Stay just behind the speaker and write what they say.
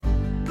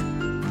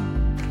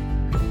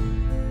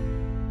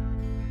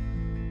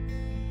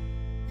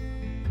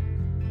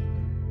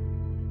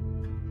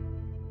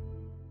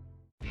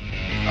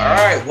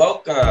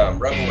welcome,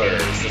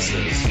 revelers. This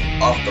is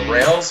Off the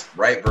Rails,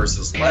 Right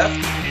versus Left,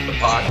 the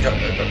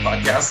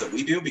podcast that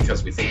we do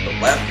because we think the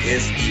left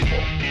is evil.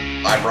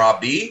 I'm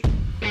Rob B.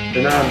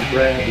 And I'm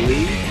Brad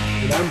Lee.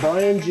 And I'm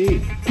Brian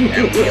G.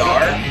 And we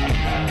are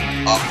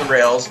Off the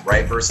Rails,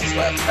 Right versus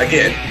Left.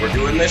 Again, we're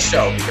doing this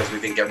show because we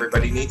think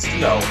everybody needs to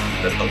know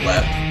that the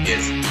left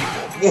is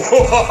evil.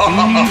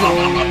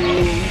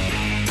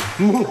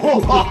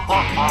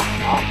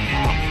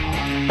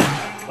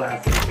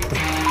 Classic.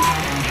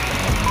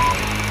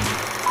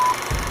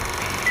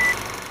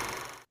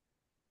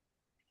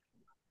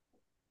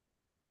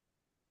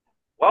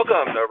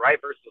 Welcome to Right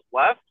versus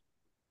Left.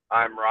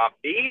 I'm Rob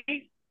B.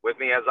 With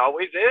me, as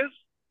always, is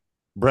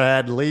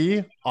Brad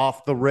Lee,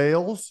 Off the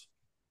Rails.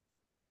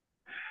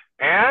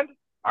 And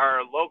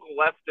our local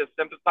leftist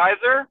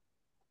sympathizer,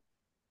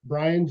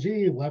 Brian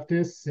G,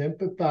 leftist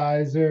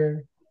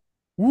sympathizer.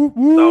 Woo,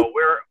 woo. So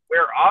we're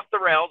off the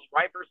rails,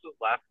 right versus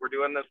left. We're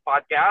doing this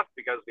podcast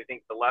because we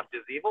think the left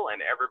is evil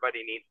and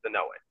everybody needs to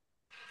know it.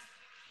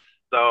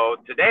 So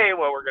today,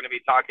 what we're going to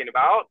be talking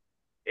about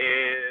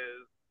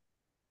is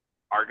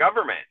our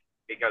government,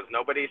 because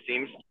nobody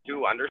seems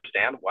to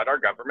understand what our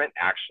government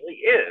actually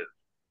is,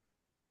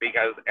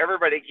 because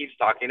everybody keeps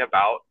talking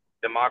about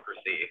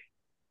democracy.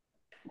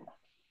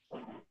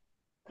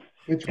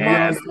 Which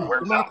And one? we're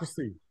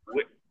Democracy.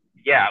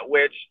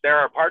 which there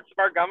are parts of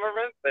our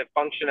government that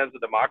function as a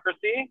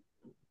democracy,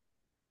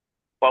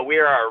 but we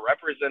are a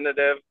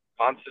representative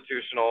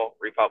constitutional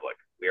republic.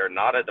 We are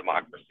not a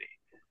democracy.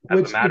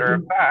 As Which a matter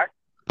of fact,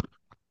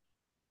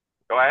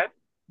 go ahead.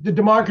 The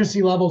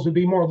democracy levels would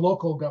be more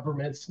local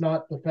governments,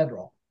 not the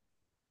federal.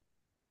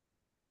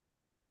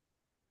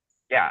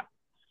 Yeah.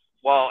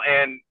 Well,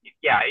 and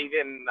yeah,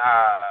 even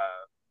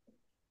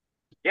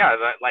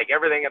like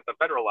everything at the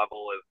federal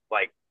level is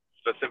like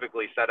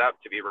specifically set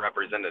up to be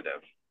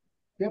representative.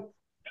 Yep.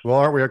 Well,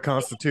 aren't we a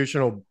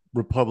constitutional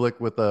republic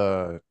with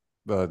a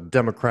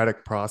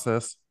democratic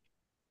process?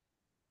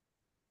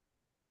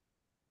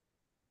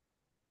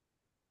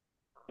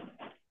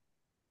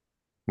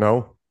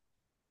 No?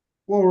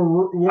 Well,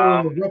 we're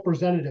a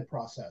representative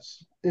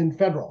process in the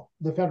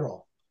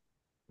federal.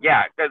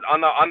 Yeah, because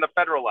on the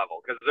federal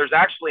level, because there's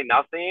actually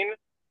nothing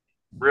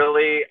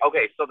really.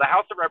 Okay, so the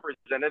House of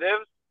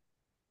Representatives,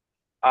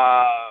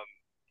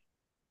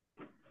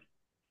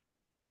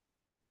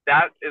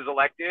 that is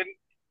elected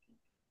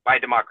by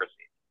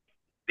democracy.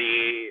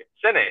 The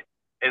Senate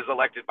is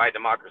elected by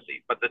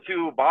democracy, but the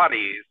two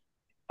bodies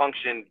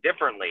function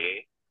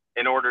differently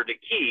in order to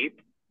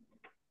keep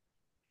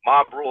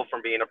mob rule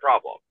from being a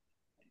problem.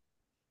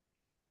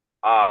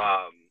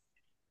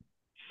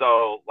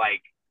 So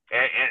like,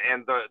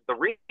 and the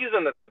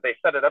reason that they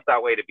set it up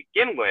that way to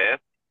begin with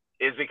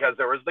is because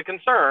there was the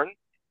concern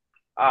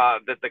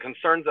that the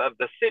concerns of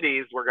the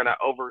cities were going to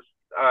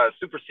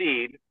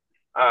supersede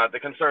the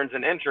concerns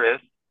and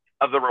interests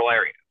of the rural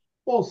areas.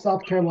 Well,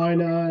 South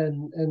Carolina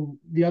and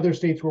the other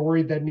states were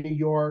worried that New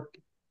York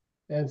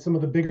and some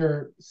of the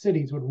bigger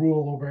cities would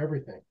rule over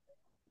everything.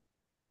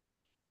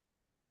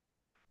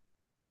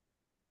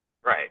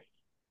 Right.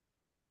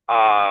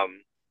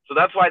 So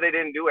that's why they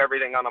didn't do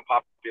everything on a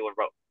popular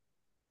vote.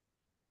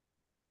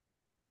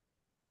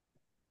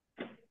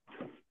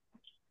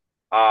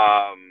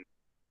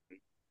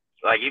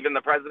 Like even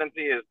the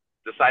presidency is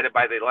decided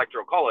by the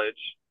Electoral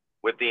College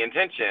with the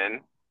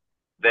intention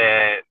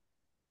that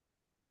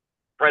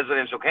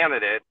presidential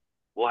candidates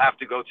will have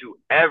to go to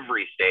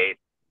every state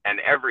and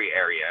every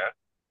area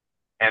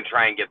and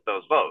try and get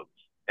those votes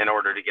in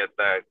order to get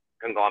the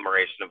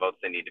conglomeration of votes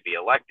they need to be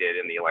elected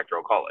in the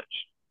Electoral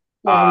College.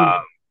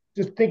 Well,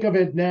 just think of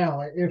it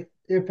now. If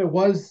it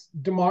was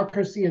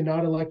democracy and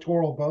not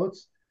electoral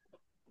votes,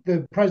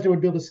 the president would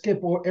be able to skip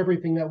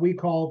everything that we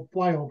call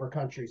flyover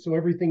country. So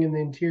everything in the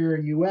interior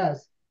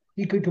U.S.,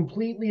 he could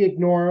completely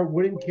ignore,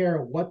 wouldn't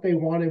care what they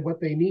wanted, what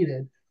they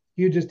needed.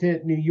 You just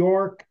hit New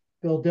York,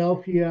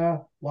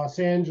 Philadelphia, Los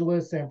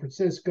Angeles, San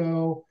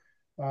Francisco,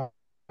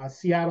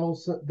 Seattle,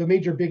 the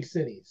major big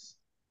cities,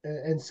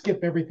 and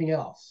skip everything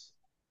else.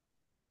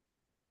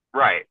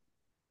 Right.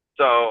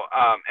 So,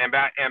 and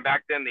back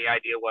then, the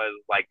idea was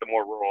like the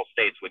more rural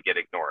states would get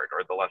ignored,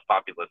 or the less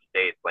populous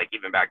states. Like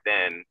even back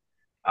then,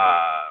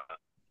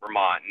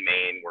 Vermont and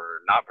Maine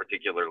were not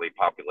particularly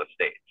populous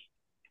states.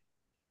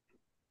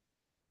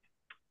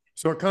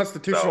 So a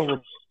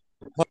constitutional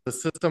republic is a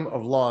system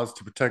of laws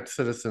to protect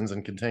citizens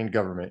and contain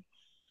government.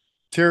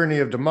 Tyranny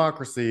of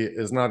democracy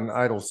is not an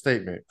idle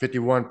statement.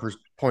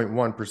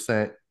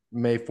 51.1%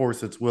 may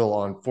force its will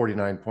on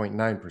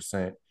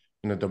 49.9%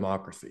 in a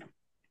democracy.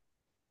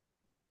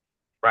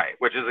 Right,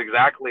 which is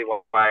exactly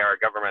why our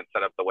government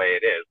set up the way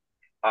it is.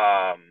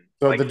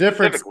 So like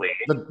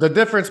the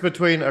difference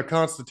between a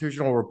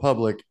constitutional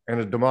republic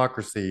and a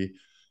democracy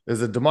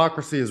is a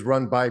democracy is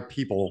run by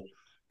people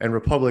and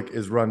republic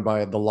is run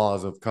by the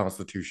laws of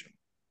constitution.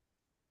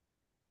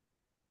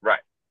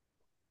 Right.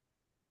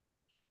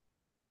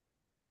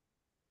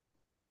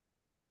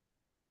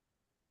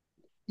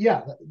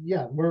 Yeah,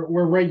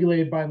 we're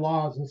regulated by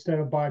laws instead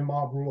of by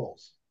mob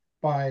rules.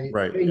 by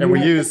Right. hey, And you we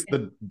have use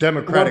the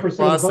democratic 1% of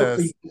the vote, so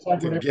process you can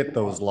decide to whatever get you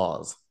those want.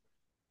 laws.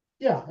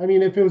 Yeah, I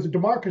mean, if it was a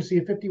democracy,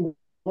 if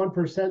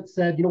 51%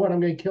 said, you know what, I'm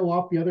going to kill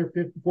off the other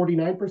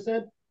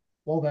 49%,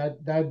 well,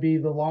 that'd be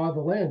the law of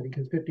the land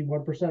because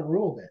 51%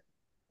 ruled it.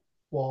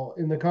 Well,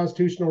 in the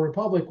constitutional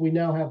republic, we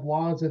now have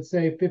laws that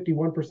say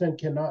 51%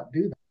 cannot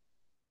do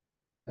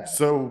that.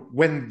 So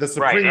when the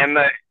Right, Supreme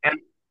and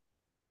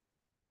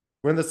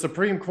when the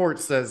Supreme Court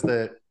says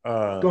that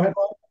Go ahead,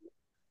 Bob.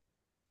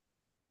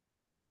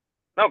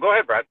 no, go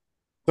ahead, Brad.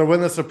 so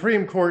when the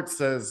Supreme Court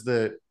says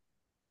that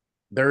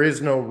there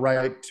is no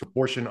right to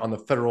abortion on the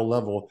federal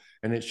level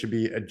and it should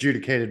be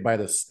adjudicated by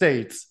the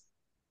states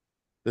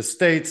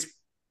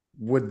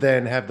would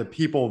then have the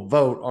people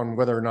vote on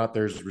whether or not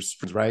there's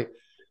restrictions, right?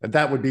 And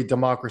that would be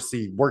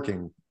democracy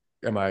working.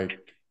 Am I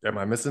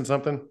missing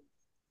something?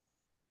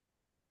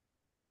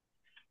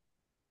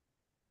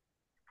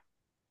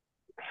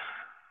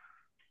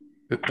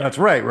 That's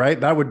right?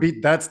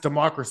 That's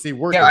democracy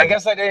working. Yeah, I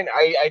guess I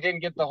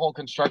didn't get the whole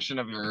construction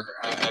of your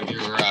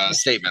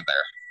statement there.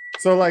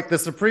 So like the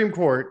Supreme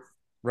Court,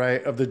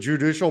 right, of the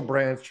judicial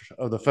branch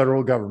of the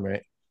federal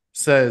government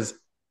says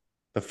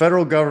the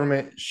federal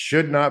government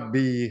should not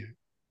be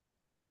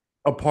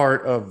a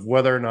part of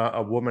whether or not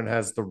a woman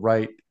has the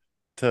right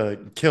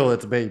to kill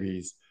its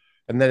babies.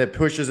 And then it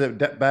pushes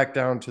it back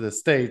down to the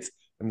states,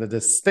 and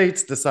the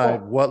states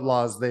decide what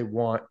laws they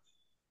want.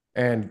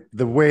 And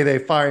the way they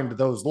find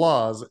those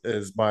laws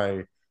is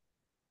by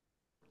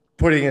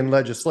putting in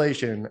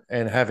legislation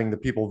and having the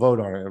people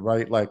vote on it,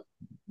 right? Like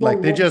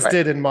they just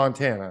did in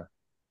Montana.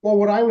 Well,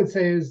 what I would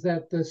say is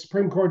that the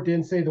Supreme Court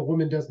didn't say the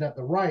woman doesn't have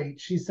the right.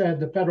 She said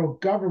the federal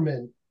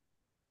government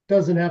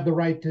doesn't have the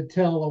right to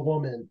tell a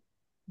woman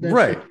that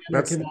right.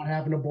 She cannot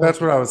have an abortion. That's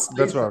what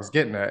I was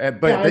getting at.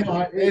 But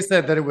yeah, they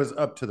said that it was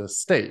up to the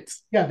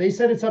states. Yeah, they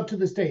said it's up to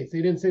the states.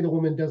 They didn't say the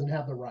woman doesn't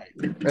have the right.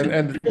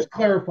 And just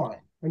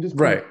clarifying. I'm just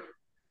right.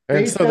 And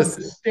they so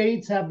said the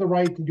states have the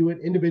right to do it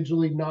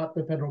individually, not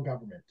the federal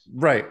government.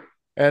 Right.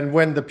 And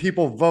when the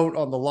people vote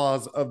on the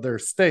laws of their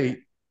state,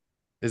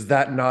 is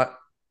that not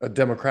a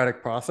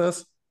democratic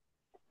process?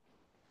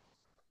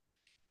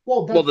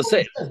 Well, the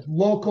same.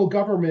 Local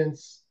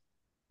governments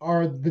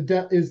are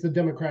the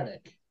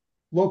democratic.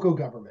 Local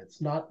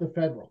governments, not the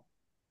federal.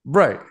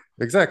 Right.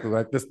 Exactly.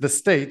 Like the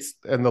states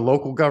and the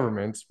local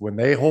governments, when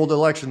they hold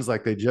elections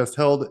like they just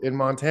held in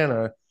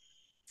Montana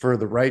for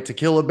the right to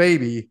kill a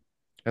baby,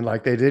 and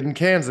like they did in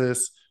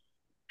Kansas,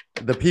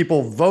 the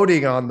people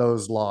voting on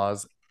those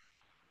laws,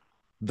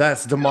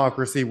 that's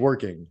democracy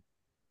working.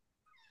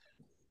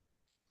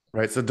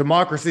 Right. So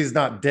democracy is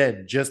not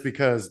dead just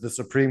because the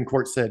Supreme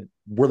Court said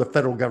we're the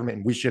federal government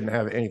and we shouldn't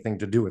have anything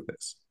to do with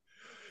this.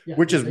 Yeah,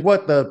 which is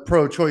what the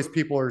pro-choice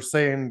people are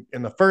saying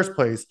in the first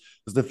place,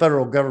 is the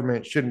federal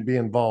government shouldn't be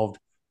involved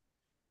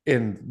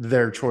in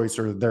their choice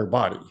or their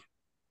body.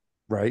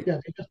 Right. Yeah,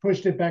 they just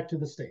pushed it back to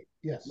the state.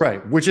 Yes.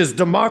 Right. Which is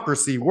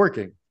democracy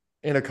working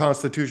in a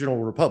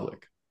constitutional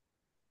republic.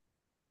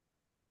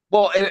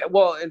 Well,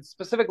 and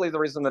specifically the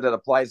reason that it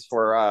applies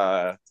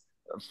for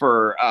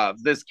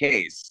this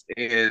case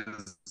is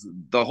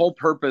the whole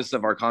purpose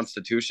of our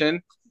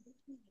Constitution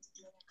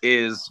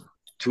is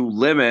to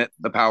limit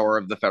the power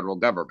of the federal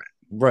government.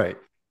 Right.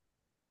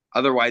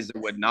 Otherwise,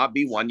 there would not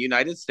be one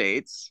United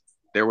States.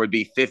 There would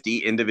be 50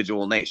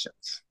 individual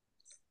nations.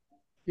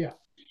 Yeah.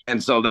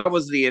 And so that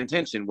was the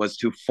intention, was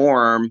to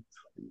form.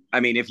 I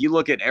mean, if you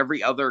look at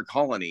every other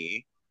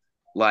colony,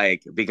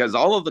 because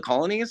all of the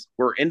colonies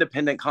were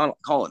independent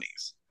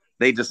colonies,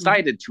 they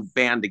decided to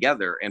band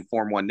together and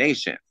form one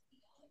nation.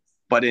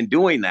 But in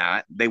doing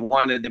that, they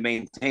wanted to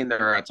maintain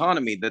their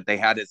autonomy that they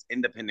had as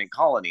independent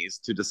colonies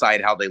to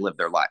decide how they live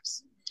their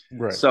lives.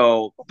 Right.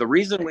 So the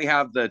reason we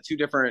have the two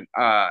different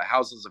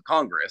houses of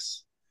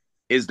Congress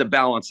is to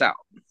balance out.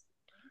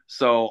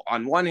 So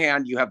on one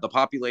hand, you have the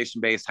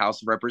population-based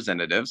House of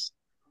Representatives,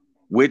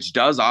 which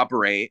does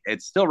operate.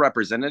 It's still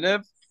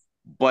representative,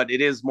 but it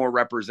is more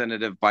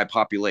representative by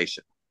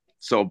population.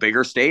 So a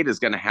bigger state is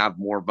going to have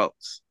more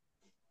votes.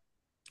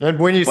 And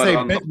when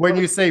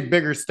you say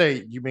bigger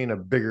state, you mean a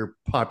bigger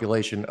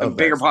population of a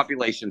bigger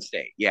population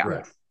state. Yeah.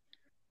 Right.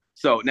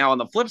 So now on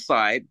the flip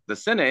side, the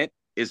Senate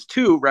is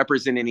 2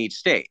 representing each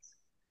state.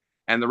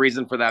 And the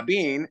reason for that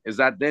being is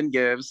that then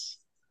gives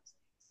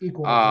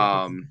equal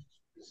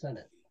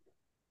Senate.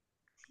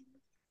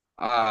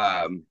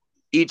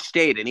 Each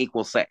state an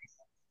equal say,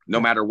 no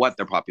matter what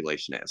their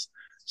population is.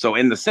 So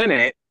in the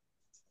Senate,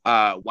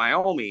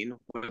 Wyoming,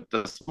 with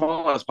the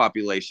smallest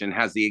population,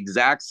 has the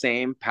exact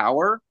same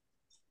power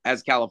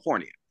as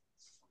California,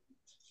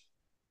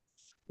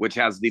 which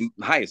has the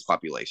highest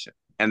population.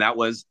 And that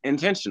was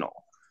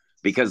intentional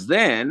because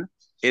then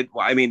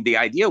the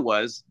idea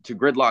was to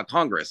gridlock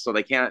Congress so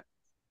they can't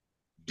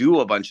do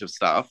a bunch of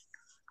stuff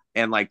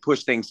and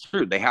push things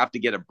through. They have to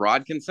get a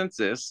broad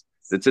consensus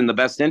that's in the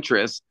best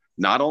interest,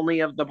 not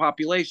only of the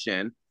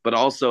population, but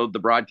also the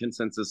broad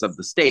consensus of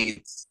the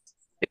states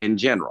in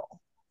general.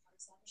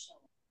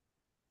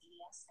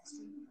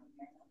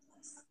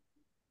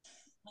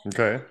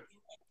 Okay.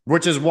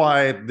 Which is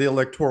why the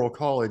Electoral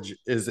College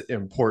is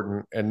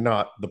important and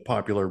not the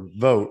popular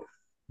vote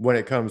when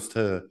it comes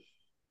to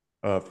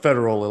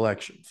federal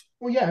elections.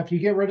 Well, yeah, if you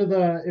get rid of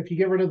the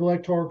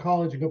Electoral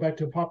College and go back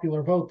to a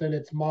popular vote, then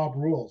it's mob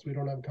rules. We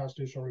don't have a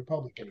constitutional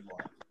republic anymore.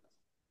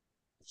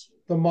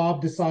 The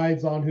mob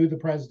decides on who the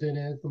president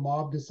is. The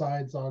mob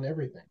decides on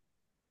everything.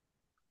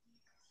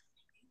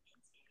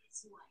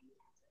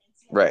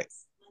 Right.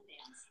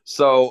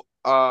 So,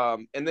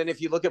 and then if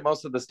you look at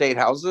most of the state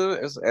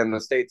houses and the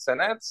state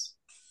senates,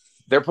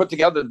 they're put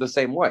together the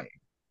same way.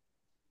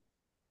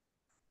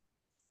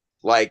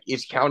 Like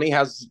each county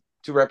has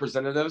 2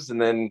 representatives, and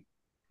then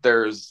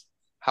there's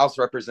House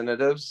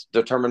representatives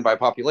determined by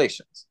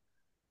populations.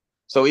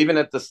 So even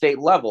at the state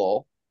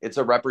level, it's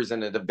a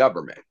representative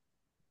government.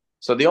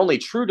 So the only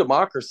true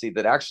democracy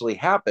that actually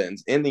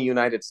happens in the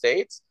United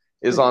States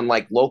is on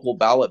like local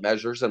ballot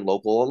measures and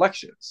local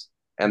elections.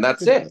 And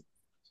that's it.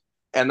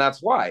 And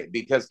that's why,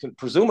 because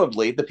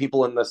presumably the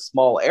people in this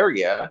small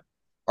area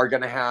are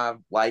going to have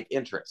like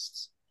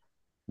interests.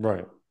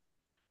 Right.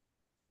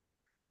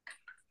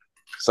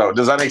 So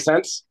does that make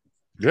sense?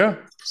 Yeah.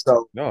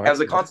 So no, as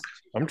a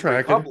constitutional I'm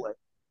tracking. republic,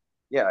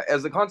 yeah,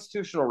 as a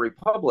constitutional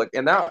republic,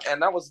 and that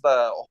was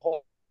the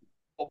whole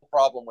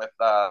problem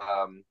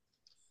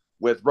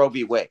with Roe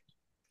v. Wade.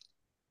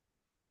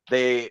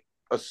 They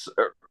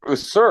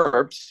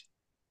usurped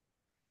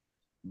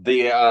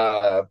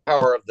the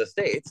power of the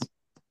states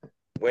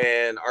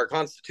when our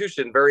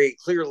Constitution very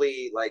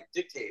clearly like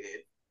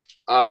dictated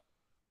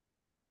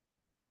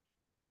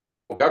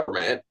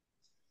government,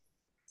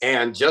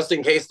 and just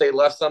in case they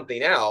left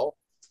something out,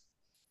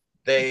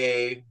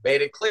 they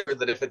made it clear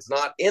that if it's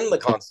not in the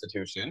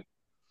Constitution,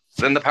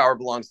 then the power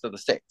belongs to the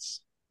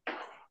states.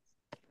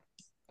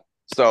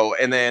 So,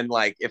 and then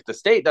like if the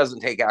state doesn't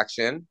take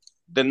action,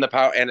 then the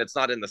power, and it's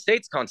not in the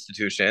state's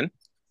constitution,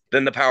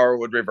 then the power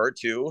would revert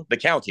to the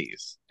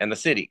counties and the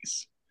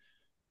cities.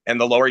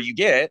 And the lower you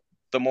get,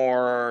 the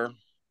more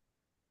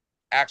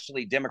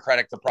actually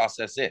democratic the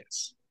process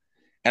is.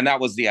 And that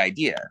was the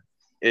idea,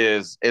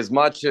 is as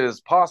much as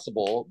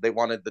possible, they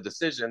wanted the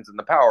decisions and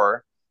the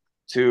power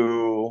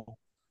to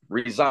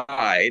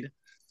reside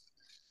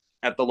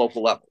at the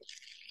local level.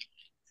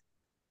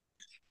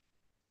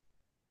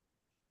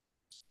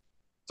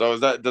 So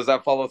does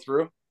that follow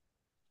through?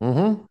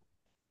 Mm-hmm.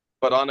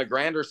 But on a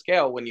grander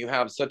scale, when you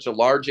have such a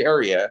large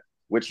area,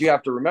 which you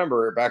have to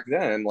remember back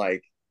then,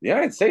 like the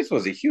United States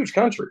was a huge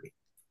country.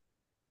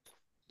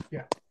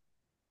 Yeah.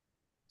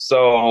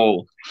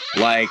 So,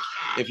 like,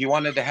 if you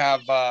wanted to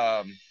have,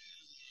 sorry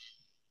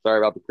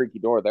about the creaky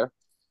door there.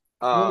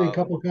 Only a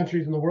couple of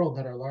countries in the world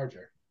that are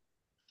larger.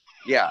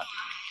 Yeah.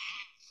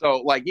 So,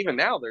 like, even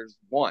now, there's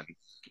one.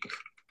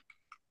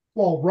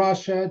 Well,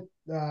 Russia,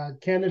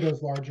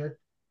 Canada's larger.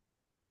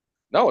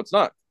 No, it's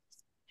not.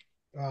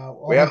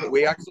 We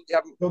actually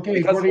have. Okay,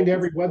 according to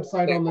every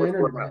website on the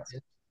internet.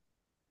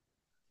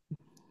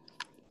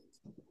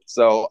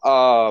 So,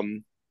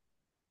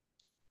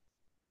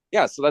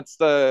 yeah, so that's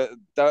I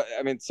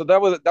mean, so that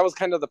was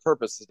kind of the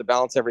purpose, is to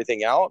balance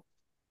everything out.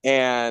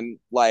 And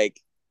like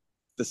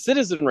the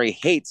citizenry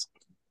hates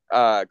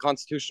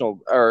constitutional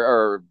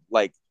or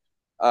like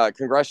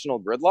congressional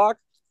gridlock,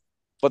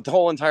 but the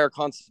whole entire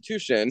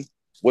Constitution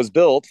was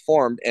built,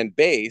 formed, and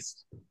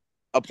based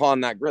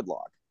upon that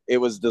gridlock. It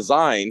was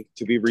designed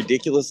to be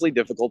ridiculously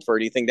difficult for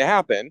anything to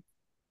happen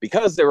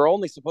because they were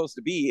only supposed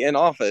to be in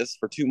office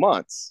for 2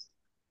 months.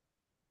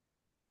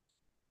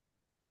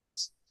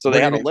 So they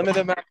had a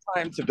limited amount of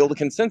time to build a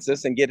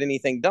consensus and get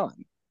anything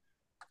done.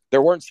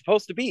 There weren't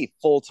supposed to be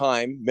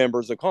full-time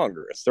members of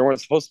Congress. There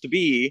weren't supposed to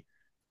be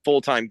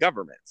full-time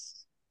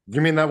governments.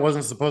 You mean that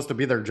wasn't supposed to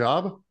be their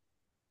job?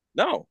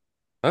 No.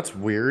 That's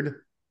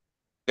weird.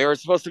 They were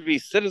supposed to be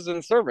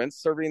citizen servants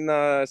serving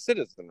the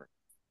citizenry.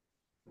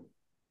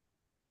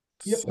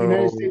 Yep, the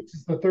United States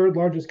is the 3rd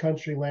largest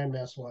country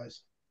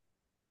landmass-wise.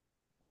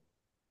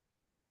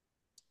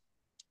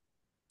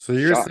 So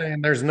you're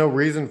saying there's no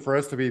reason for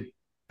us to be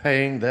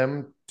paying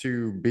them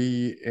to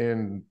be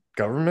in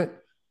government?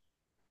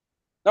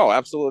 No,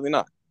 absolutely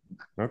not.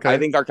 Okay. I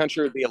think our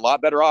country would be a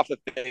lot better off if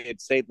they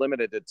had stayed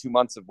limited to 2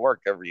 months of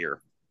work every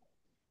year.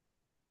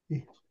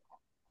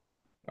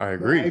 I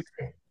agree.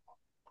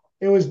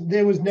 It was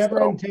never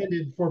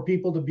intended for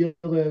people to be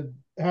able to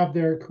have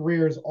their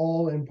careers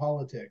all in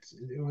politics.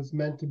 It was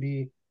meant to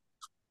be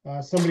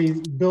somebody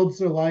builds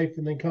their life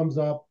and then comes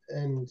up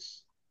and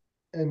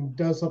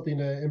does something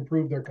to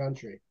improve their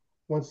country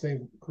once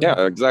they've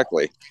yeah,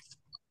 exactly.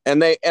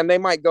 And they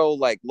might go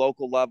like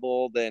local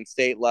level, then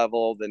state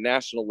level, then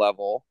national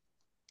level,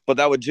 but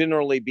that would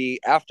generally be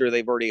after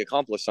they've already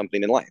accomplished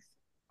something in life.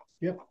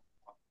 Yep.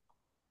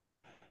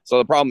 So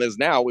the problem is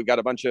now we've got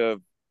a bunch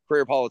of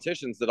career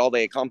politicians that all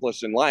they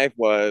accomplished in life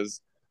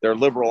was their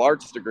liberal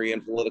arts degree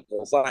in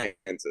political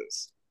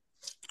sciences,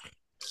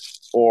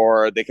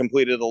 or they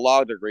completed a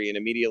law degree and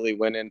immediately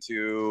went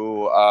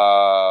into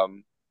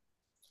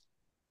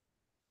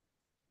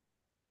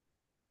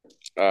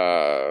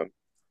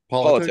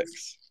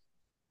politics.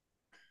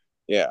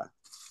 Yeah.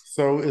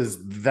 So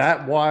is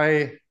that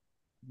why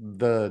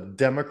the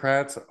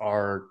Democrats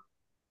are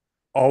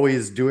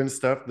always doing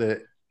stuff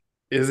that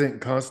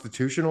isn't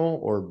constitutional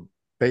or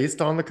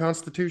based on the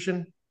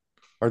Constitution?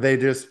 Are they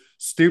just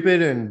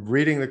stupid and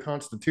reading the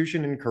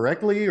Constitution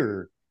incorrectly,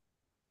 or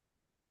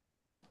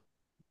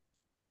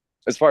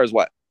As far as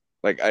what?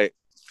 Like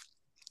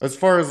as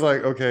far as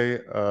like, okay,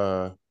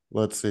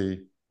 let's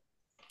see.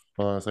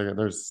 Hold on a second.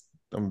 There's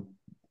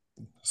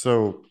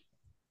so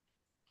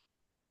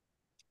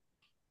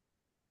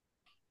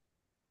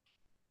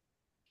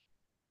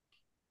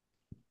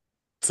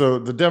so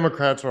the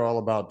Democrats are all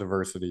about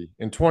diversity.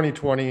 In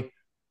 2020,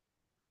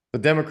 the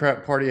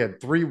Democrat Party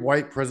had 3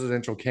 white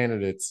presidential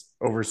candidates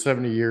over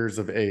 70 years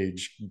of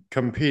age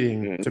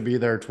competing to be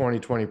their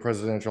 2020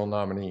 presidential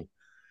nominee.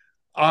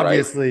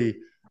 Obviously,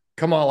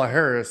 Kamala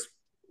Harris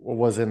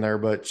was in there,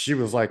 but she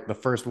was like the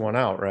first one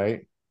out,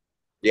 right?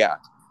 Yeah,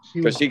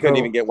 because she couldn't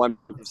even get 1%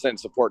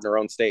 support in her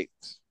own state.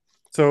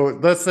 So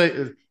let's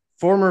say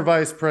former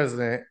Vice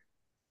President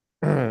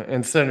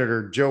and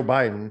Senator Joe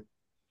Biden.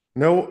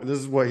 No, this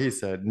is what he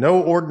said.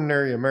 No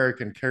ordinary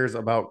American cares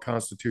about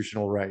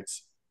constitutional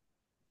rights.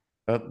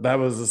 That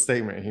was the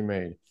statement he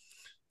made.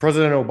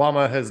 President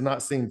Obama has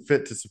not seen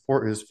fit to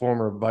support his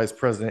former vice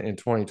president in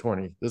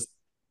 2020. This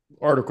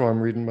article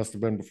I'm reading must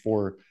have been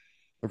before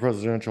the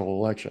presidential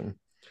election.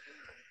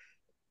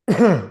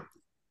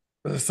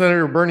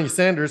 Senator Bernie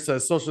Sanders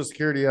says Social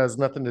Security has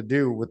nothing to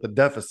do with the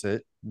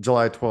deficit,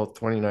 July 12th,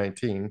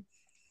 2019.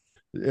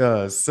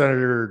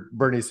 Senator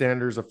Bernie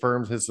Sanders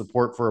affirms his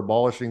support for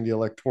abolishing the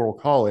Electoral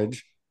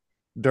College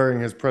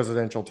during his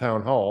presidential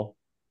town hall,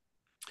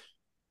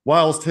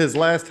 whilst his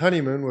last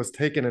honeymoon was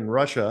taken in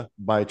Russia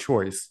by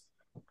choice.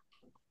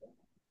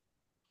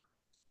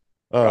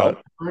 He's a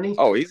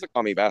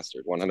commie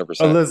bastard,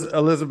 100%.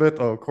 Elizabeth,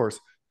 of course.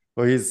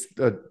 Well, he's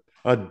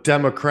a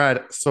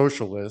Democrat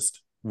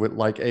socialist with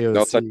like AOC.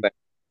 No such thing.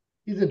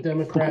 He's a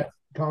Democrat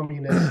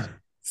communist.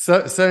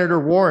 Senator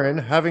Warren,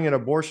 having an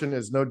abortion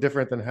is no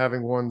different than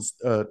having one's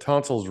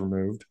tonsils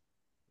removed.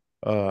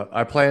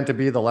 I plan to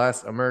be the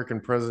last American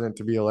president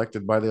to be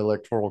elected by the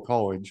Electoral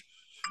College.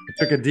 I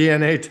took a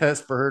DNA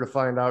test for her to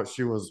find out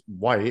she was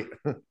white.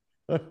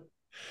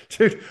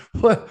 Dude,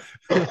 what?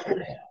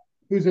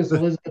 Who's this,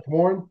 Elizabeth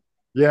Warren?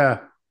 Yeah.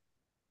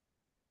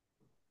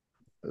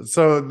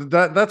 So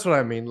that's what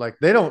I mean. Like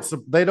they don't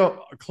support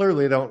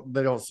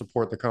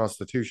the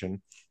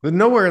Constitution. But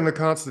nowhere in the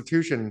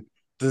Constitution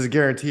does it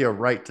guarantee a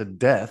right to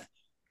death,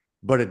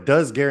 but it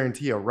does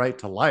guarantee a right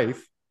to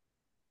life.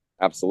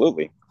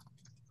 Absolutely.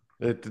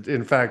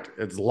 In fact,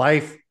 it's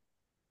life,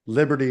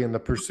 liberty, and the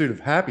pursuit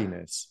of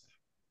happiness.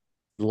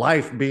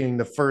 Life being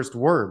the first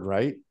word,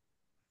 right?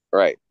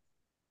 Right.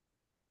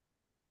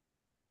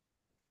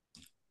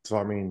 So,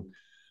 I mean,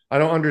 I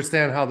don't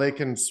understand how they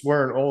can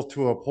swear an oath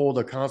to uphold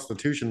a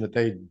constitution that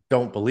they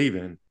don't believe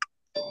in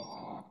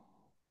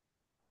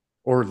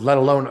or let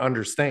alone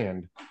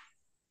understand.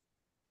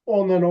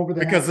 Well, and then over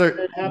there, because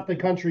half the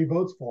country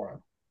votes for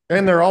him.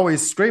 And they're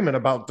always screaming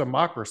about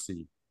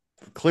democracy.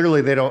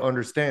 Clearly, they don't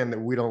understand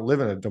that we don't live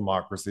in a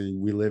democracy.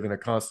 We live in a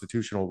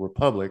constitutional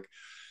republic.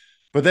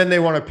 But then they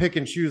want to pick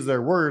and choose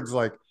their words,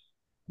 like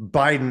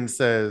Biden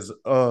says,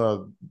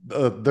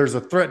 there's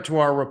a threat to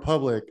our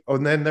republic.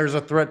 And then there's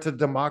a threat to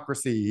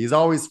democracy. He's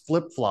always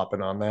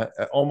flip-flopping on that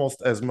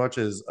almost as much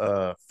as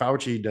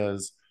Fauci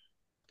does.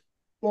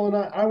 Well, and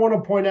I want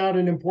to point out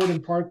an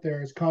important part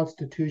there is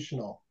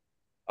constitutional.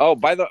 Oh,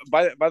 by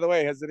the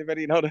way, has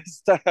anybody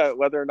noticed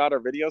whether or not our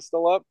video's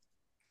still up?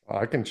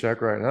 I can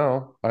check right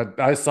now.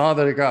 I saw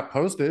that it got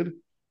posted.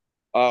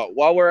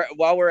 While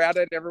we're at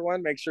it,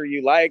 everyone, make sure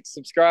you like,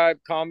 subscribe,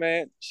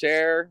 comment,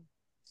 share.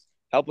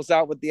 Help us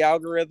out with the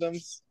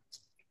algorithms.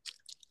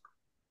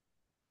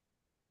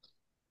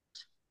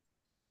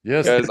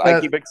 Yes,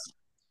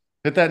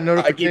 hit that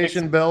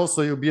notification bell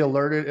so you'll be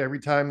alerted every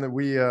time that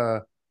we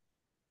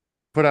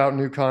put out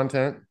new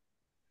content.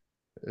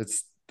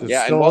 It's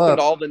and welcome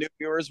to all the new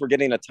viewers. We're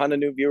getting a ton of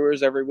new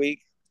viewers every week.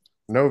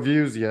 No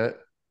views yet,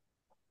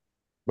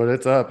 but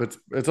it's up.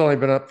 It's only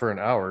been up for an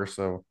hour,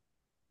 so.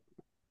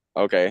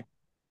 Okay.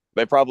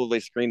 They probably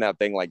screened that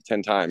thing like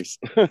 10 times.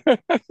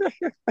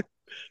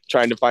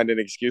 Trying to find an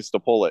excuse to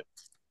pull it.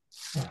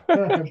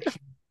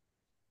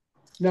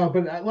 No,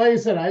 but like I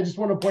said, I just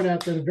want to point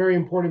out that a very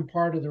important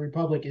part of the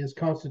republic is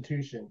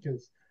constitution,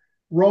 because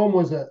Rome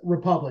was a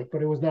republic,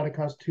 but it was not a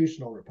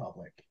constitutional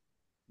republic.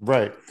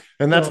 Right.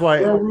 And that's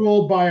why we're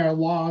ruled by our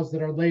laws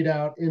that are laid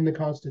out in the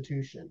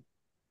Constitution.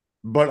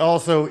 But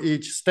also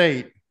each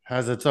state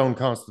has its own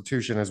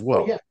constitution as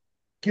well. Yeah,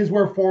 because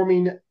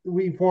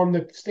we form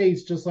the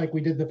states just like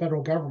we did the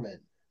federal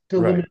government to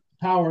limit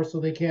power,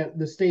 so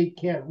the state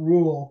can't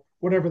rule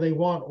whatever they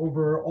want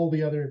over all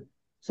the other.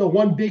 So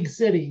one big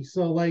city,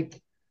 so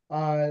like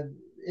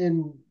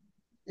in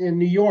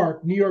New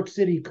York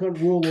City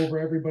couldn't rule over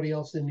everybody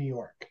else in New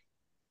York.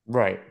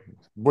 Right.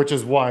 Which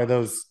is why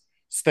those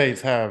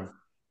states have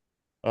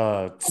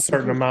a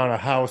certain amount of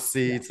House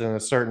seats and a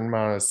certain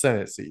amount of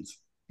Senate seats.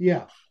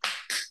 Yeah.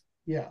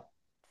 Yeah.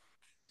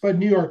 But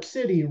New York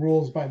City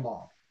rules by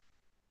law.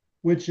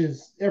 which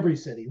is every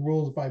city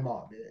rules by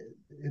mob.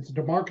 It's a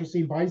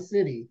democracy by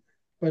city,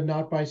 but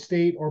not by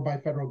state or by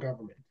federal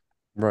government.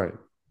 Right.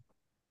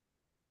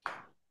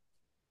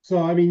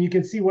 So I mean, you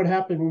can see what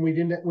happened when we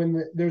didn't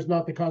there's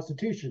not the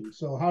Constitution.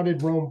 So how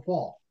did Rome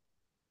fall?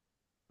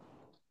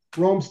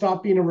 Rome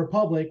stopped being a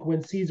republic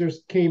when Caesar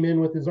came in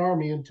with his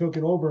army and took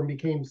it over and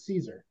became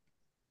Caesar.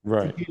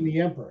 Right. Became the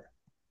emperor.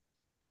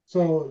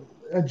 So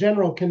a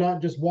general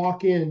cannot just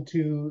walk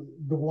into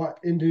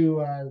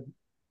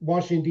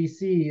Washington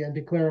D.C. and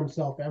declare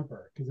himself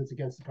emperor because it's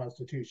against the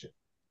Constitution.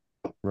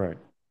 Right.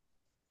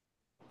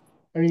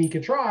 I mean, he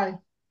could try,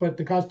 but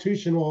the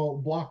Constitution will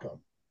block him.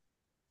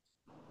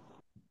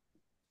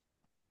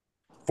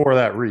 For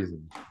that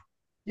reason.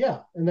 Yeah,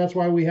 and that's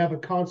why we have a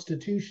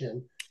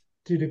Constitution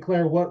to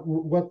declare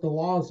what the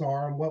laws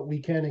are and what we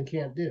can and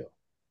can't do.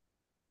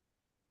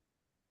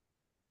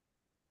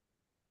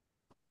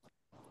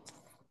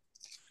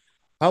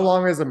 How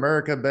long has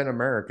America been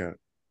America?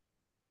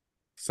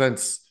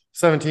 Since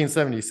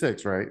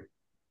 1776, right?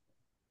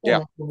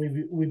 Well,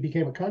 when we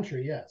became a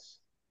country, yes.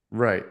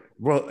 Right.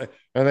 Well,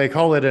 and they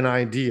call it an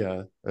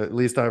idea. At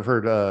least I've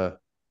heard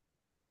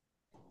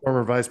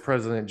former Vice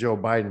President Joe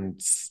Biden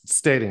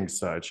stating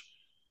such,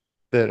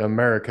 that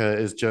America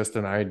is just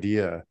an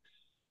idea.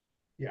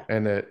 Yeah.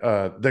 And that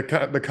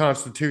the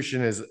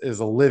Constitution is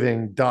a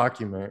living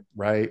document,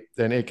 right?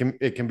 And it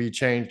can be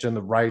changed, and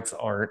the rights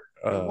aren't.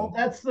 Well,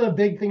 that's the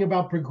big thing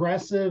about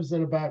progressives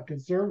and about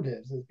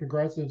conservatives. Is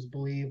progressives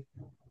believe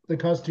the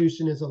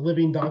Constitution is a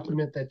living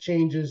document that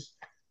changes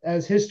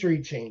as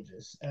history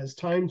changes, as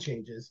time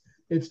changes.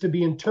 It's to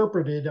be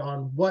interpreted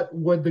on what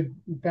would the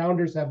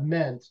founders have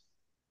meant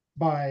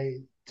by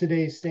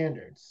today's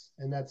standards,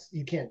 and that's,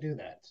 you can't do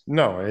that.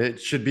 No,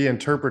 it should be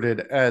interpreted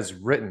as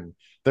written.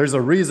 There's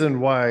a reason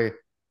why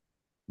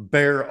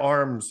bear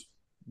arms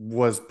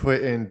was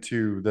put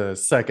into the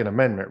Second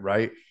Amendment,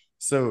 right?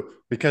 So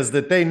because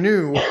that they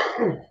knew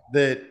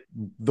that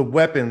the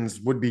weapons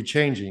would be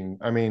changing.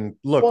 I mean,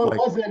 look, well,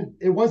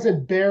 it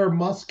wasn't bear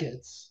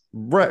muskets.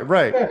 Right.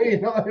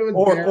 You know, it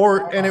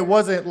was and it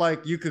wasn't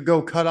like you could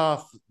go cut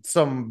off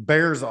some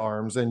bear's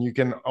arms and you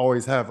can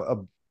always have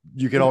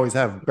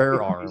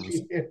bear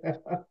arms. Yeah.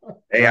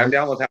 Hey, I'm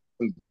down with having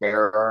some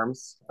bear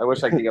arms. I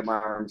wish I could get my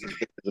arms as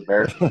big as a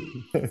bear.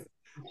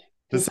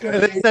 They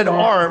said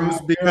arms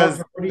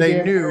because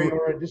they knew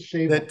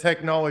that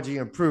technology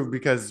improved,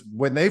 because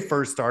when they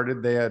first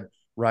started, they had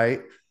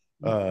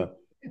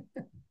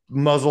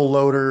muzzle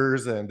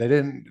loaders, and they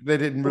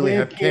didn't really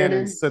have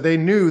cannons. So they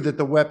knew that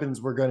the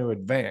weapons were going to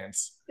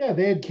advance. Yeah,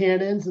 they had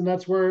cannons, and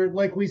that's where,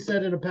 like we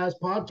said in a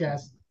past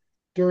podcast,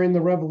 during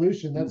the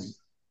revolution,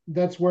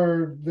 that's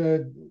where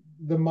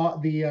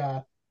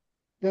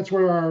that's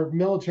where our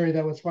military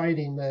that was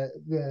fighting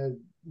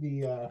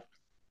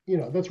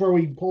that's where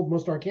we pulled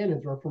most of our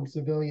cannons were from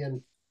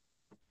civilian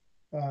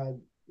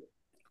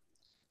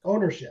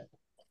ownership.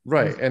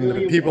 Right, and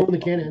the people owned the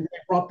cannon, they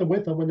brought them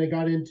with them when they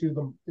got into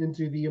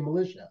the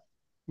militia.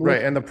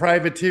 Right, and the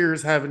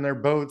privateers having their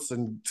boats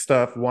and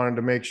stuff wanted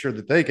to make sure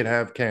that they could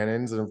have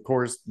cannons, and of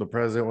course the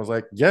president was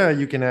like, "Yeah,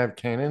 you can have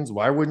cannons.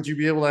 Why wouldn't you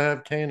be able to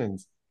have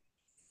cannons?"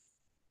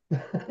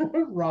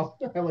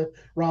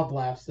 Rob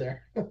laughs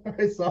there.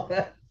 I saw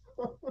that.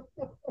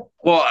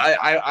 Well,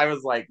 I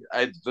was like,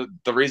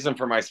 the reason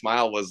for my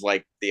smile was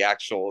like the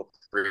actual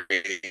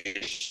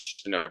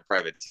creation of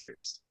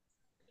privateers.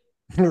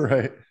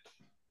 Right.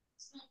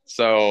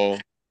 So,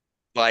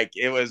 like,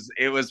 it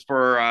was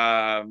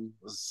for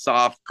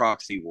soft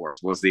proxy wars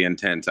was the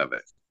intent of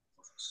it.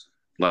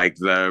 Like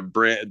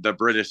the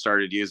British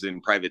started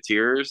using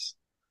privateers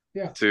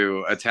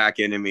to attack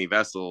enemy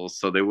vessels,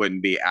 so they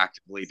wouldn't be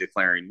actively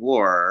declaring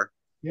war.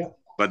 Yeah.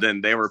 But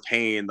then they were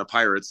paying the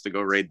pirates to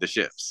go raid the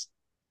ships.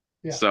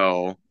 Yeah.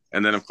 So,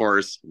 and then of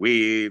course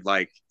we,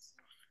 like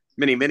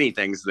many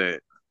things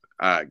that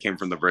came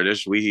from the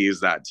British, we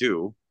used that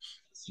too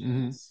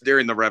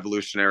during the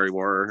Revolutionary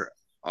War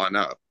on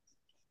up.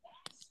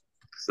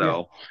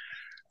 So,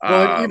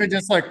 well, even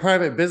just like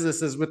private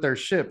businesses with their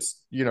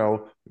ships,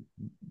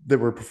 that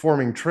were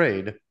performing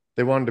trade,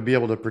 they wanted to be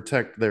able to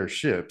protect their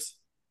ships.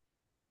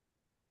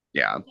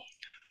 Yeah.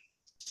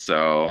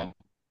 So,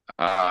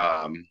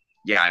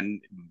 yeah,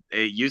 and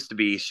it used to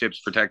be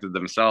ships protected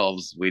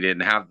themselves. We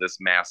didn't have this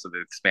massive,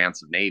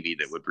 expansive navy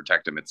that would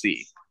protect them at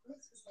sea.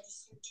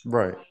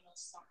 Right.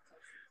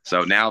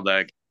 So now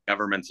the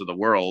governments of the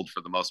world,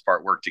 for the most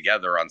part, work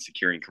together on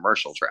securing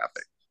commercial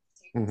traffic.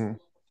 Mm-hmm.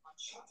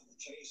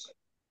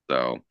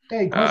 So,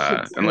 hey,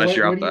 unless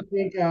you're out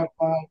there.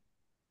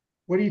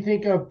 What do you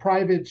think of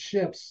private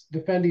ships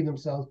defending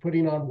themselves,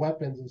 putting on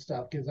weapons and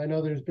stuff? Because I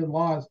know there's been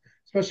laws,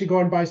 especially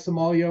going by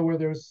Somalia, where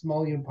there was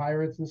Somalian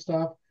pirates and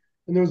stuff.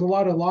 And there was a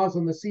lot of laws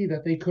on the sea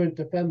that they couldn't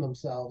defend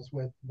themselves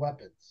with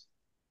weapons.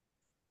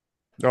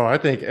 No, I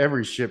think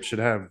every ship should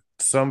have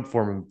some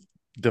form of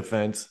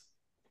defense.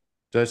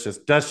 That's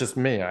just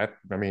me. I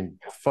mean,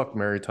 fuck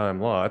maritime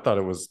law. I thought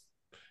it was,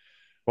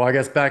 well, I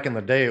guess back in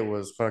the day it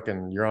was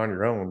fucking you're on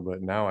your own,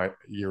 but now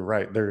you're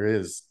right. There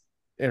is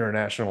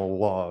international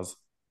laws,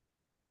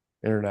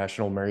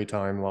 international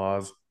maritime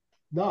laws.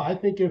 No, I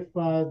think if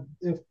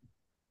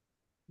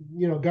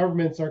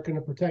governments are going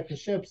to protect the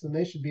ships, then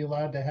they should be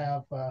allowed to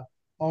have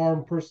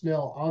armed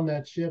personnel on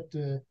that ship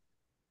to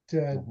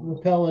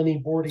repel any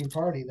boarding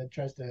party that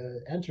tries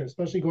to enter,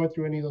 especially going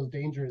through any of those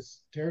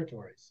dangerous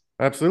territories.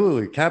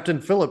 Absolutely. Captain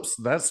Phillips,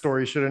 that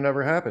story should have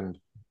never happened.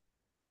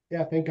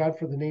 Yeah, thank God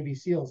for the Navy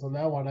SEALs on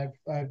that one.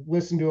 I've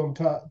listened to him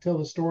tell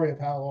the story of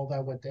how all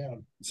that went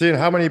down. Seeing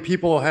how many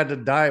people had to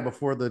die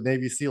before the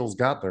Navy SEALs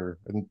got there,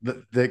 and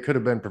they could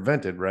have been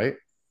prevented, right?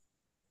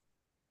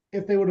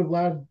 If they would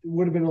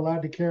have been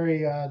allowed to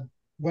carry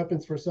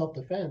weapons for self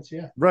defense,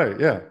 yeah. Right,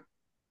 yeah.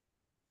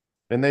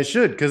 And they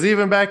should, because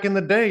even back in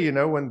the day,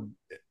 when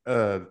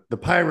the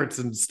pirates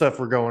and stuff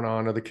were going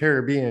on, or the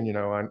Caribbean,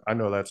 I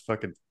know that's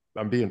fucking,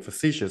 I'm being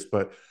facetious,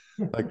 but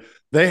like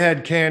they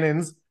had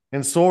cannons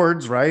and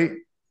swords, right?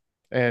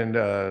 And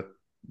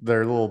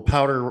their little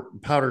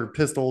powder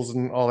pistols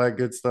and all that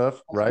good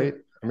stuff, right?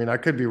 I mean, I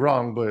could be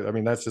wrong, but I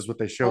mean that's just what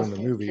they show in the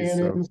movies.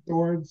 Cannons,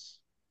 swords,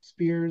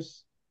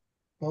 spears,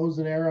 bows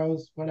and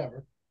arrows,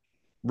 whatever.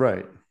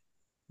 Right.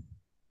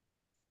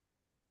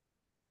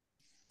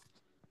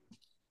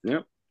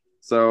 Yep.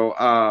 So,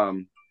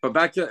 but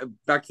back to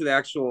the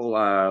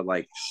actual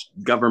like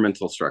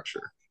governmental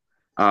structure.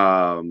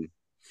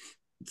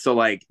 So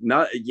like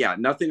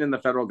nothing in the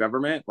federal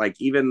government, like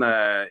even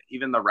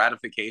the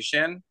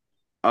ratification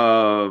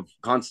of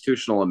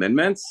constitutional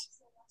amendments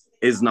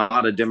is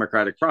not a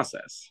democratic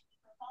process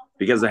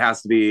because it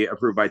has to be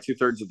approved by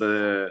 2/3 of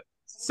the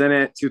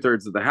Senate,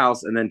 2/3 of the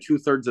House, and then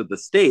 2/3 of the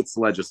states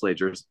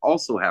legislatures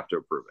also have to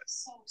approve it.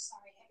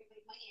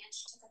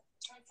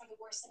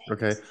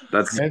 Okay.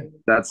 That's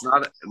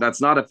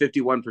not a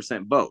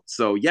 51% vote.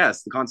 So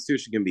yes, the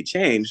Constitution can be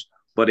changed,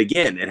 but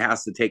again, it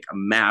has to take a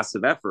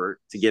massive effort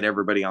to get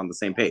everybody on the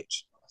same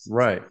page.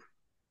 Right.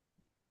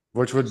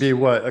 Which would be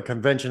what, a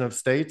convention of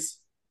states?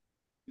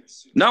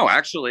 No,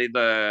 actually,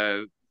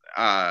 the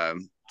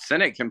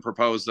Senate can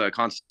propose a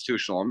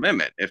constitutional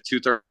amendment. If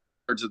 2/3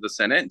 of the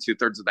Senate and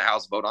 2/3 of the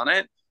House vote on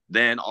it,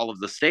 then all of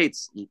the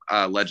states'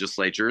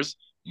 legislatures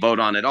vote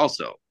on it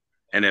also.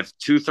 And if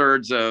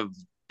 2/3 of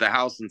the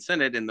House and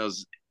Senate in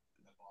those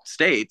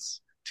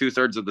states,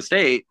 2/3 of the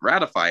state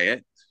ratify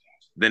it,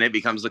 then it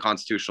becomes a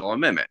constitutional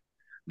amendment.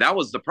 That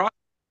was the process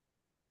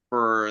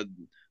for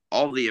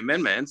all the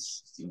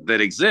amendments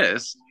that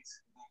exist.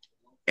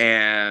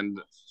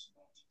 And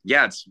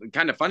yeah, it's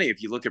kind of funny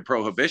if you look at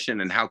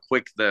prohibition and how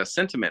quick the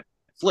sentiment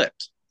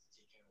flipped.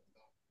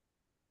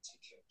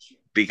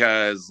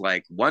 Because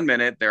like 1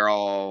 minute they're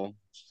all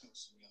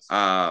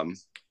 1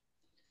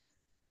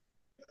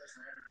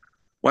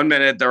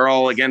 minute they're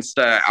all against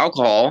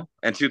alcohol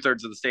and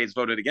 2/3 of the states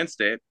voted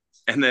against it.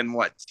 And then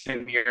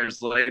 10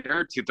 years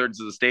later, 2/3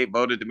 of the state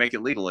voted to make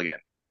it legal again.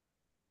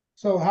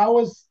 So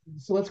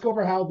let's go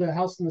over how the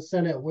House and the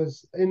Senate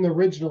was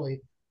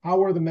originally. How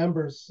were the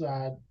members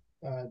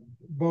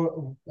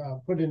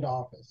put into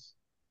office?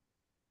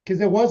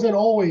 Because it wasn't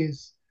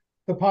always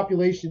the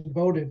population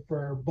voted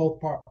for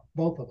both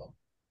of them.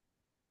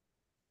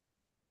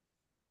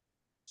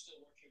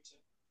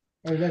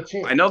 I mean, that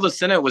changed. I know the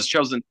Senate was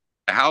chosen.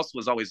 The House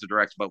was always a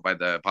direct vote by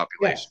the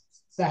population.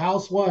 Yes, the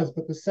House was,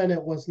 but the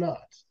Senate was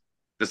not.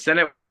 The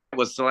Senate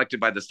was selected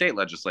by the state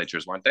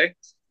legislatures, weren't they?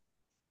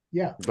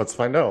 Yeah. Let's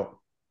find out.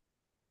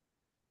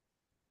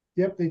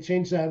 Yep, they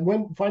changed that.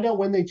 Find out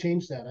when they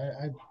changed that.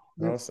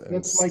 That's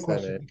my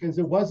question, because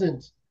it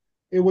was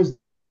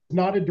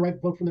not a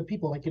direct vote from the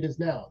people like it is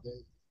now.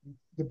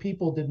 The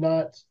people did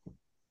not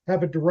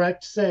have a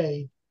direct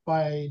say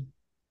by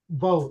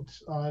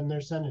vote on their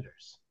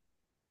senators.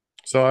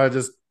 So I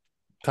just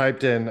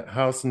typed in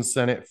House and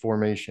Senate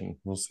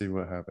formation. We'll see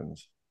what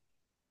happens.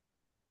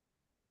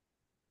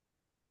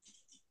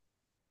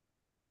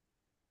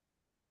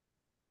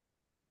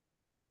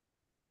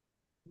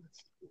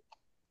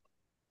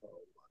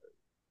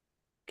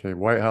 Okay,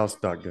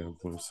 whitehouse.gov.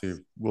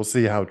 We'll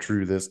see how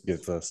true this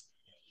gets us.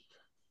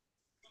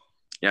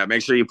 Yeah,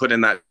 make sure you put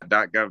in that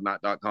 .gov,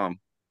 not .com.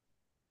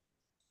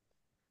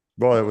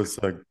 Well, it was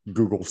a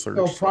Google search.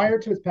 So prior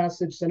to its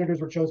passage,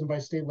 senators were chosen by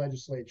state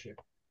legislature.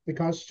 The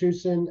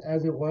Constitution,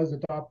 as it was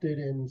adopted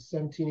in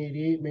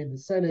 1788, made the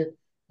Senate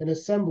an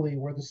assembly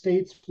where the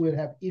states would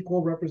have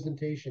equal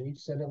representation.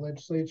 Each Senate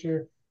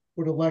legislature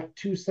would elect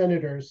 2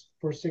 senators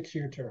for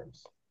 6-year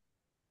terms.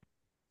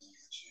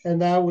 And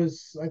that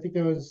was, I think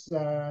that was,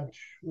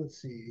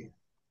 let's see,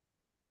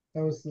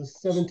 that was the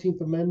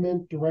 17th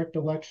Amendment, direct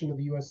election of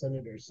the U.S.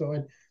 senators. So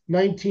in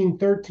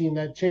 1913,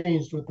 that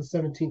changed with the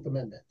 17th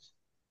Amendment.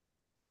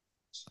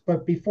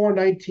 But before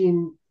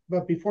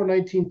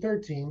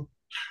 1913,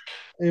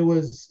 it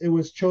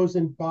was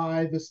chosen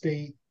by the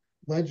state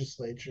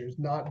legislatures,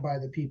 not by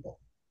the people.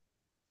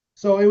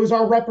 So it was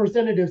our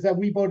representatives that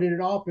we voted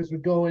in office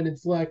would go in and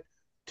select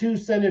 2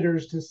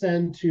 senators to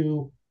send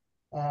to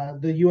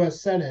the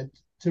U.S. Senate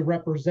to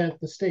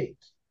represent the state.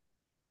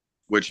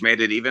 Which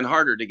made it even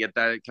harder to get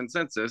that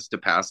consensus to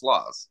pass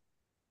laws.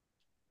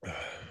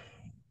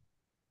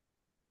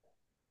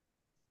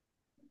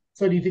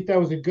 So do you think that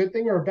was a good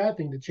thing or a bad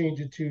thing to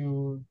change it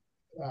to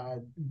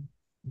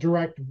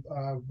direct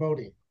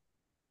voting?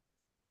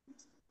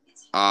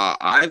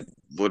 I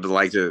would have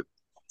liked it.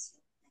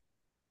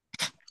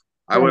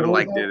 I Sorry, would have what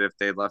was liked that? it if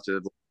they left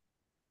it.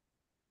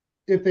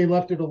 If they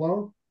left it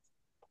alone,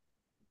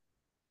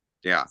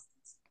 Yeah,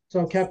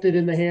 so kept it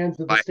in the hands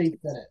of the like state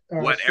senate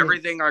or what states.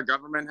 everything our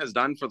government has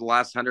done for the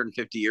last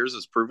 150 years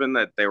has proven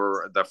that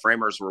the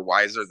framers were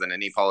wiser than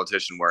any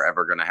politician we're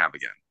ever going to have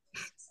again.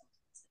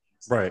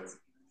 Right.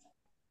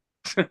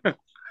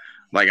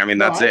 Like, I mean,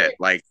 No, that's it.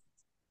 Like,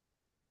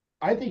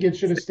 I think it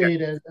should have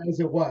stayed as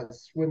it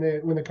was when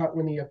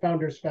the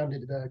founders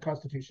founded the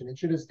Constitution. It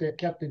should have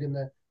kept it in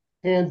the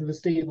hands of the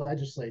state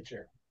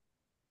legislature.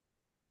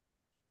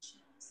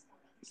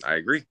 I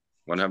agree.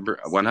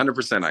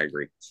 100% I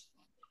agree.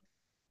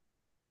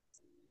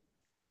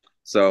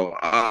 So,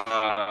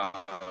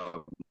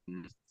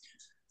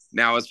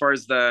 now as far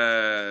as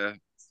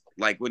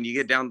like when you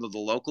get down to the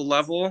local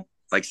level,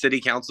 like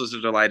city councils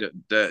are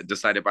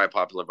decided by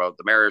popular vote.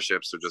 The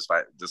mayorships are just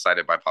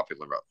decided by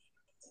popular vote.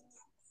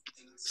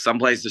 Some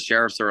places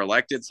sheriffs are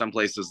elected, some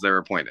places they're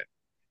appointed.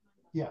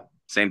 Yeah.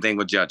 Same thing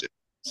with judges.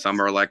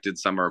 Some are elected,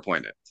 some are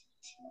appointed.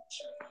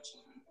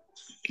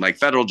 Like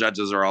federal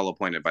judges are all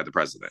appointed by the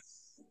president.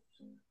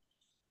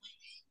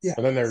 Yeah.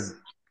 And then they're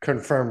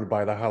confirmed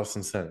by the House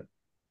and Senate.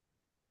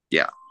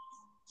 Yeah.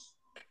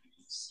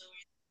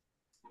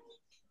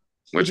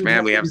 Which,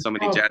 man, we have so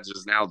many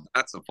judges now.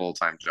 That's a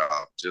full-time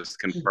job, just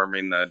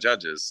confirming the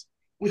judges.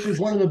 Which is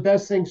one of the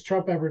best things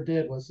Trump ever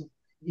did, was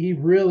he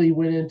really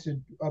went into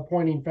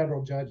appointing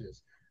federal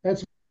judges.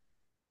 That's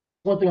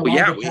one thing. We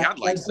had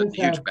like such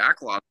a huge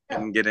backlog.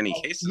 Didn't get any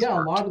cases. Yeah,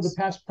 a lot of the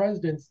past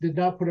presidents did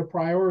not put a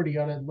priority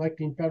on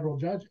electing federal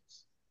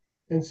judges,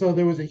 and so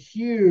there was a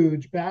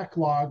huge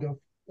backlog of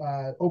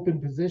open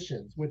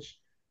positions, which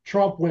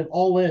Trump went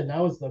all in.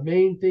 That was the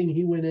main thing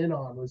he went in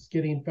on, was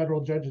getting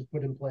federal judges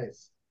put in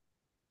place.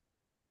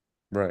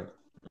 Right.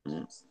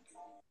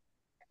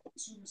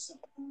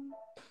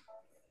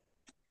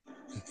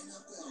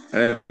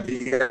 If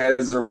you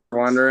guys are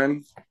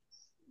wondering,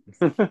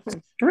 come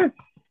here.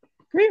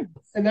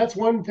 And that's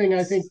one thing.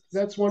 I think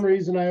that's one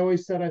reason I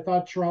always said I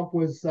thought Trump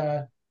was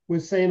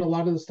saying a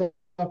lot of the stuff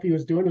he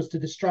was doing was to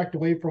distract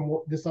away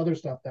from this other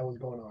stuff that was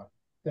going on,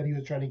 that he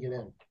was trying to get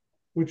in,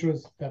 which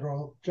was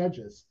federal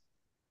judges.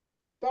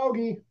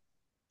 Doggy.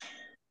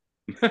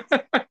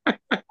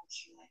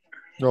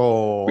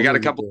 Oh, we got a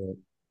couple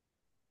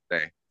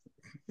today.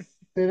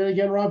 Say that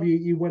again, Rob.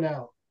 You went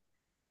out.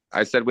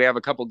 I said we have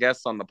a couple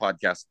guests on the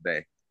podcast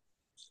today.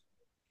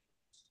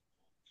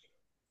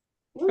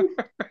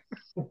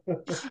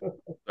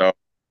 So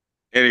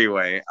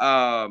anyway,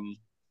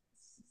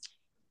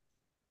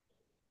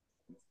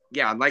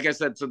 yeah, like I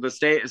said, so the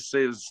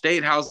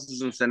state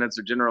houses and senates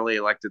are generally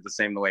elected the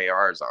same way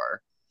ours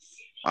are.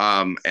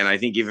 And I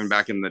think even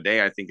back in the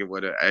day, I think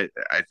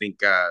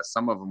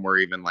some of them were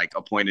even like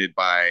appointed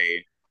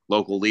by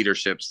local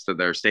leaderships to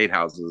their state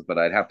houses, but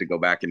I'd have to go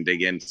back and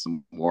dig in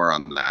some more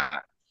on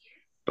that.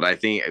 But I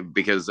think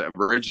because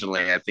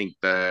originally I think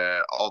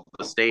all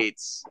the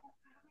states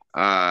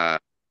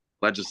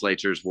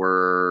legislatures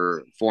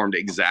were formed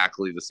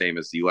exactly the same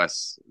as the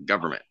U.S.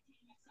 government.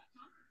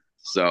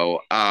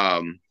 So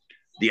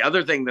the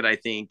other thing that I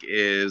think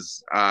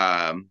is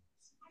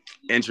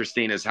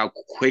interesting is how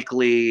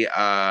quickly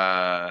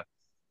our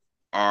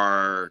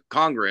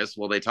Congress,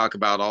 they talk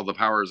about all the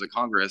powers of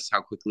Congress,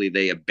 how quickly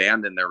they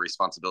abandon their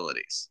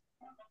responsibilities.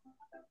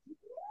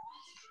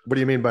 What do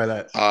you mean by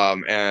that?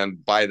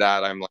 And by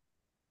that, I'm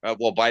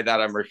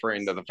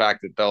referring to the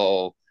fact that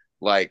they'll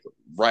like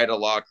write a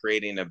law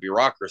creating a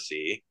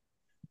bureaucracy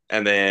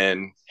and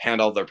then hand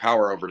all their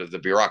power over to the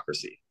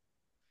bureaucracy.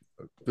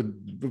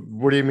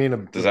 What do you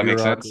mean? Does that make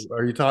sense?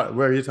 Are you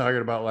talking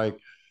about like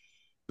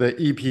the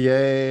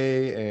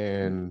EPA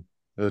and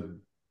the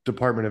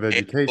Department of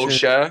Education?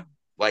 OSHA,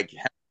 like,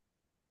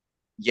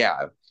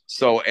 yeah.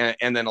 So,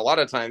 and then a lot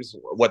of times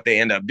what they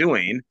end up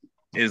doing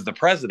is the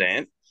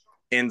president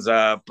ends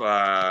up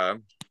by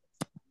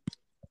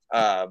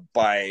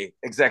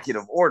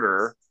executive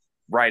order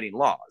writing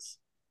laws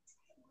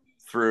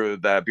through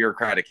the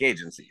bureaucratic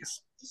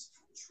agencies.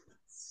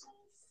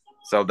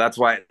 So that's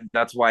why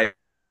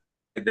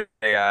they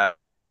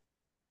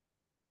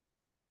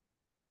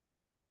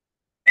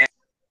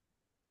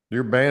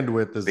your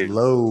bandwidth is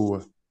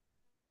low.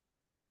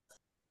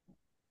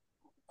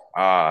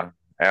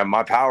 And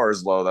my power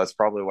is low. That's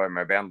probably why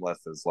my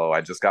bandwidth is low.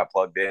 I just got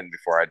plugged in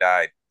before I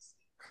died.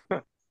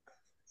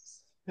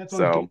 That's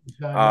so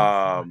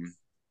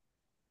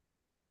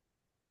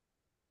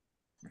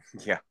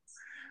yeah.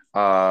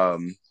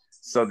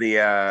 So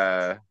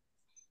the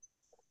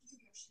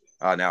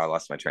now I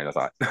lost my train of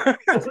thought.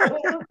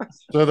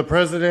 So the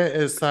president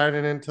is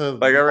signing into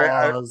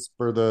laws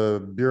for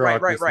the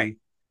bureaucracy. Right.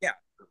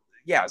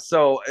 Yeah.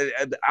 So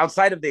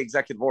outside of the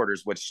executive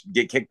orders, which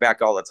get kicked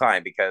back all the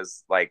time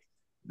because like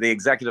the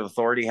executive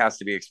authority has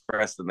to be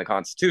expressed in the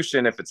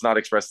Constitution. If it's not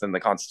expressed in the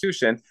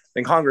Constitution,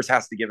 then Congress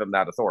has to give them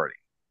that authority.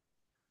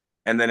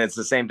 And then it's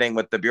the same thing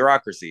with the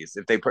bureaucracies.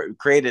 If they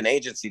create an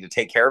agency to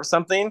take care of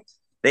something,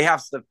 they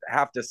have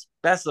to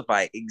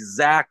specify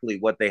exactly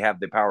what they have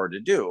the power to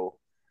do.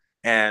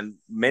 And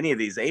many of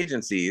these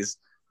agencies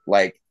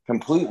like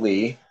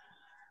completely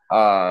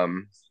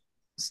um,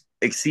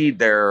 exceed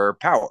their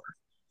power.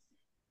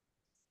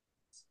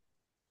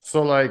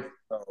 So like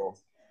So,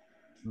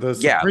 the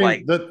yeah,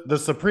 Supreme like the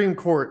Supreme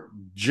Court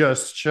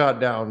just shot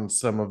down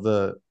some of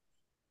the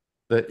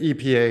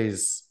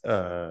EPA's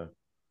what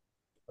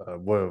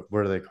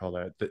do they call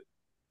that?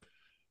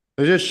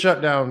 They just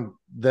shut down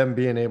them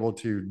being able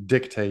to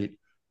dictate,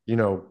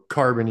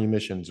 carbon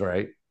emissions,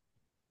 right?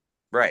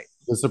 right.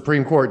 The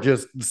Supreme Court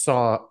just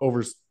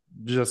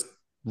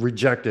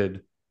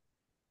rejected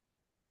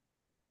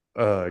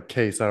a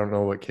case. I don't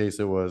know what case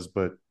it was,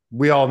 but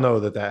we all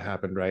know that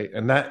happened, right?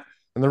 And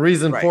the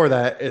reason Right. for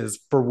that is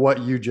for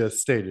what you just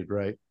stated,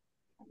 right?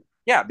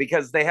 Yeah,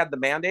 because they had the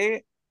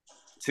mandate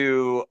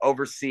to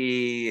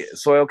oversee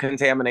soil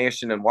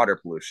contamination and water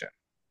pollution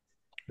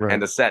Right.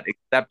 and to set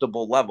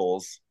acceptable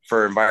levels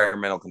for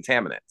environmental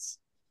contaminants.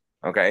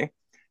 Okay.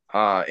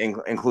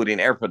 Including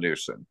air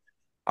pollution.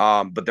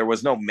 But there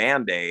was no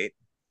mandate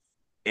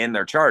in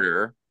their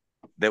charter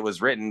that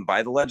was written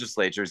by the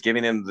legislatures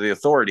giving them the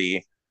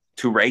authority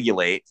to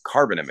regulate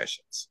carbon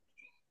emissions.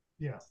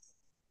 Yeah.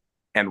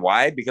 And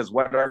why? Because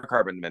what are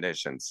carbon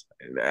emissions?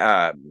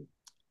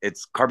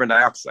 It's carbon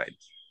dioxide.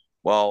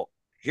 Well,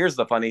 here's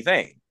the funny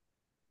thing.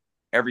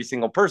 Every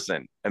single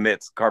person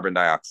emits carbon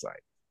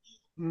dioxide.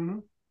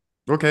 Mm-hmm.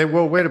 Okay,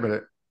 well, wait a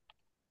minute.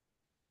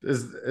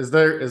 Is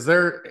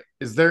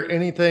there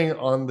anything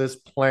on this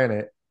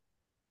planet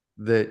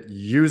that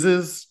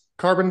uses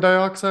carbon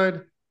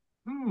dioxide?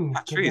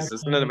 Trees,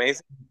 isn't it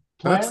amazing?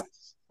 Plants?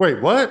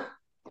 Wait, what?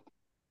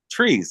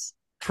 Trees.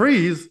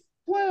 Trees?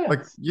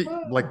 Plants.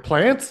 Like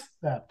plants?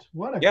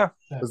 Yeah.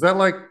 Is that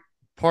like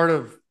part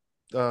of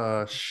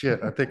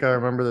shit? I think I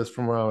remember this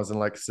from when I was in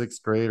like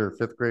 6th grade or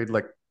 5th grade,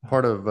 like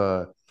part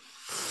of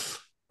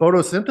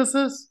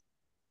photosynthesis?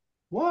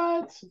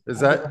 What? Is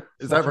that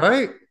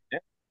right? Yeah,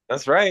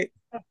 that's right.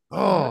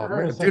 Oh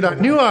man, dude, I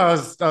knew I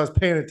was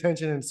paying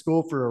attention in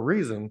school for a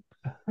reason.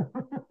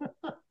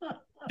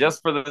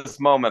 Just for this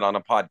moment on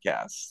a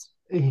podcast.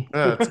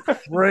 That's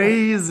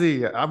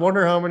crazy. I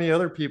wonder how many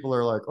other people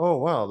are like, oh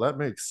wow, that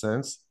makes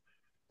sense.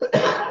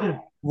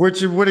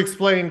 Which would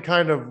explain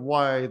kind of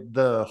why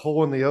the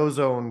hole in the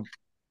ozone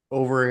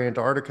over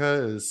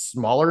Antarctica is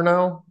smaller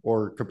now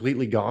or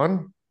completely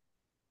gone.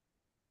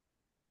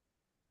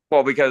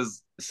 Well,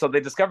 because so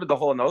they discovered the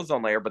hole in the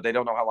ozone layer, but they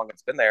don't know how long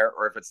it's been there,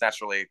 or if it's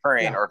naturally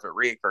occurring, or if it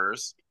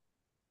reoccurs.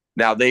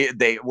 Now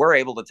they were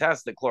able to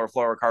test that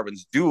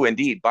chlorofluorocarbons do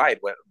indeed bind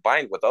with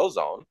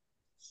ozone,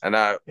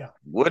 and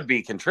would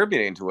be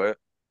contributing to it,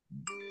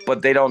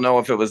 but they don't know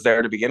if it was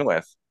there to begin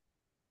with.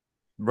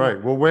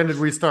 Right. Well, when did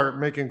we start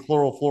making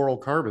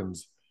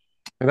chlorofluorocarbons?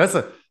 And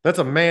that's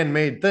a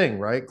man-made thing,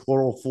 right?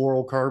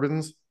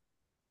 Chlorofluorocarbons.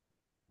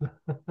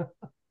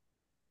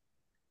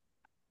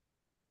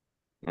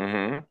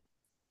 Mm-hmm.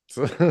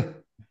 So,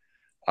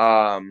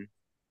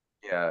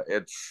 yeah,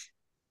 it's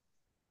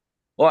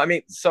well, I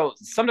mean, so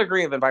some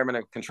degree of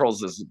environmental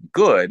controls is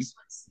good,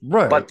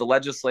 right. But the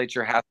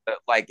legislature has to,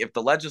 like, if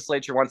the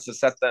legislature wants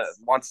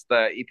the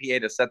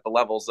EPA to set the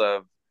levels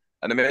of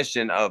an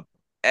emission of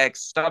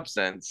X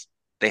substance,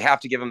 they have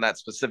to give them that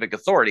specific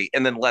authority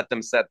and then let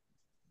them set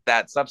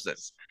that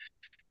substance.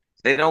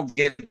 They don't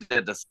get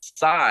to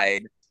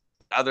decide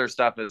other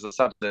stuff as a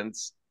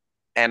substance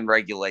and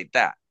regulate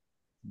that.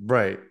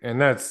 Right.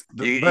 And that's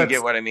you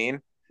get what I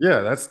mean?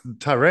 Yeah, that's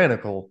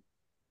tyrannical.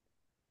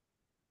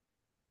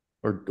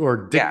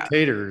 Or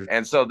dictators. Yeah.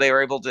 And so they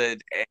were able to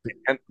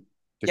and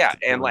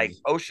like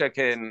OSHA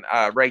can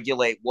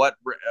regulate what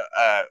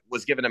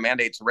was given a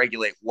mandate to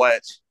regulate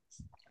what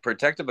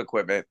protective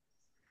equipment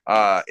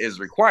is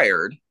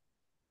required,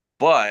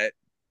 but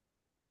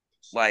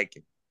like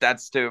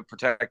that's to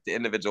protect the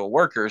individual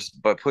workers,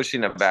 but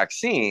pushing a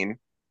vaccine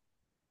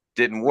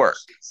didn't work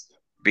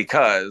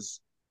because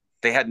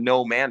they had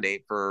no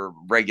mandate for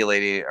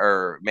regulating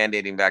or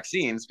mandating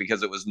vaccines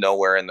because it was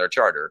nowhere in their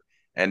charter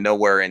and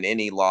nowhere in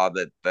any law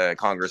that the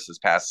Congress has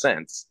passed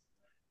since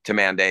to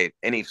mandate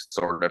any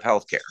sort of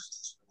health care.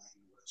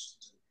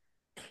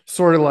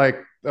 Sort of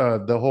like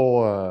the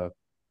whole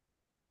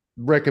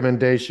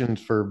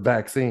recommendations for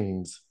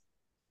vaccines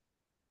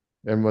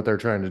and what they're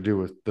trying to do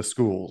with the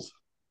schools.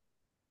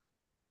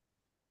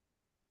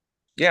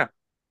 Yeah.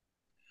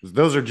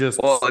 Those are just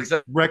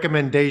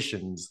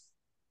recommendations.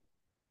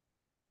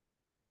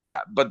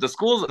 But the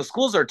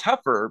schools are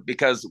tougher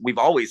because we've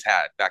always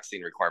had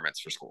vaccine requirements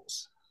for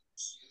schools.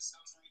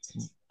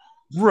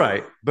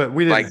 Right, but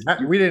we didn't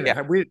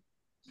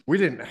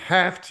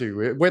have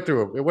to. It went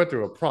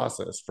through a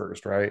process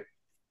first, right?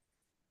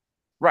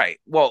 Right.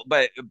 Well,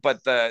 but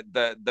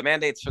the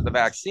mandates for the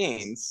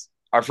vaccines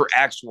are for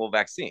actual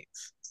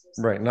vaccines.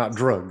 Right, not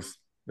drugs,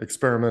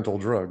 experimental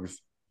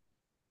drugs.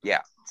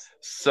 Yeah.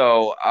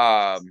 So,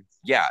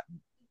 yeah.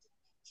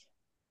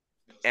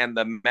 And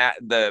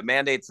the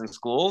mandates in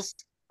schools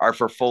are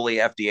for fully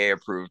FDA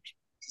approved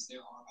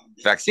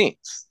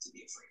vaccines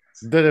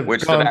that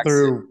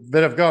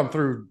have gone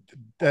through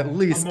at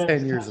least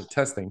 10 years of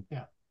testing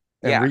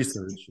and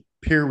research.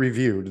 peer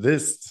reviewed.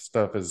 This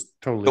stuff is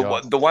totally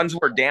off. The ones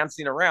we're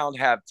dancing around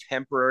have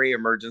temporary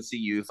emergency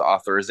use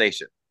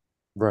authorization.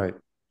 Right.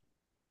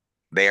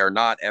 They are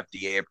not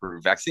FDA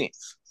approved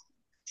vaccines.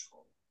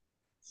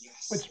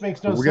 Which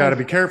makes no sense. We got to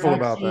be careful the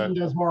about that. vaccine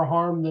does more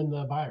harm than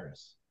the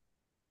virus.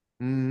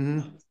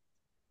 Mm-hmm.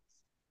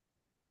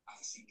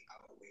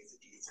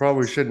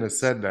 Probably shouldn't have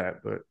said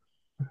that, but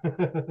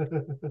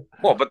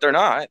well, but they're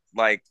not.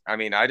 Like, I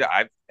mean,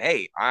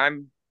 hey,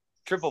 I'm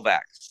triple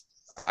vax.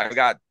 I've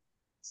got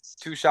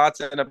 2 shots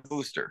and a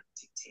booster.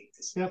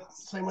 Yep,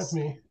 same with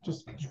me.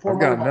 Just I've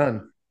got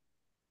none.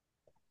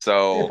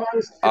 So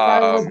if I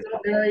was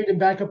not married and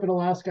back up in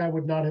Alaska, I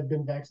would not have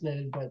been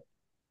vaccinated. But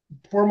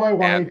for my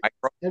wife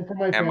and for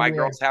my family, and my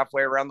girls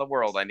halfway around the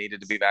world, I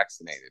needed to be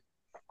vaccinated.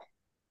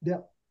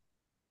 Yep.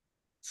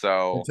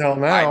 So until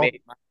now,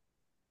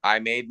 I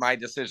made my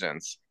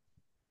decisions.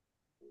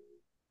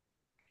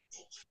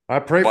 I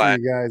pray for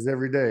you guys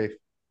every day.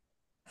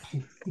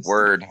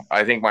 Word.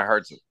 I think my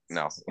heart's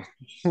no.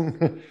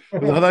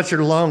 No, that's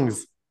your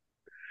lungs.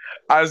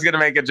 I was gonna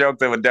make a joke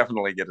that would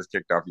definitely get us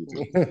kicked off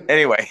YouTube.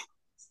 Anyway.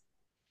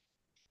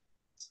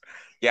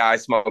 Yeah, I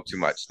smoke too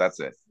much. That's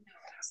it.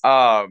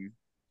 Come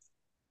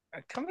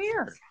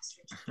here.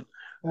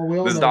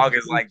 Well, this dog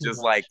is like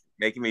just like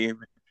making me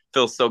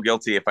feel so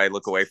guilty if I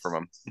look away from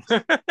him.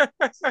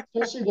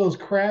 Especially those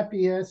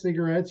crappy ass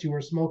cigarettes you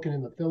were smoking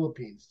in the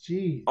Philippines.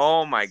 Jeez.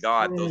 Oh my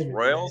God, those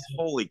Royals!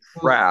 Holy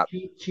crap!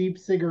 Cheap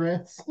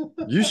cigarettes.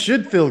 You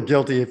should feel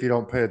guilty if you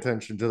don't pay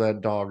attention to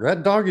that dog.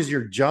 That dog is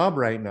your job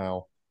right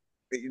now.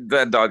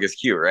 That dog is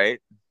cute, right?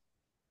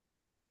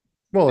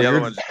 Well,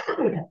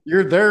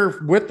 you're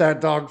there with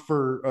that dog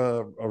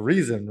for a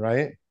reason,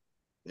 right?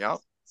 Yep.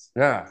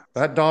 Yeah,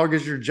 that dog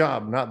is your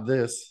job, not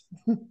this.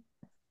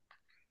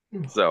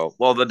 So,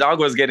 well, the dog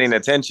was getting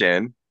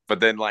attention, but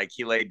then like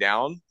he laid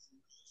down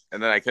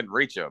and then I couldn't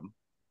reach him.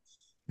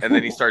 And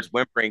then he starts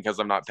whimpering because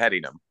I'm not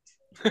petting him.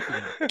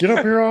 Get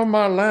up here on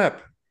my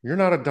lap. You're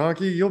not a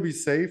donkey. You'll be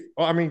safe.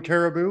 Oh, I mean,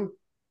 caribou.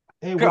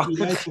 Hey, it would be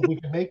nice if we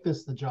could make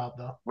this the job,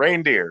 though.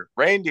 Reindeer.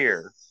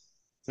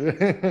 They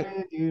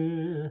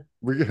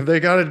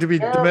got it to be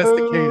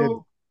domesticated.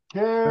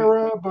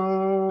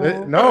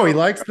 Caribou. No, he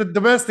likes the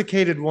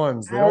domesticated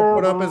ones. They don't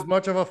put up as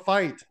much of a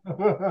fight.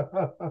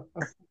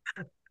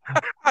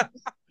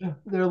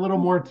 They're a little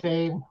more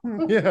tame.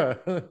 Yeah,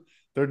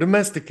 they're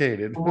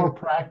domesticated. More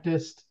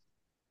practiced.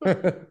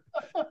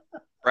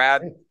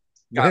 Brad,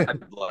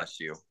 God bless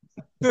you.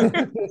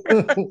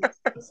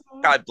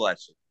 God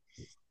bless you.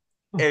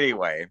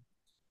 Anyway.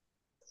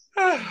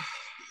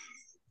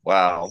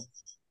 Wow.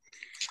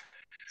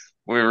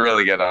 We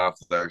really get off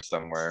there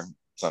somewhere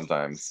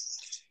sometimes.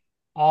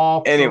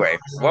 Anyway,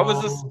 what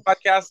was this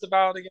podcast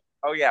about again?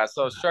 Oh yeah,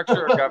 so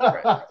structure of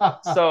government.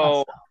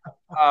 So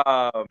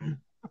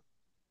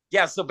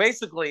yeah, so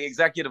basically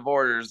executive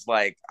orders,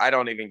 like I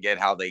don't even get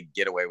how they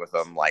get away with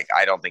them. Like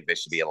I don't think they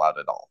should be allowed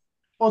at all.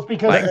 Well, it's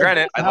because like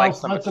granted, I like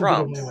some of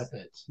Trump's.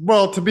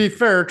 Well, to be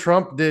fair,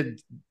 Trump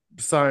did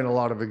sign a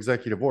lot of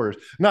executive orders,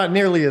 not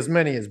nearly as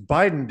many as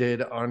Biden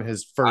did on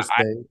his first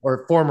day,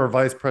 or former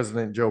Vice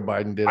President Joe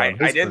Biden did. I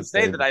didn't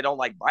say that I don't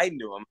like Biden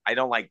doing them. I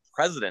don't like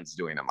presidents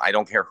doing them. I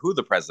don't care who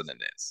the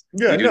president is.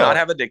 Yeah, we do not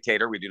have a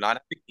dictator. We do not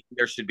have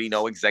there should be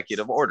no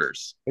executive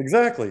orders.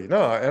 Exactly.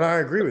 No, and I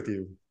agree with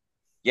you.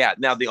 Yeah.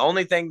 Now, the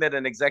only thing that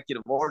an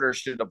executive order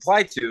should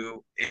apply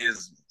to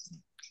is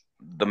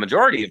the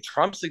majority of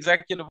Trump's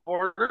executive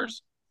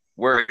orders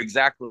were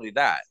exactly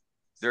that.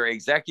 They're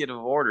executive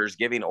orders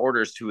giving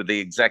orders to the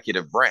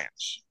executive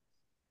branch.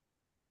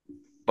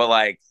 But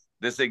like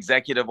this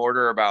executive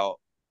order about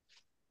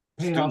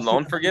student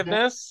loan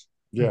forgiveness.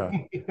 Yeah.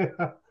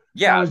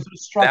 Yeah.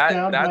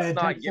 That's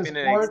not giving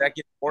an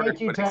executive order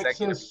to an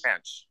executive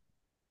branch.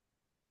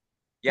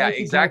 Yeah,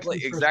 exactly.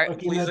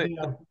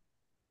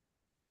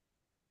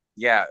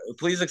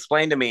 Please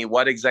explain to me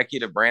what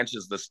executive branch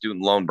is the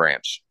student loan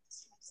branch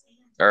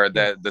or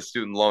the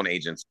student loan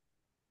agency.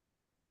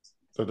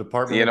 The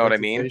Department you know of what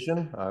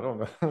Education? I don't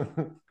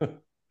know.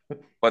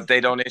 But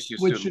they don't issue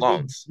student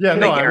loans. Yeah,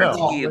 they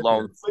guarantee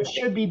loans. It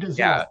should be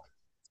dissolved.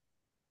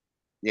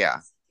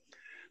 Yeah.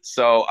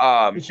 So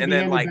and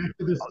then like back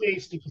to the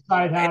states to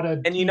decide how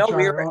to and you know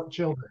we were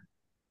children.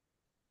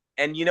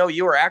 And you know,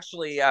 you were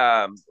actually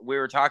we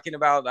were talking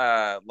about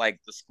like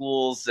the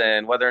schools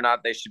and whether or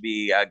not they should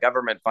be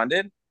government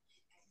funded.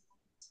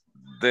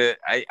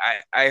 I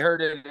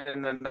heard it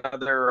in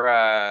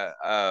another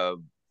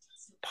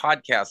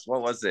podcast.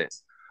 What was it?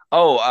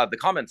 Oh, the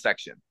comment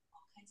section.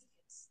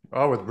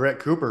 Oh, with Brett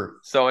Cooper.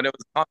 So and it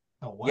was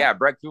yeah,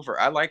 Brett Cooper.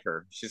 I like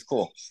her. She's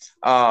cool.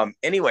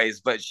 Anyways,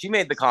 but she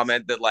made the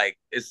comment that like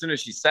as soon as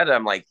she said it,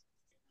 I'm like,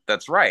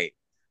 that's right.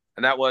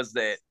 And that was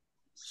that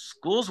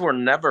schools were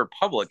never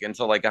public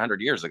until like 100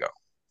 years ago.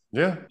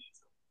 Yeah.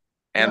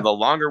 And the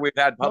longer we've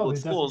had public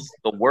schools,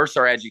 the worse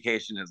our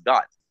education has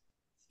got.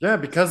 Yeah,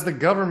 because the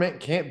government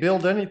can't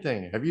build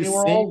anything. Have you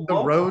seen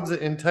the roads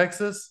in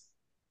Texas?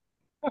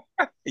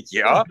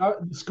 Yeah.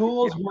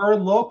 Schools were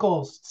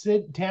locals.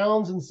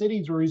 Towns and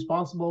cities were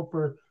responsible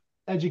for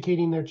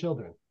educating their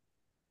children.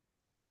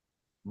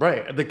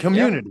 Right. The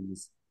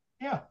communities.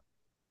 Yeah.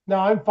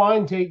 Now I'm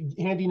fine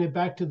handing it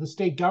back to the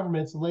state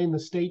governments and letting the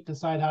state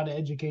decide how to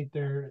educate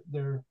their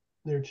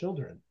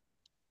children.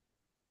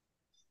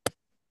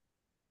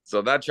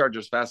 So that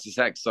charger's fast as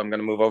heck. So I'm going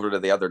to move over to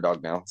the other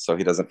dog now, so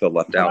he doesn't feel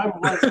left out.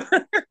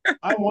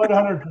 I'm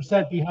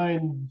 100%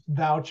 behind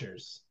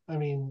vouchers. I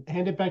mean,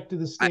 hand it back to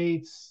the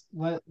states.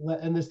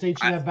 And the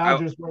states should have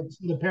vouchers where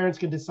the parents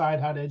can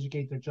decide how to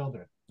educate their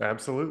children.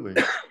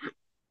 Absolutely.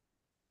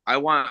 I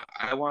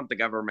want the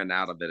government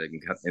out of it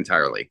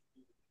entirely.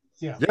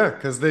 Yeah,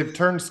 because they've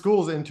turned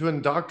schools into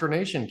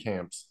indoctrination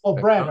camps. Well,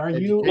 Brad, are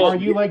you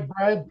like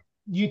Brad?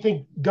 Do you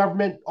think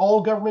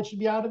all government should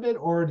be out of it,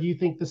 or do you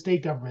think the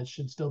state government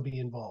should still be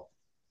involved?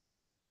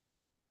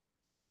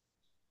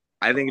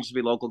 I think it should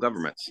be local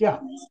governments. Yeah.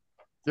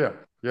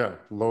 The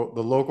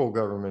local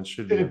government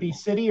should it be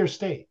city or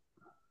state?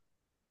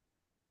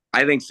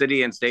 I think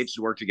city and state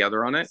should work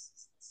together on it.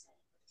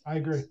 I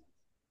agree.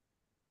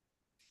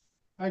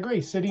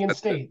 City and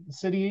state.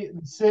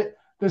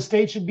 The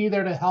state should be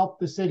there to help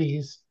the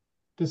cities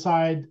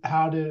decide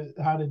how to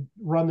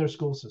run their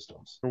school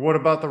systems. But what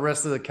about the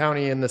rest of the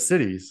county and the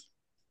cities?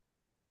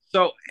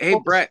 So, hey,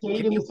 Brett,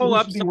 can you pull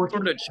up some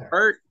sort of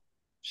chart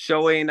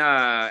showing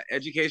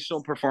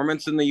educational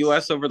performance in the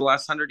U.S. over the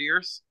last 100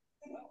 years?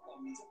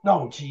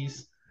 No,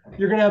 geez.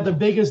 You're going to have the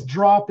biggest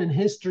drop in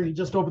history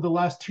just over the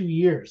last 2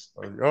 years.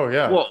 Oh,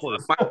 yeah. Well,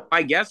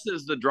 my guess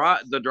is the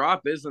drop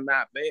isn't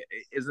that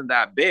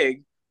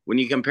big when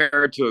you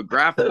compare it to a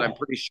graph that I'm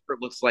pretty sure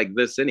looks like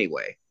this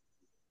anyway.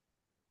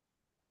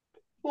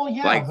 Well,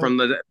 yeah. Like from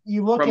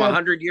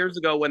 100 years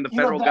ago when the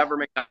federal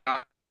government got...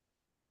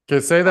 Can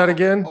you say that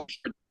again?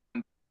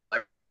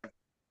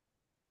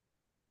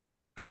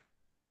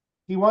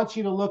 He wants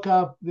you to look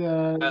up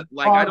the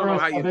I don't know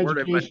how you word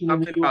it, but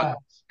something about...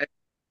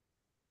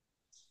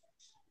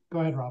 Go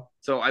ahead, Rob.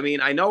 So, I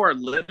mean, I know our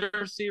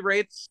literacy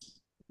rates,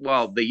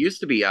 well, they used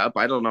to be up.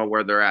 I don't know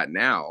where they're at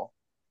now.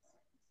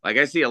 Like,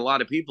 I see a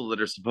lot of people that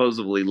are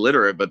supposedly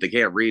literate, but they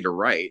can't read or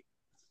write.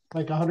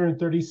 Like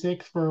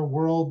 136 for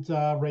world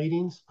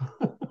ratings.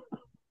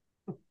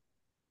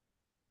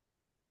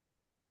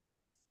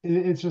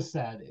 It's just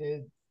sad.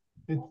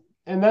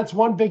 And that's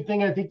one big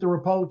thing I think the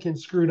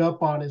Republicans screwed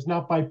up on, is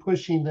not by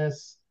pushing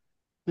this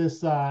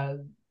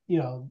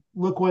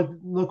look what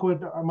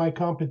my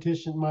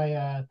competition,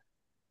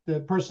 the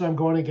person I'm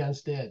going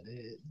against did.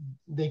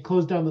 They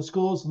closed down the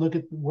schools. Look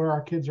at where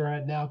our kids are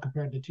at now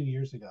compared to 2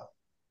 years ago.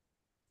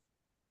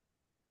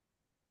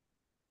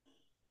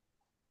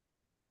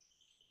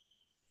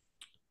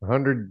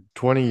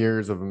 "120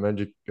 years of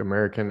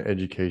American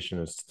education,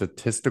 a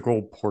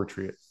statistical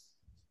portrait."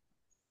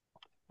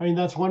 I mean,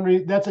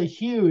 that's a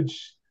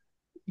huge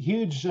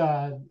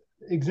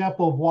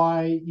example of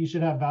why you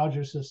should have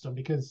voucher system,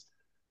 because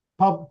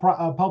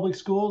public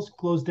schools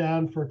closed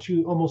down for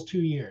almost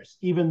 2 years,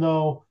 even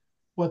though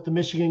what the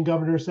Michigan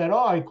governor said,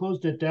 I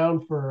closed it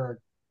down for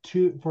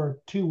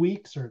 2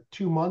 weeks or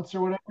 2 months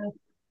or whatever.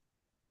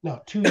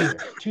 No, 2 years.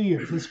 2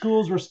 years. The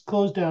schools were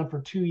closed down for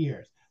 2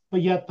 years,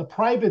 but yet the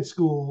private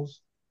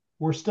schools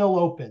were still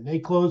open. They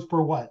closed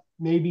for what,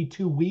 maybe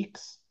 2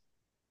 weeks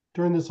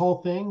during this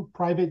whole thing.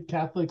 Private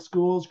Catholic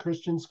schools,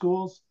 Christian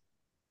schools,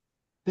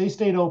 they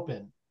stayed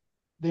open.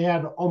 They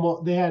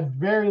had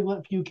very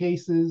few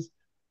cases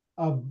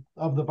of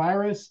the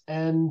virus,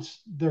 and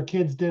their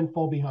kids didn't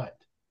fall behind.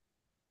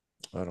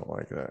 I don't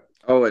like that.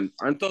 Oh, and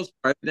aren't those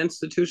private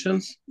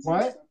institutions?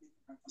 What?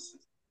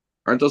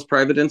 Aren't those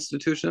private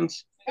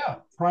institutions? Yeah,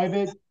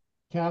 private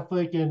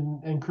Catholic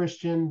and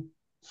Christian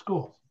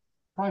schools.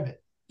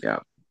 Private. Yeah.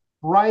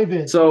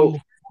 Private. So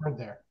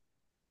there.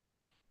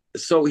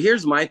 So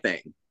here's my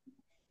thing.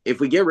 If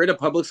we get rid of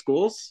public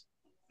schools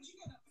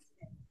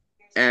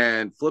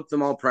and flip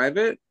them all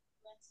private,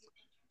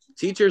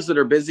 teachers that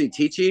are busy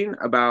teaching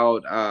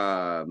about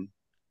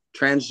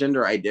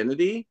transgender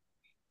identity,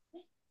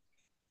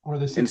 or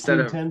the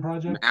 1610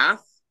 project,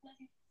 math,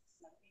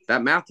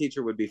 that math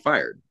teacher would be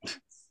fired.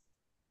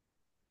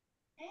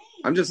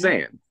 I'm just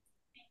saying.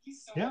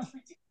 Yeah.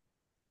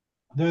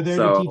 They're there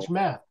to teach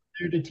math.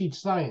 They're there to teach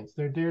science.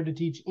 They're there to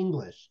teach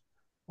English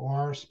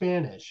or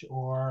Spanish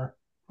or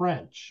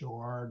French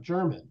or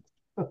German.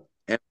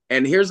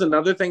 And here's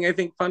another thing I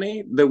think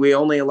funny, that we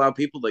only allow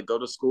people that go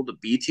to school to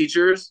be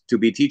teachers.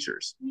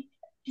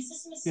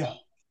 Yeah.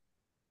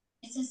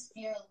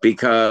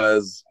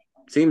 Because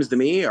it seems to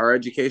me our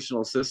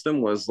educational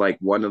system was like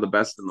one of the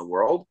best in the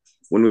world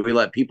when we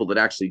let people that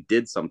actually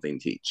did something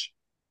teach.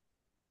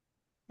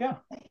 Yeah.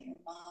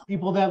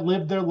 People that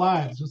lived their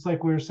lives. Just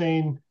like we were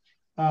saying,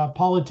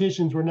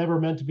 politicians were never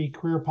meant to be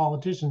career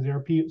politicians. They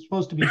were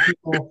supposed to be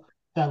people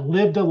that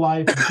lived a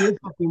life, did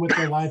something with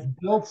their life,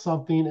 built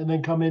something, and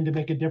then come in to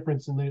make a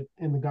difference in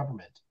the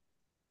government.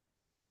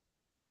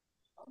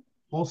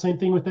 Well, same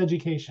thing with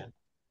education.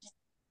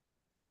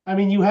 I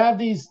mean, you have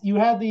these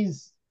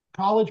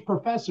college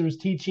professors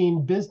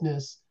teaching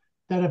business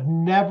that have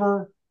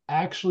never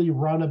actually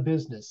run a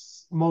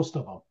business. Most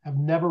of them have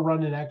never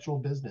run an actual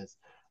business.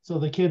 So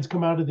the kids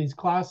come out of these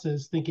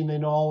classes thinking they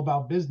know all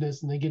about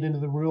business, and they get into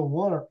the real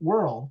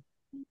world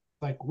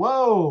Like,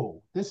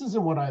 whoa, this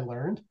isn't what I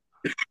learned.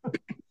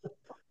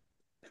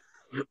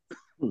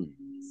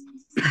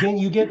 Didn't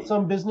you get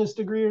some business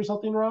degree or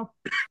something, Rob?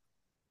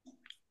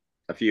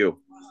 A few.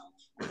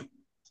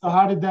 So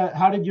how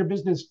did your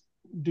business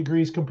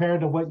degrees compare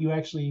to what you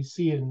actually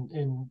see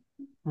in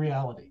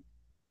reality?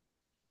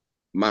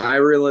 My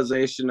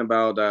realization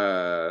about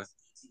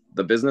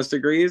the business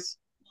degrees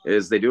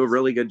is they do a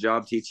really good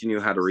job teaching you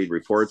how to read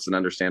reports and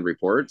understand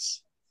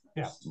reports.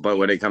 Yeah. But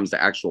when it comes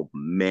to actual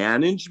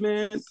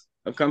management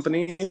of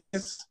companies,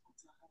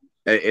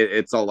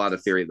 it's a lot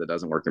of theory that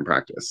doesn't work in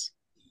practice.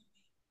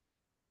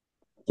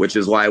 Which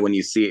is why when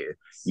you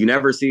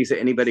never see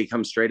anybody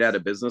come straight out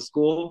of business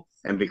school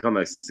and become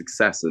a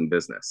success in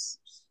business.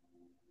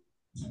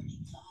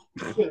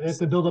 Yeah, they have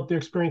to build up their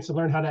experience to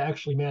learn how to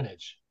actually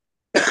manage.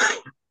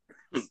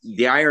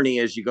 The irony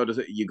is you go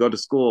to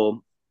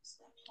school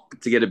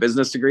to get a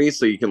business degree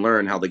so you can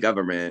learn how the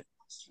government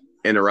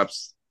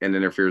interrupts and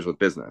interferes with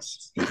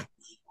business.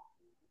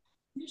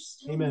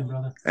 Amen,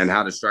 brother. And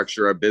how to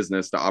structure a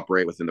business to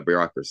operate within the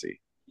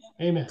bureaucracy.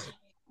 Amen.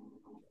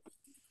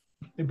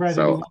 Hey, Brad,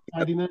 so,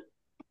 anything that?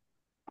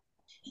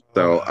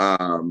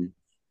 So,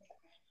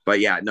 but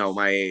yeah, no,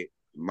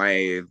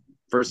 my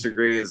first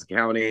degree is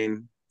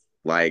accounting,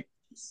 like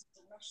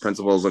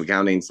principles of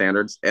accounting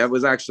standards. It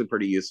was actually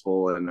pretty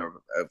useful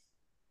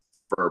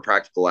for a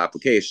practical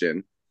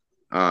application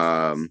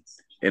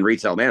in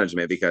retail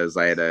management because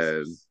I had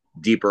a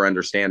deeper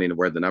understanding of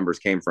where the numbers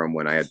came from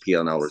when I had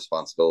P&L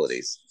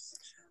responsibilities.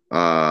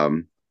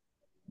 The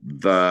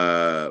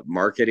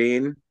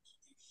marketing,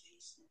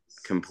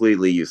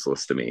 completely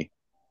useless to me.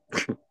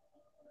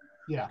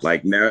 Yeah.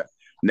 Like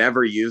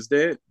never used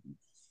it,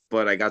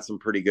 but I got some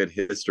pretty good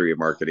history of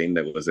marketing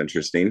that was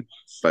interesting.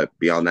 But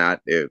beyond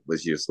that, it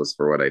was useless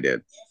for what I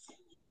did.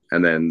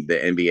 And then the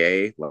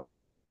MBA,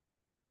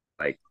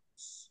 like,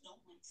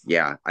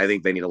 yeah, I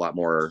think they need a lot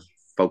more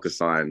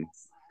focus on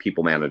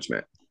people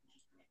management.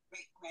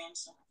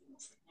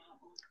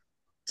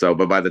 So,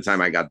 but by the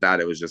time I got that,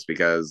 it was just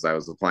because I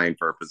was applying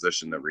for a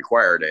position that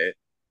required it.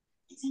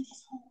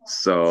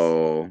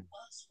 So,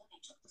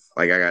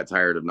 like, I got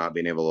tired of not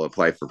being able to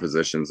apply for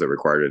positions that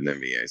required an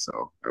MBA,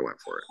 so I went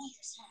for it.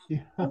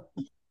 Yeah.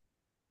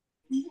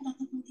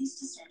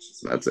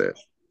 That's it.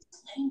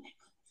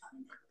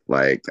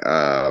 Like,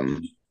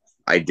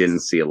 I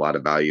didn't see a lot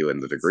of value in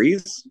the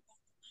degrees.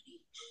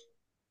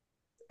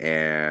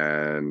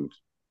 And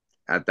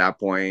at that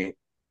point,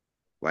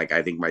 like,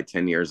 I think my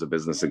 10 years of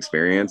business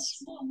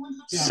experience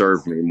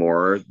served me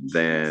more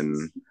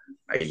than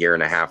a year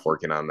and a half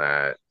working on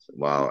that.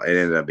 Well, it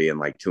ended up being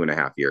like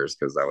 2.5 years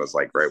because that was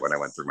like right when I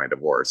went through my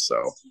divorce.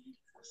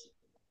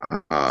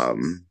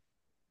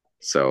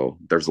 So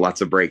there's lots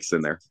of breaks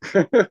in there.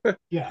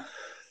 Yeah.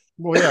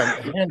 Well,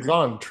 yeah,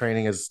 hands-on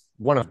training is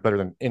one of better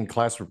than in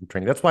classroom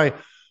training. That's why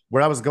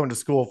when I was going to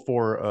school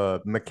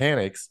for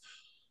mechanics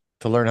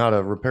to learn how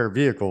to repair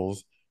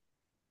vehicles,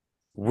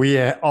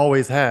 we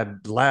always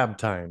had lab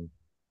time.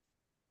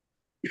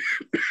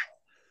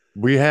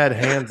 We had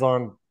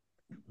hands-on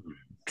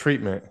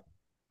treatment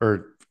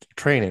or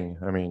training.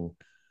 I mean,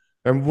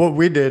 and what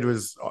we did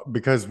was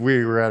because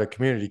we were at a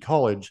community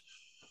college,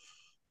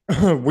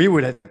 we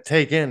would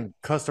take in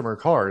customer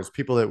cars,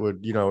 people that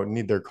would,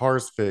 need their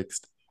cars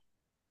fixed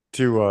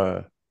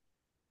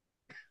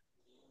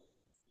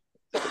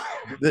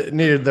that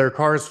needed their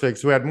cars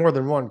fixed. We had more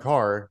than one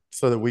car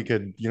so that we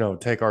could,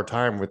 take our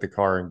time with the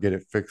car and get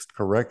it fixed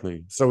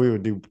correctly. So we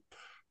would do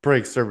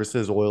brake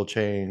services, oil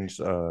change,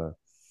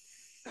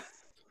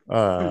 we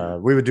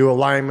would do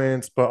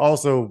alignments, but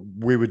also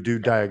we would do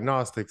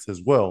diagnostics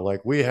as well.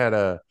 Like we had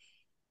a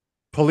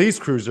police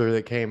cruiser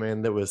that came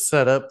in that was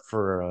set up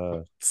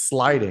for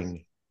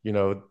sliding,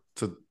 so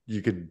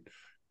you could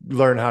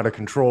learn how to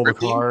control the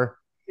car.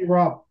 Hey,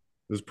 Rob.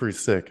 It was pretty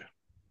sick.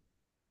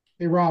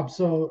 Hey, Rob.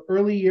 So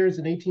early years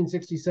in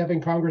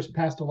 1867, Congress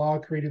passed a law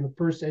creating the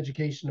first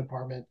education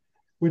department,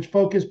 which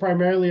focused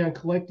primarily on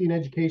collecting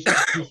education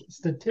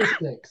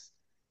statistics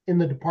in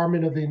the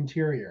Department of the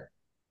Interior.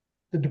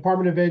 The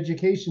Department of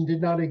Education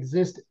did not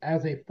exist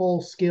as a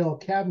full-scale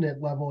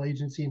cabinet-level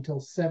agency until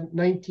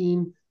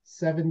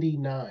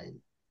 1979.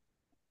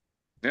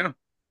 Yeah.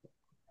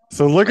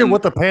 So look at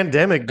what the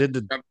pandemic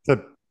did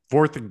to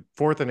fourth and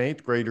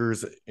eighth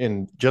graders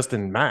in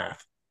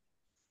math.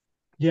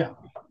 Yeah.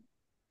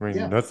 I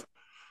mean, that's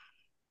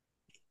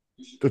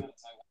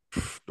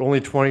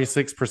only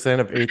 26%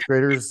 of eighth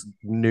graders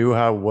knew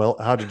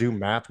how to do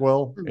math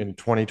well in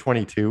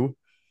 2022.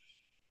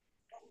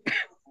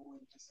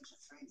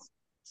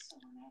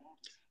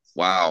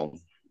 Wow.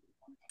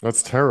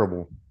 That's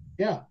terrible.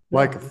 Yeah.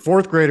 Like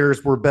fourth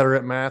graders were better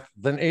at math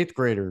than eighth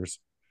graders.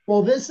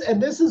 Well, this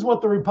is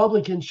what the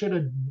Republicans should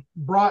have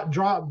brought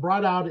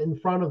out in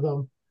front of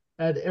them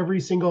at every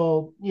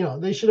single,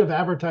 they should have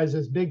advertised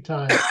this big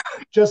time,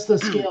 just the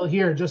scale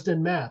here, just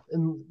in math,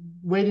 and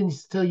wait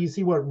until you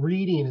see what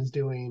reading is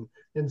doing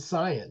in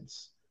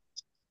science.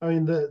 I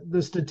mean,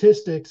 the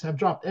statistics have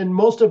dropped, and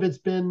most of it's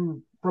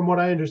been, from what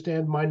I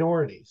understand,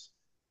 minorities.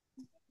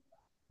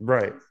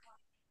 Right.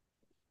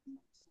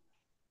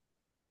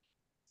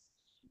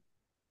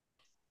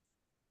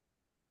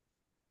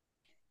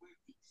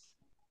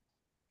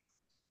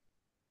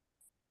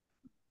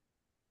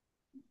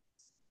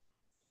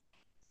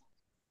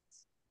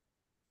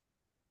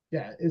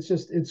 Yeah,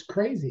 it's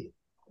crazy.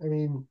 I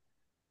mean,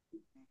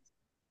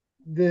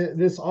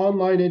 this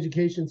online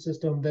education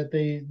system that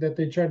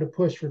they tried to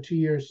push for 2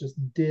 years just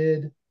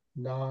did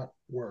not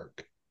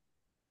work.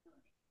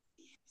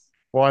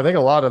 Well, I think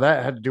a lot of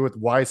that had to do with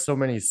why so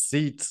many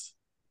seats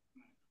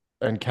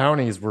and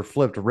counties were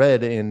flipped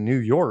red in New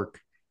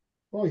York.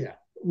 Oh yeah,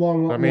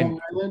 I mean, Long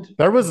Island.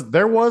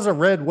 there was a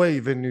red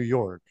wave in New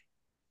York.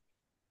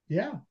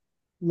 Yeah,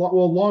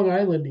 well, Long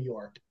Island, New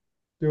York.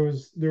 There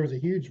was a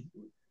huge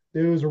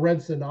there was a red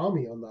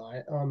tsunami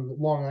on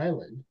Long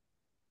Island.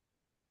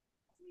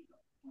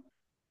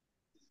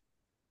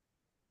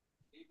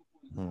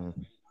 Hmm.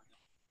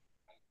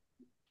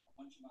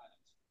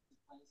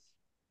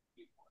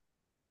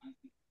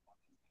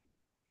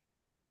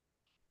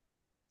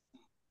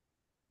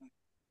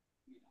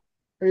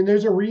 I mean,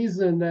 there's a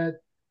reason that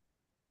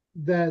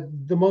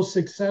the most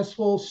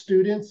successful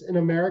students in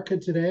America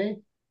today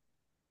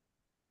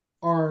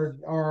are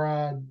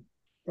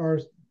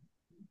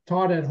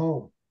taught at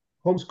home,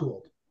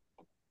 homeschooled,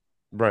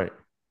 Right.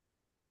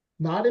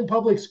 not in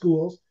public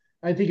schools.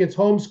 I think it's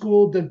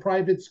homeschooled, then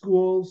private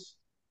schools,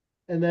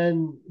 and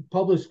then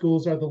public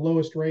schools are the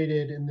lowest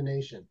rated in the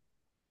nation.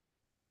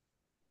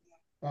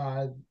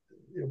 Uh,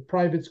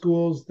 Private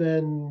schools,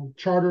 then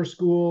charter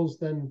schools,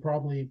 then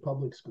probably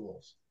public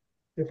schools.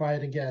 If I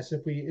had to guess,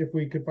 if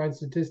we could find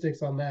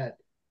statistics on that,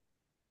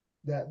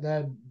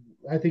 that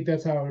I think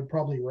that's how I would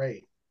probably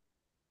rate.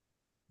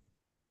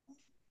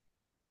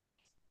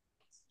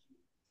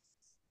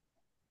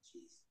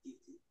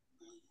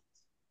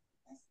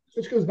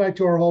 Which goes back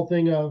to our whole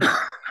thing of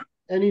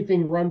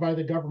anything run by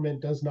the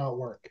government does not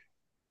work.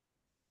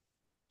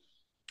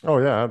 Oh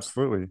yeah,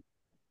 absolutely.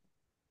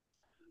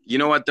 You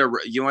know what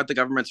the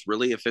government's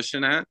really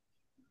efficient at?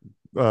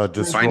 Finding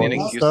Destroying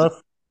excuses stuff.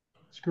 in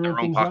Screwing their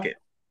own things up. pocket.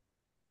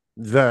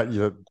 That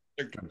yeah,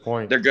 good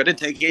point. They're good at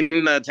taking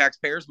the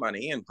taxpayers'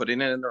 money and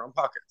putting it in their own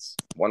pockets,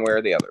 one way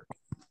or the other.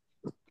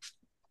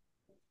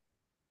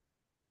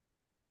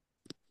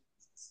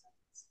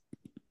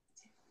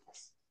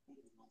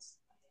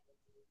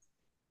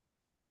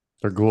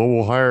 The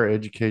global higher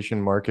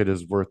education market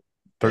is worth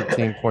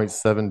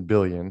 13.7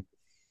 billion.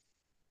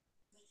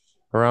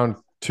 Around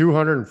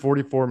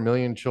 244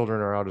 million children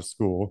are out of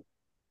school.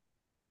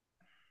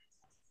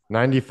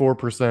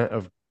 94%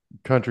 of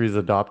countries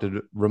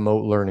adopted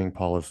remote learning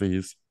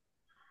policies.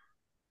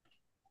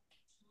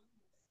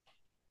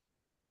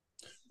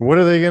 What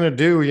are they going to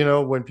do,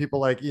 when people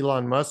like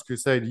Elon Musk who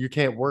said you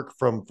can't work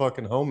from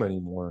fucking home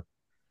anymore?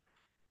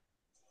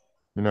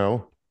 You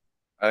know?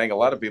 I think a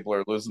lot of people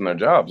are losing their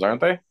jobs,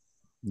 aren't they?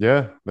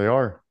 Yeah, they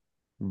are.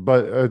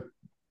 But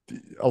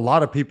a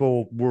lot of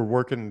people were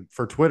working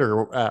for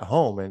Twitter at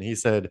home, and he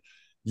said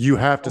you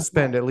have to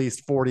spend at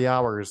least 40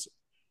 hours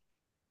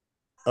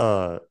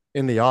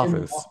in the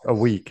office a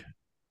week.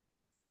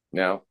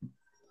 Yeah.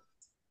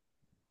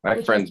 My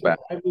Which friend's back.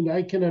 I mean,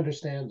 I can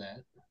understand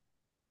that.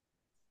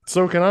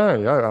 So can I.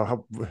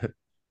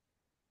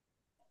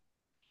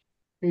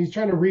 He's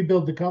trying to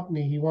rebuild the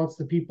company. He wants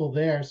the people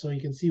there so he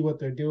can see what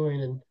they're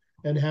doing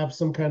and have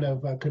some kind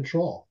of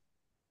control.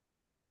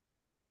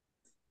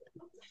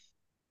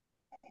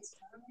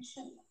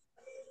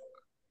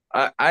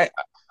 I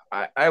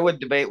would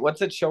debate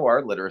what's it show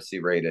our literacy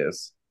rate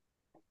is.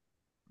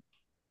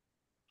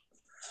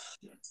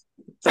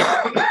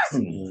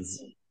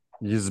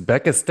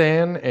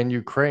 Uzbekistan and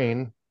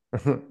Ukraine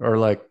are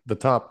like the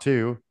top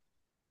two.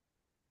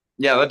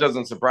 Yeah, that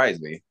doesn't surprise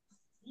me.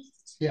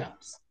 Yeah.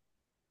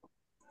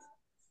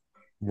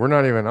 We're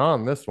not even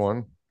on this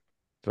one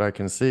that I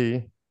can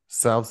see.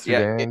 South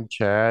Sudan,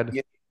 Chad.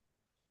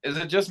 Is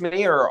it just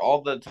me or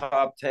all the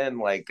top 10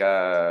 like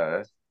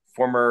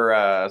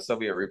former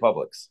Soviet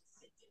republics?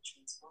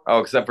 Oh,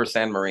 except for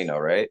San Marino,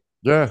 right?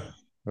 Yeah.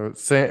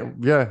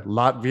 Latvia,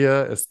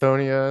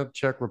 Estonia,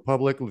 Czech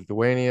Republic,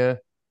 Lithuania,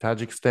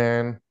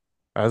 Tajikistan,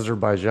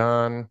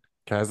 Azerbaijan,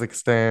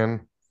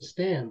 Kazakhstan.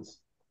 Stands.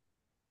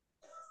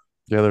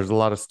 Yeah, there's a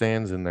lot of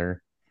stands in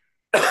there.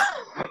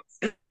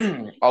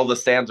 All the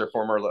stands are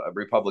former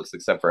republics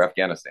except for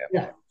Afghanistan.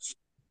 Yeah.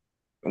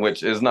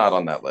 Which is not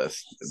on that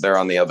list. They're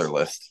on the other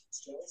list.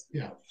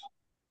 Yeah.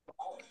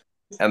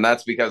 And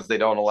that's because they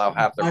don't allow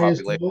half their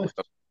population.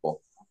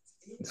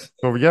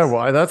 Oh yeah,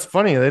 well that's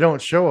funny. They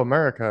don't show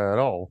America at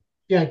all.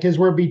 Yeah, because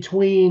we're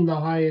between the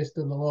highest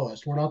and the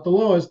lowest. We're not the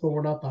lowest, but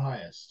we're not the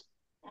highest.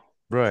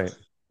 Right.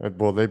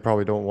 Well, they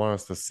probably don't want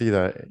us to see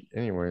that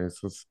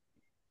anyways.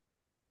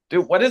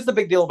 Dude, what is the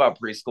big deal about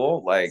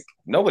preschool? Like,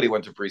 nobody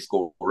went to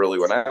preschool really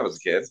when I was a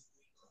kid.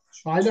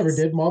 I never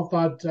did. Mom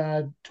thought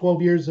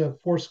 12 years of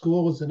forced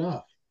school was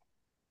enough.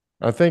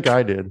 I think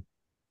I did.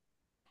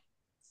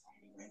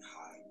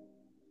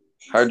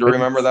 Hard to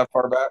remember that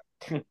far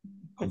back.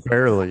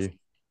 Barely.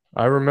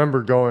 I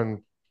remember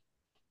going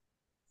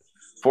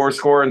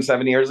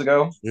 70 years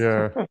ago.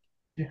 Yeah.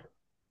 Yeah.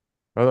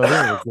 I think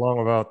it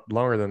was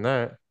longer than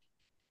that.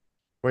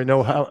 Wait,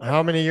 no,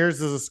 how many years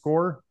is a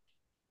score?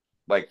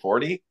 Like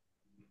 40?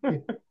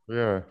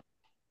 Yeah.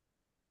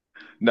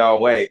 No,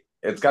 wait.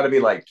 It's got to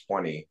be like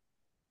 20.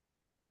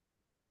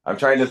 I'm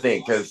trying to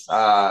think because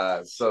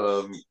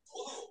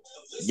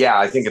yeah,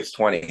 I think it's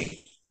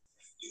 20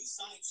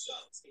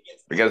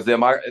 because the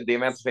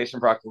Emancipation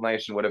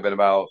Proclamation would have been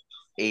about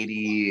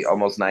 80,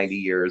 almost 90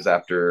 years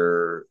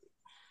after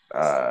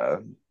uh,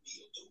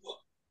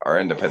 our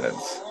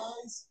independence.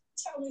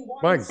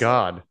 My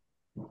God.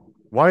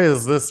 Why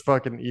is this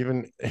fucking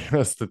even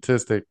a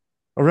statistic?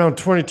 Around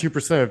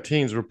 22% of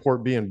teens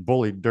report being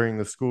bullied during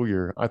the school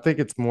year. I think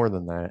it's more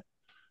than that.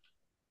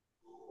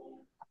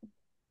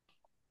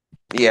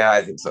 Yeah,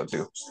 I think so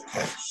too.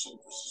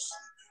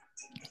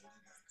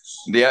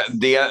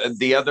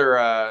 The other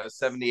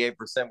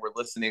 78% were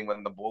listening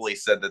when the bully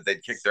said that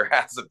they'd kick their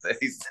ass if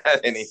they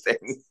said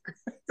anything.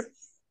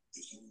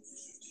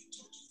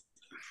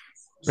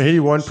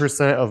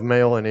 81% of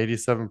male and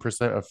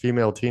 87% of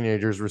female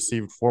teenagers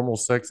received formal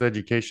sex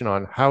education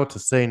on how to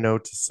say no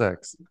to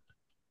sex.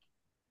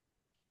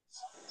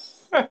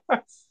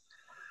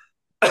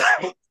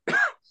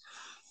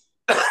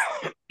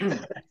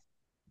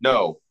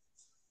 No.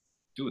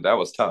 Dude, that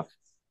was tough.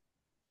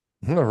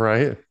 All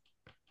right.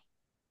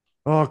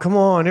 Oh, come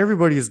on.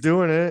 Everybody's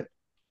doing it.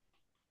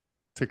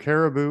 To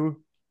Caribou.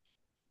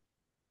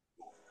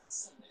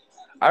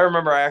 I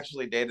remember I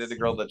actually dated a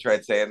girl that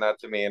tried saying that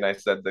to me, and I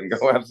said, then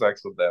go have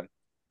sex with them.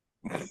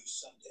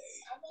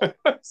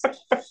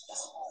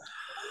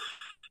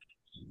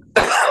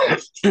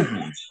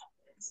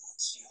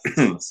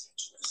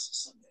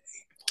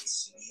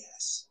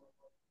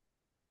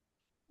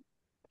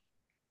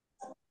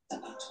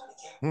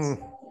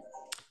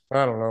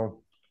 I don't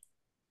know.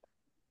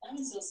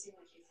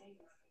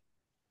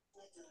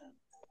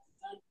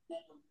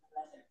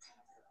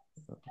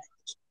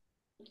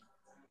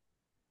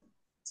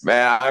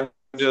 Man, I'm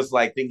just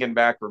like thinking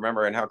back,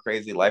 remembering how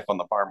crazy life on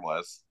the farm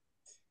was.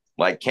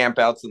 Like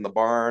campouts in the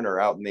barn or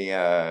out in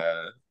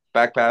the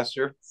back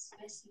pasture.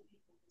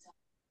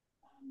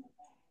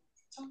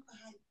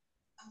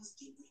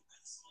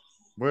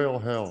 Well,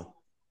 hell.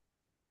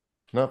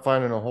 Not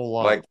finding a whole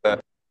lot. Like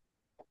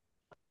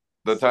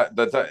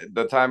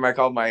the time I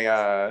called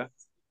my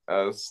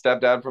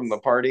stepdad from the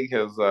party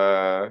because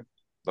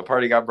the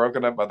party got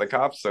broken up by the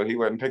cops, so he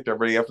went and picked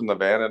everybody up in the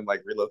van and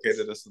like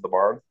relocated us to the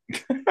barn.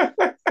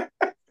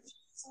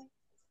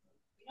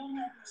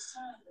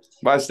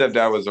 My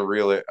stepdad was a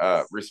really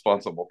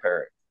responsible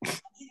parent.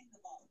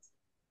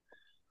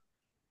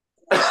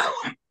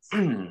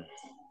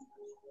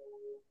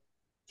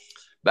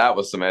 That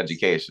was some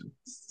education.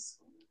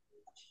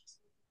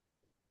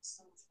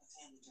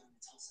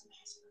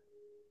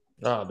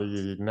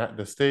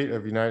 The state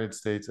of United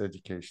States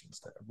education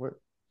staff. What?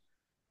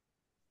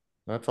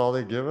 That's all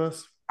they give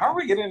us? How are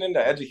we getting into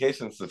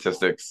education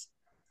statistics?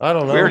 I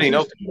don't know. We already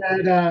know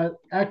that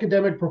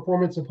academic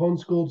performance of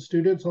homeschooled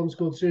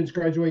students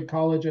graduate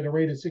college at a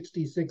rate of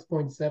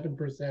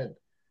 66.7%.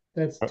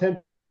 That's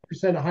 10%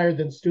 higher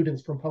than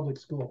students from public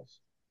schools.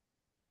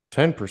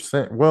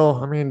 10%.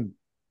 Well, I mean,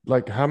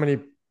 like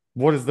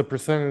what is the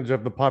percentage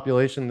of the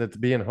population that's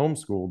being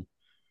homeschooled?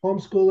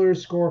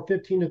 Homeschoolers score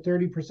 15 to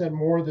 30%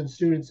 more than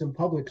students in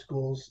public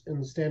schools in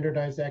the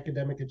standardized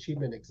academic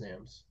achievement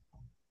exams.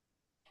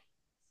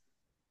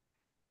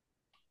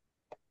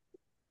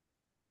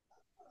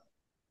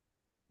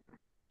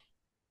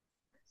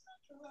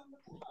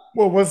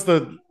 Well, what's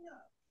the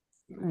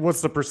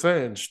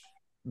percentage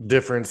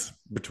difference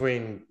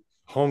between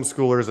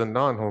homeschoolers and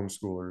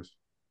non-homeschoolers?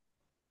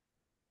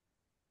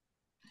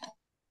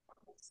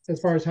 As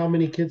far as how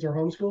many kids are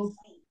homeschooled?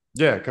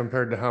 Yeah,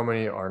 compared to how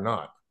many are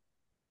not.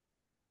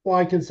 Well,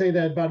 I can say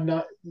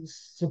that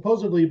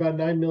supposedly about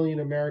 9 million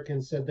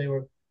Americans said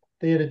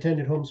they had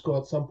attended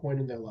homeschool at some point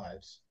in their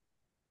lives.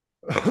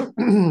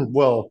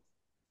 Well,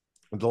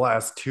 the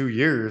last 2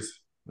 years,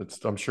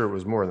 I'm sure it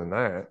was more than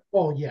that.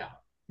 Oh yeah,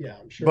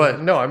 I'm sure.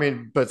 But no, I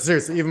mean, but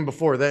seriously, even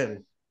before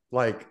then,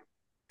 like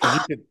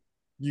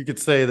you could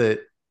say that.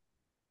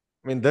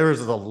 I mean, there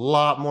was a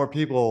lot more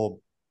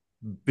people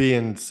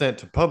being sent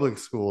to public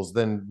schools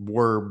than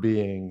were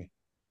being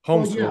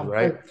homeschooled,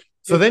 right?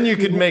 So then you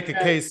could make a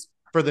case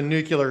for the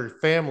nuclear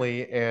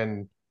family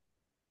and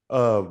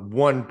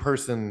one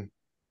person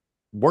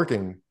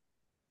working,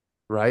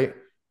 right?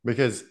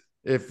 Because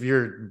if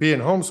you're being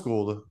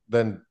homeschooled,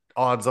 then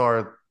odds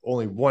are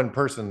only one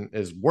person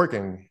is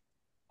working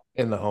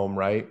in the home,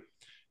 right?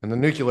 And the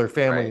nuclear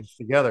family is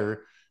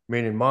together,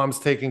 meaning mom's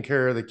taking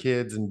care of the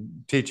kids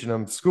and teaching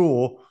them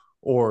school,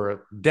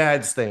 or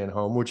dad staying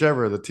home,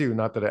 whichever of the two.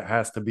 Not that it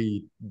has to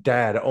be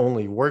dad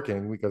only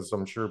working, because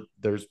I'm sure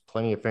there's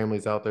plenty of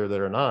families out there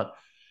that are not.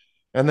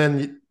 And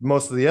then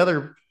most of the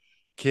other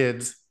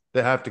kids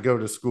that have to go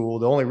to school,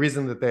 the only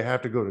reason that they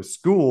have to go to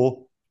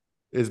school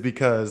is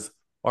because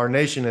our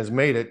nation has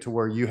made it to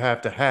where you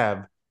have to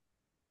have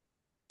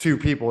two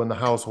people in the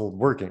household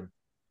working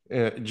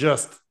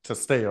just to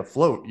stay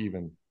afloat,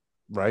 even,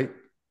 right?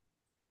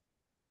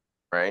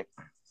 Right.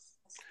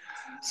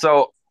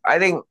 So I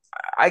think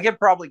I could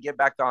probably get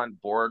back on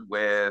board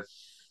with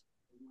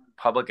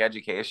public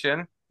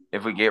education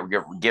if we get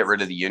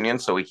rid of the union,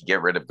 so we could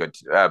get rid of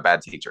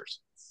bad teachers.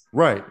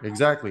 Right,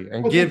 exactly.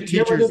 And But give if you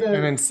get rid teachers of the-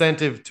 an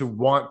incentive to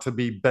want to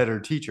be better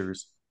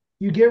teachers.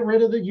 You get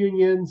rid of the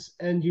unions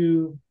and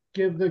you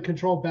give the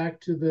control back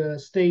to the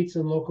states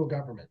and local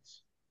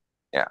governments.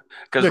 Yeah,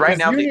 because right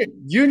now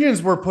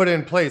unions were put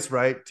in place,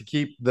 right, to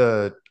keep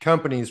the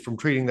companies from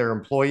treating their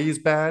employees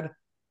bad.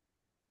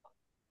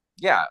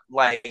 Yeah,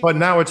 like, but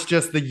now it's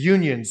just the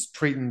unions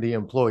treating the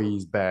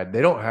employees bad.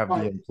 They don't have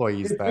the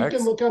employees back. If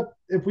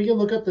we can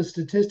look up the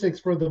statistics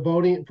for the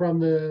voting from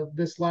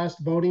this last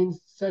voting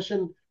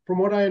session, from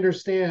what I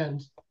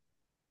understand,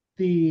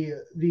 the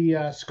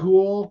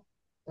school,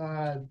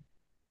 the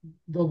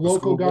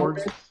local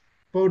government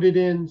voted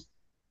in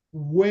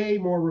way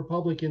more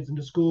Republicans in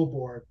the school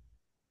board.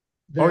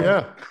 Oh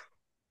yeah.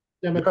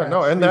 Democrats. Yeah,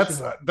 no, and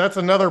that's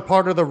another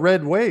part of the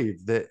red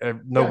wave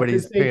that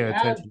nobody's paying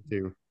attention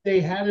to. They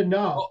had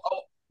enough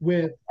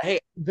with the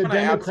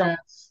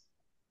Democrats.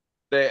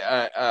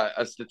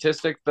 A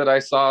statistic that I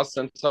saw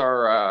since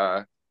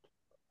our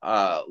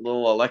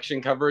little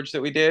election coverage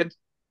that we did.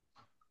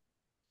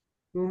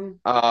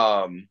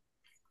 Mm-hmm.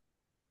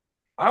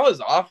 I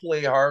was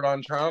awfully hard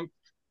on Trump,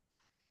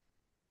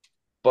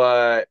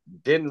 but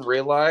didn't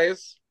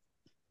realize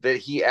that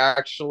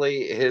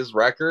his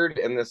record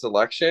in this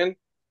election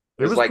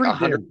was like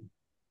 100.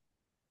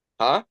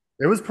 Huh?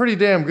 It was pretty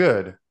damn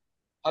good.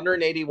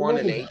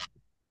 181-8.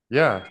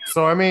 Yeah.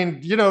 So I mean,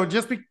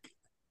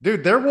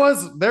 dude, there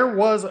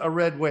was a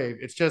red wave.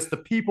 It's just the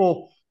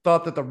people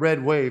thought that the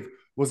red wave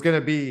was going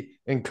to be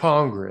in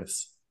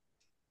Congress.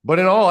 But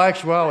in all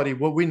actuality,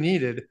 what we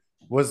needed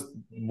was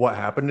what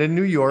happened in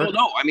New York. Well,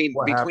 no, I mean,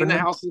 between the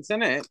House and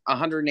Senate,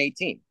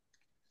 118.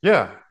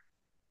 Yeah.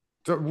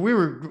 So we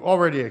were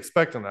already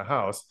expecting the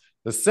House.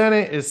 The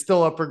Senate is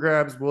still up for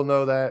grabs. We'll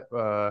know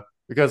that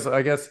because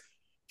I guess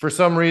for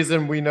some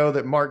reason we know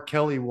that Mark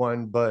Kelly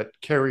won, but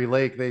Carrie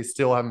Lake, they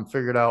still haven't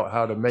figured out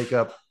how to make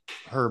up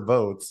her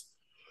votes.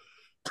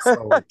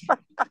 So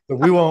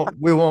we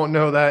won't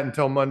know that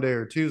until Monday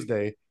or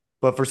Tuesday.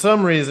 But for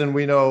some reason,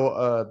 we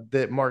know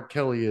that Mark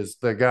Kelly is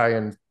the guy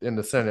in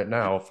the Senate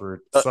now.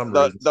 For some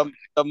reason,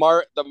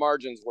 the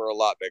margins were a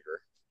lot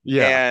bigger.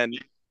 Yeah,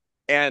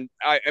 and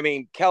I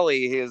mean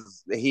Kelly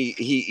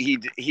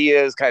he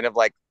is kind of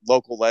like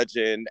local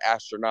legend,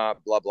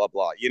 astronaut, blah blah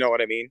blah. You know what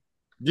I mean?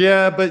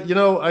 Yeah, but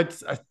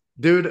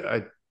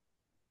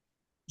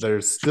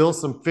there's still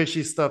some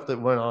fishy stuff that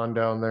went on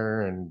down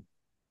there, and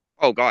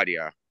oh god,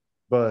 yeah.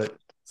 But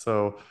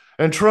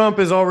and Trump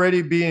is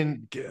already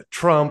being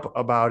Trump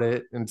about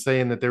it and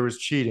saying that there was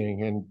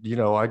cheating. And,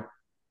 I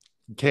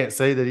can't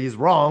say that he's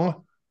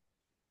wrong.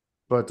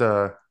 But,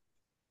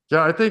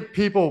 yeah, I think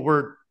people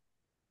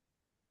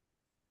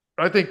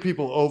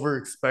over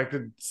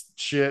expected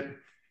shit.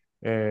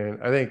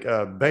 And I think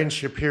Ben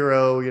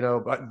Shapiro,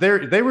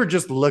 they were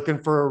just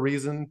looking for a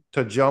reason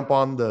to jump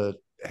on the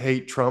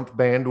hate Trump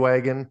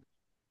bandwagon.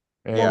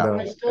 And,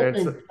 I still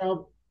think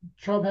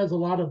Trump has a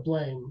lot of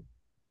blame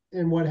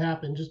in what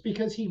happened, just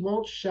because he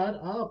won't shut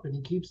up and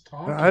he keeps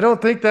talking. I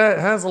don't think that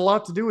has a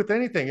lot to do with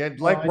anything. And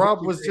like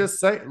Rob was just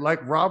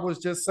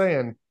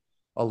saying,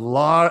 a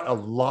lot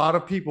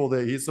of people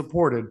that he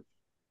supported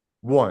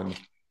won.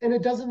 And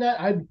it doesn't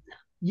that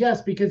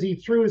yes, because he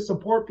threw his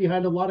support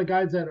behind a lot of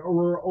guys that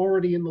were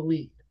already in the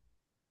lead.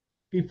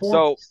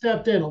 Before he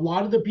stepped in, a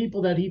lot of the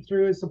people that he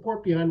threw his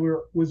support behind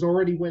was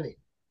already winning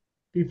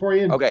before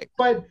he. Okay,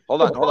 but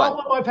hold on. The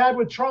problem I've had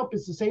with Trump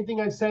is the same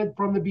thing I've said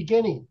from the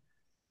beginning.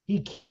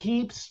 He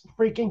keeps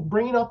freaking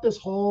bringing up this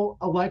whole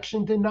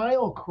election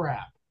denial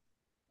crap.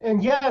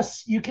 And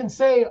yes, you can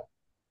say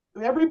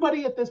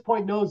everybody at this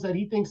point knows that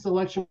he thinks the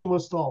election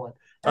was stolen.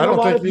 And I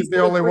don't think he's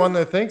the only one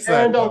that thinks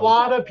that. And a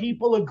lot of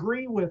people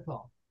agree with him.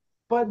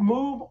 But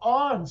move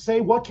on. Say,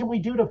 what can we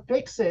do to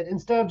fix it?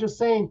 Instead of just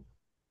saying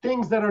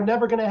things that are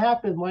never going to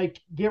happen, like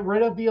get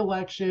rid of the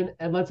election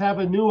and let's have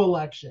a new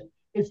election.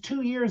 It's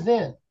 2 years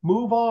in.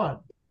 Move on.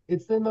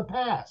 It's in the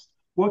past.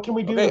 What can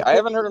we do? Okay, I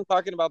haven't heard him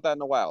talking about that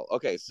in a while.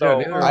 Okay, so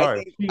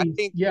I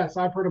think yes,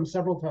 I've heard him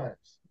several times.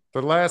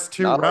 The last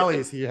two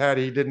rallies he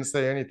didn't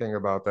say anything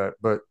about that.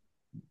 But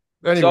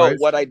anyway, so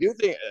what I do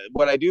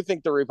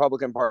think the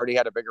Republican Party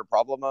had a bigger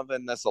problem of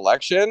in this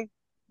election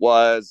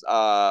was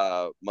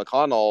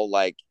McConnell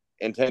like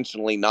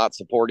intentionally not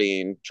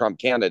supporting Trump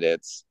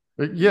candidates.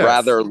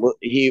 Yes.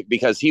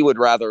 Because he would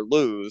rather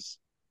lose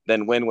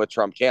than win with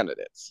Trump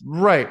candidates.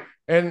 Right.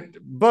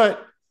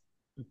 But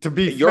to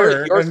be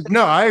fair,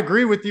 no, I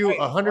agree with you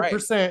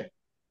 100%.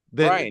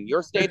 Brian,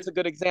 your state's a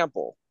good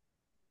example.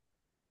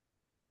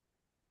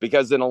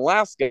 Because in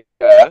Alaska,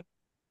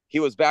 he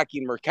was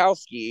backing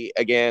Murkowski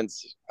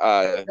against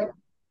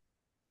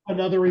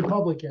another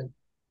Republican.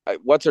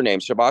 What's her name?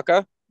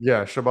 Shabaka?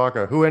 Yeah,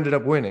 Shabaka, who ended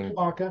up winning.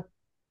 Shabaka.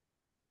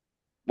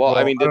 Well,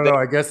 I mean, I don't know.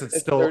 I guess it's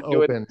still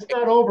open. It's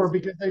not over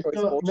because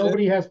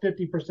nobody has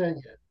 50%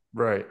 yet.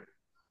 Right.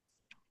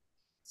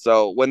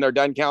 So when they're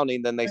done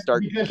counting, then they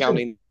start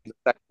counting the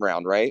second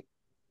round, right?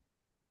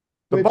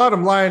 The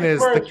bottom line is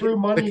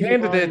the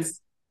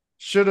candidates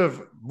should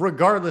have,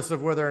 regardless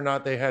of whether or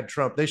not they had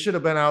Trump, they should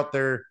have been out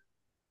there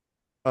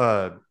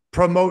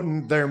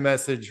promoting their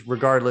message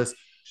regardless.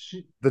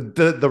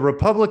 The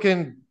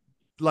Republican,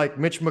 like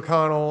Mitch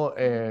McConnell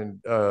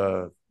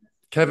and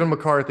Kevin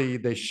McCarthy,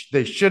 they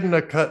shouldn't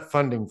have cut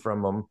funding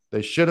from them.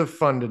 They should have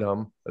funded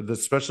them,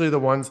 especially the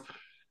ones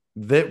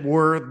that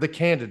were the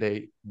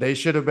candidate. They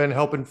should have been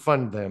helping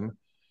fund them,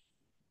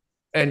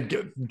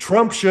 and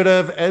Trump should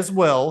have as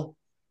well.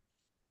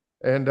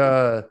 And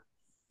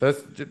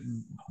that's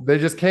they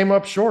just came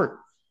up short.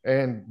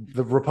 And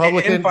the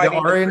Republican, the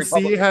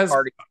RNC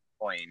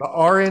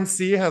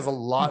has a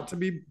lot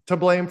to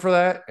blame for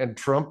that, and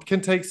Trump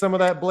can take some of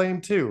that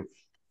blame too.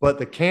 But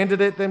the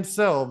candidate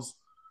themselves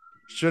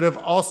should have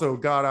also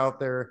got out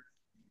there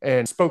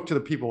and spoke to the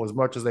people as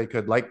much as they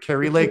could, like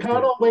Kari Lake.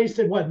 McConnell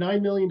wasted what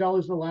 $9 million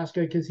in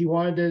Alaska because he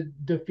wanted to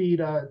defeat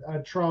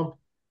a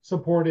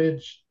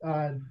Trump-supported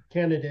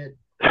candidate.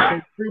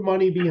 So threw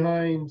money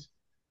behind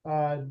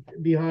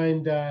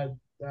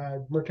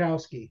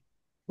Murkowski,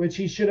 which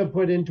he should have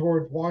put in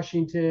towards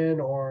Washington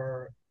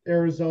or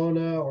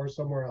Arizona or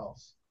somewhere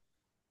else.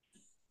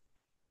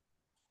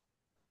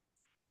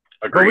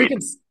 Agreed.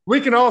 But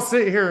we can all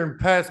sit here and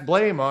pass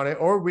blame on it,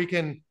 or we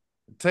can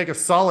take a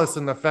solace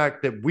in the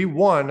fact that we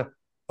won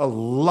a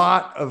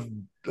lot of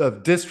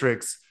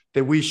districts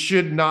that we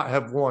should not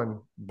have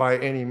won by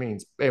any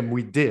means, and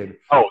we did.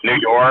 Oh, New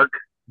York.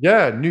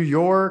 Yeah, New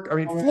York. I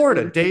mean,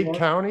 Florida, Dade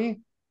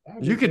County.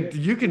 You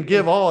can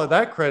give all of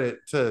that credit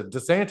to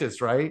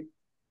DeSantis, right?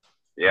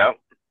 Yeah.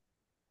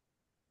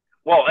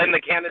 Well, and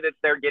the candidates,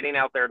 they're getting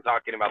out there and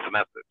talking about the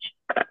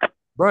message.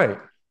 Right.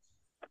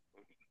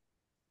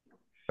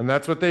 And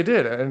that's what they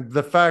did. And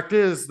the fact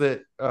is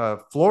that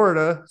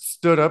Florida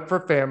stood up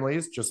for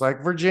families, just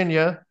like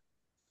Virginia,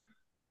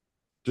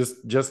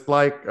 just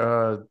like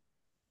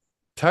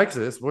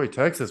Texas. Boy,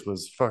 Texas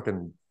was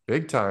fucking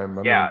big time.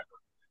 I mean,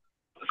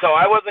 so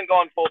I wasn't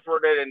going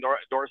full-throated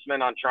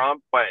endorsement on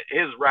Trump, but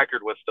his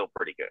record was still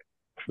pretty good.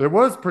 It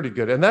was pretty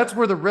good. And that's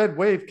where the red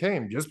wave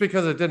came. Just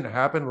because it didn't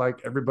happen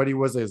like everybody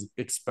was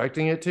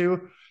expecting it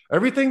to,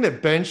 everything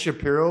that Ben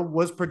Shapiro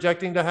was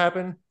projecting to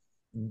happen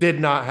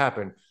did not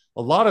happen.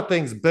 A lot of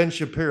things Ben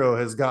Shapiro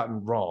has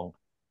gotten wrong.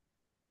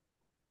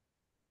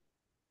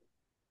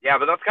 Yeah,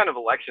 but that's kind of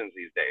elections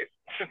these days.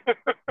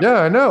 Yeah,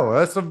 I know.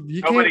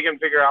 Nobody can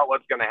figure out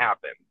what's going to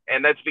happen.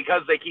 And that's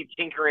because they keep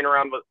tinkering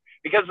around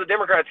because the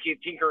Democrats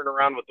keep tinkering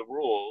around with the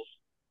rules.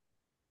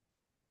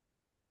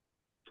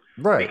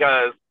 Right.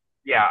 Because,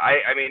 yeah,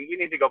 I mean, we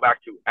need to go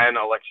back to an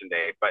election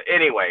day. But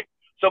anyway,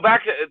 so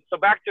back to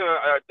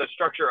the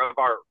structure of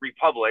our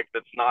republic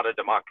that's not a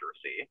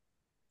democracy.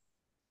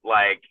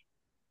 Like,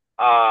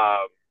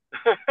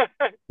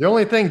 the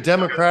only thing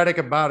democratic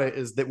about it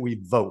is that we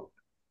vote.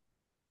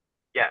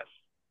 Yes.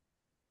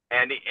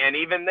 And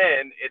even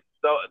then, it's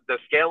the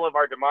scale of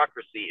our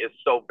democracy is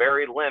so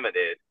very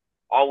limited.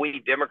 All we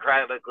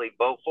democratically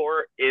vote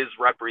for is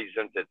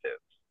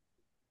representatives.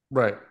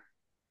 Right.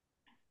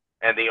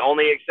 And the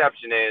only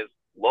exception is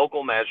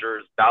local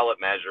measures, ballot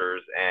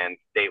measures, and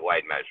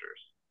statewide measures.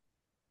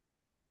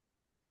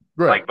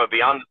 Right. But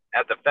beyond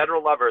at the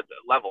federal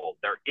level,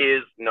 there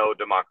is no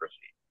democracy.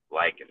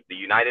 Like the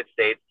United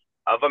States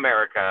of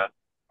America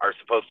are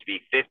supposed to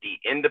be 50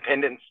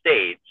 independent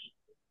states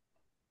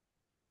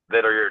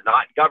that are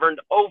not governed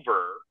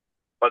over,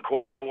 but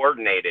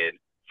coordinated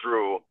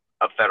through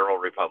a federal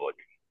republic.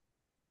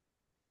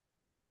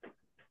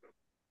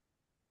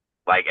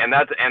 Like, and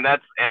that's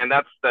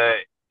the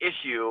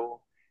issue,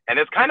 and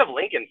it's kind of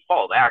Lincoln's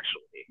fault,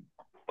 actually,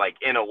 like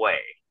in a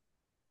way.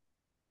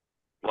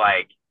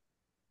 Like,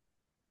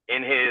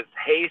 in his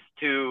haste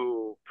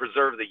to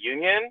preserve the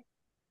Union,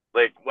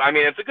 like, I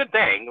mean, it's a good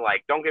thing.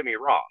 Like, don't get me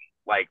wrong.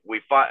 Like,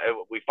 we fought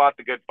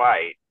the good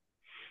fight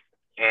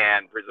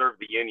and preserved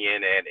the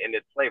Union and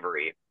ended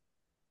slavery,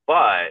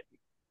 but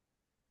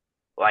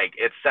like,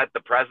 it set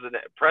the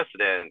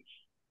precedent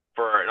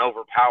for an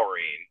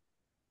overpowering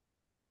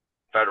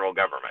federal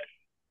government.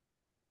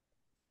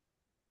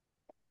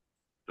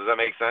 Does that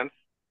make sense?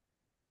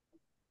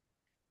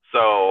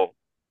 So,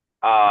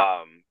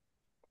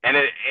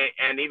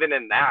 and even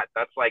in that,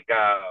 that's like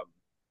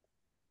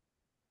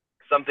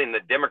something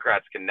that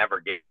Democrats can never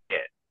get.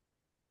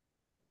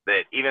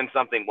 That even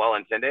something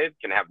well-intended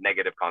can have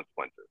negative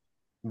consequences.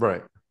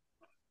 Right.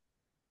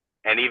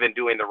 And even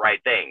doing the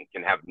right thing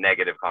can have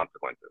negative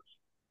consequences.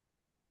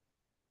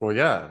 Well,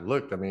 yeah.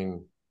 Look, I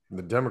mean,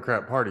 the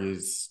Democrat Party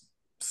is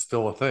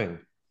still a thing.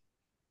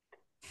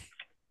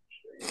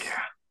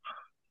 Yeah.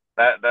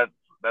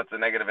 That's a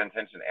negative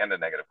intention and a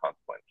negative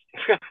consequence.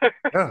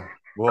 Yeah.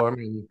 Well, I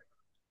mean,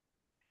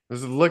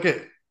 look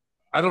at,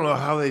 I don't know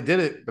how they did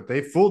it, but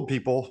they fooled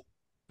people.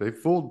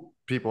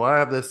 I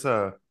have this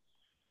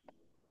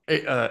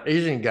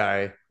Asian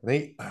guy.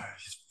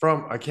 He's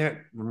from, I can't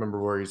remember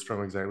where he's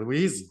from exactly, but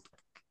he's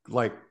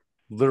like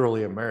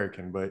literally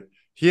American, but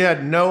he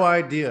had no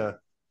idea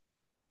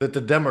that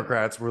the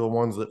Democrats were the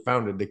ones that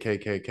founded the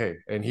KKK,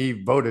 and he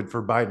voted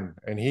for Biden,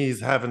 and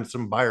he's having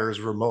some buyer's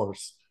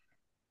remorse.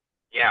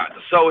 Yeah.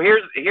 So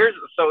here's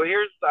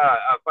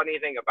a funny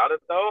thing about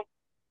it though.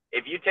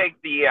 If you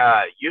take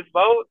the youth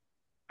vote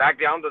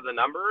back down to the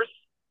numbers,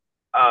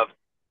 of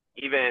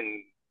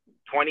even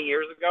 20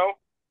 years ago,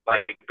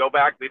 like go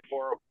back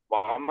before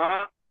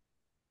Obama,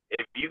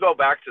 if you go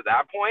back to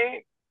that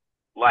point,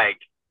 like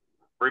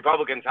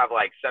Republicans have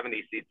like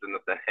 70 seats in the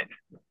Senate.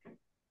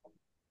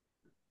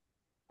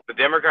 The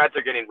Democrats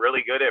are getting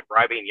really good at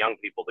bribing young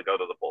people to go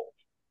to the polls.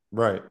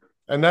 Right.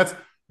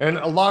 And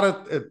a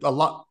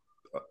lot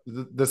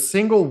the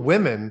single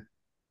women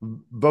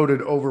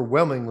voted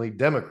overwhelmingly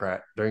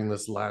Democrat during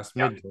this last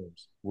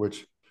midterms,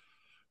 which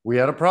we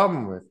had a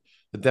problem with.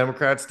 The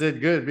Democrats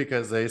did good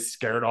because they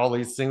scared all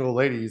these single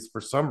ladies for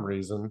some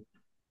reason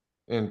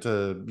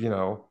into,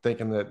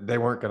 thinking that they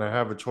weren't going to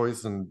have a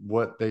choice in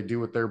what they do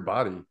with their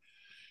body.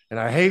 And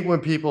I hate when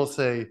people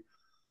say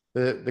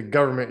that the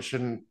government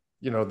shouldn't,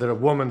 that a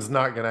woman's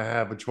not going to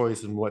have a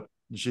choice in what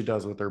she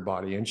does with her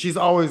body. And she's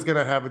always going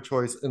to have a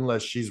choice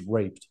unless she's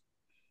raped.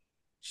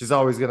 She's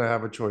always going to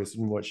have a choice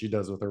in what she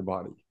does with her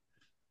body.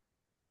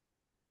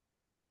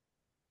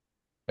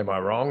 Am I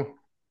wrong?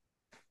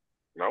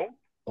 No.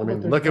 I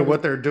mean, look at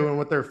what they're doing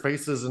with their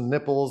faces and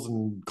nipples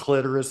and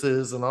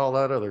clitorises and all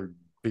that other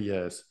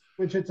BS.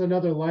 Which it's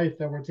another life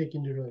that we're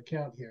taking into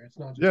account here. It's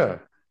not just yeah.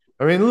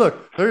 I mean,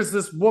 look, there's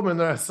this woman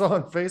that I saw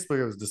on Facebook.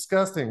 It was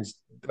disgusting.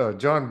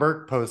 John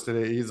Burke posted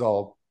it. He's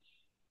all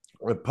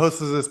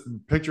posted this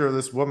picture of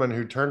this woman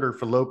who turned her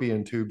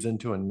fallopian tubes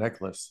into a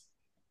necklace.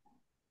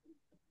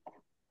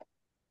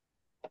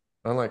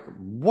 I'm like,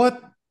 what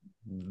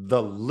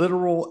the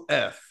literal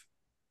F?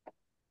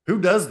 Who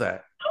does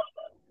that?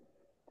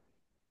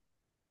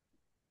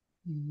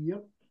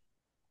 Yep.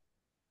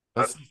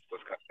 That's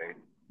disgusting.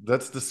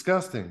 That's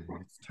disgusting.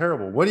 It's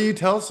terrible. What do you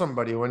tell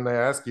somebody when they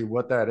ask you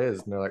what that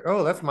is? And they're like,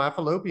 oh, that's my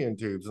fallopian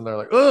tubes. And they're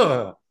like,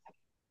 ugh,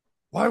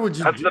 why would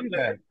you do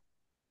that?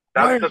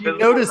 Why are you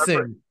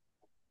noticing?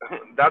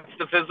 That's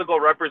the physical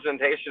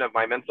representation of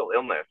my mental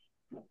illness.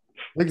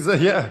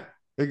 Yeah,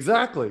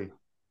 exactly.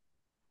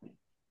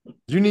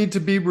 You need to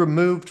be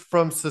removed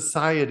from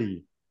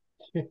society.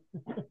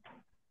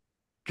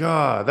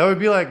 God, that would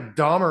be like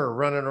Dahmer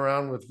running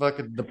around with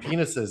fucking the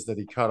penises that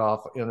he cut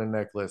off in a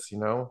necklace,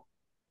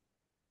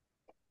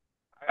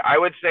 I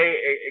would say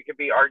it could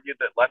be argued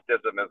that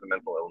leftism is a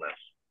mental illness.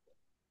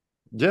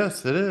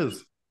 Yes, it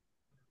is.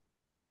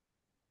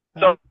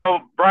 So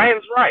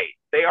Brian's right.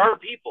 They are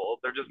people.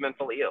 They're just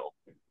mentally ill.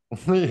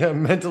 Yeah,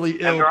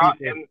 mentally ill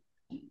people.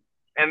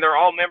 And they're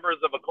all members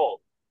of a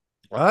cult.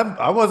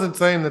 I wasn't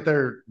saying that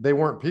they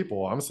weren't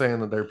people. I'm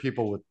saying that they're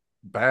people with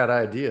bad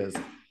ideas.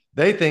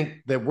 They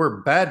think that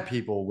we're bad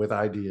people with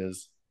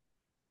ideas.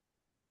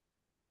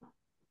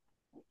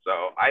 So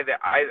I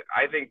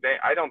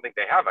don't think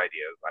they have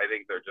ideas. I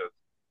think they're just.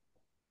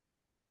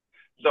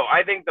 So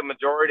I think the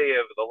majority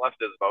of the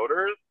leftist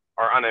voters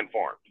are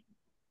uninformed.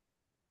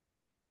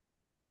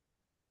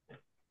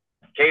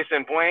 Case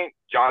in point,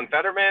 John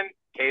Fetterman.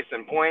 Case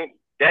in point,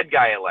 dead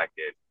guy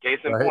elected. Case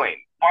in point,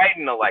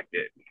 Biden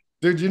elected.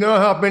 Dude, you know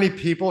how many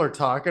people are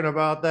talking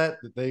about that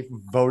they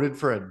voted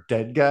for a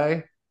dead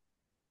guy?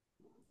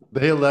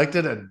 They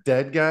elected a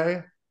dead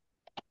guy?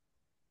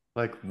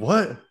 Like,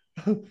 what?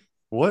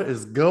 What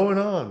is going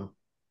on?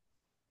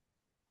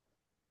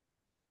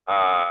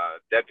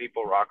 Dead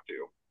people rock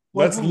too.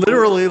 That's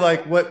literally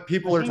like what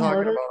people are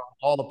talking about on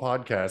all the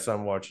podcasts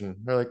I'm watching.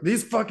 They're like,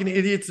 these fucking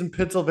idiots in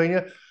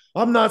Pennsylvania.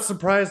 I'm not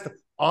surprised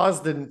Oz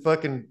didn't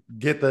fucking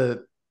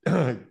win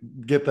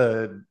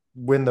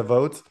the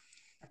votes.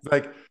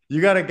 Like,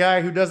 you got a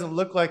guy who doesn't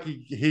look like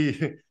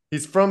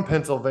he's from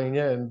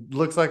Pennsylvania and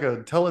looks like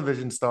a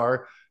television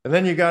star, and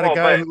then you got a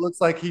guy who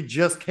looks like he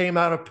just came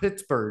out of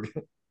Pittsburgh.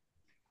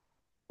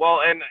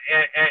 Well, and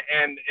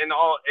in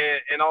all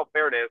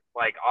fairness,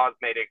 like Oz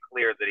made it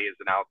clear that he is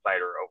an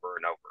outsider over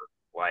and over,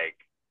 like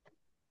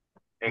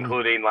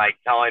including like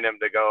telling him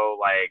to go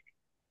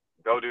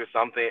do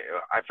something.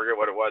 I forget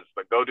what it was,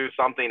 but go do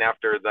something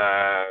after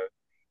the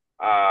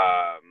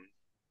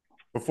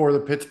before the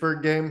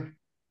Pittsburgh game.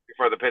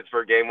 Before the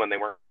Pittsburgh game when they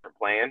weren't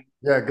playing.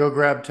 Yeah, go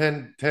grab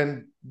 10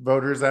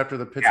 voters after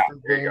the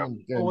Pittsburgh game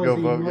and go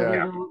vote.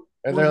 Yeah.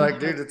 And they're like,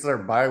 dude, it's their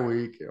bye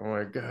week. Oh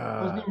my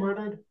God. Wasn't he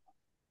murdered?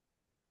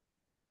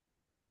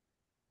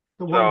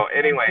 So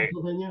anyway,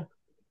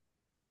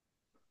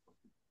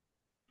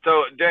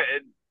 so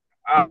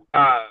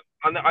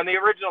on the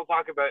original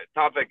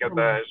topic of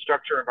the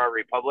structure of our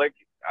republic,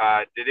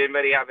 did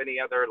anybody have any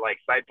other like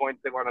side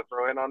points they want to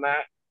throw in on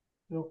that?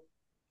 Nope.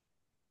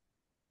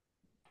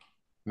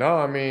 No,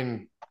 I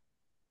mean,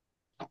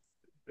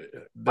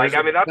 there's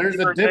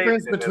a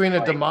difference between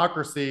a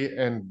democracy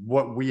and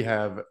what we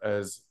have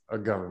as a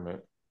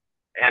government.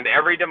 And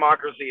every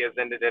democracy has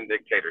ended in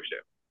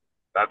dictatorship.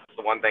 That's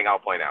the one thing I'll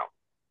point out.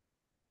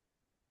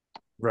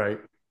 Right.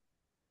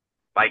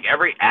 Like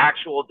every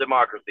actual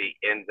democracy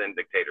ends in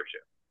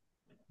dictatorship.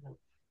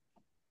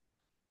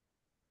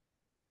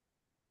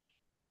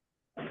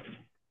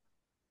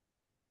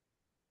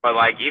 But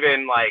like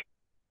even like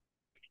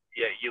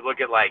you look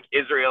at like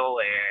Israel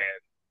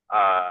and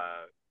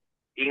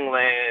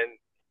England,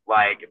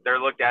 like they're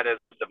looked at as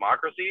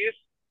democracies,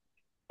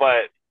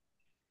 but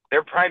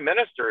their prime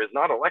minister is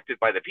not elected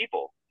by the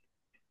people.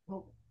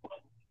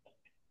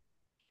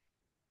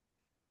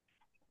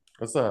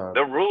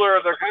 The ruler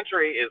of their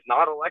country is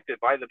not elected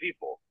by the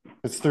people.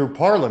 It's through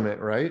Parliament,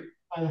 right?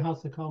 By the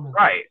House of Commons.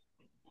 Right.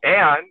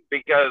 And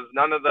because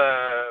none of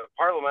the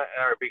parliament,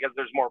 or because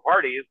there's more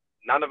parties,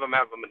 none of them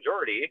have a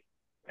majority.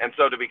 And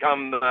so to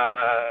become the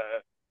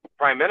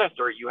prime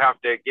minister, you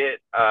have to get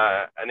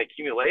an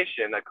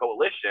accumulation, a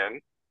coalition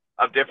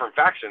of different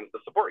factions to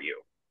support you.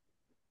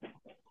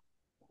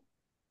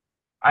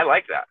 I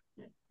like that.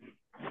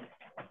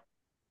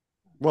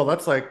 Well,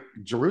 that's like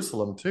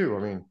Jerusalem too. I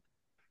mean,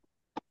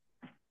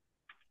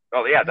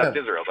 oh yeah, that's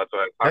Israel. That's what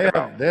I was talking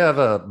about. They have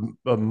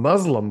a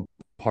Muslim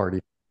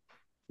party,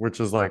 which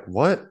is like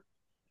what?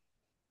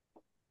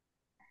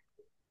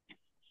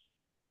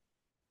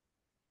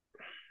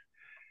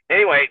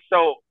 Anyway,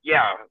 so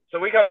yeah, so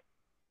we covered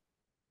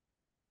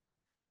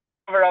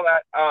all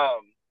that.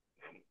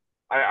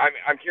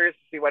 I'm curious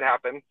to see what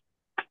happens,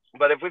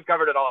 but if we've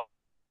covered it all,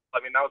 I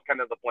mean, that was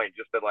kind of the point,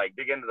 just to like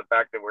dig into the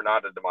fact that we're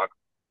not a democracy.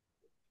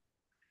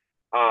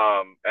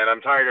 And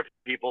I'm tired of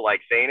people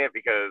like saying it,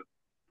 because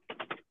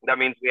that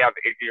means we have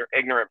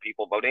ignorant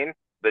people voting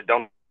that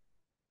don't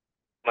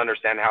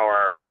understand how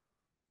our.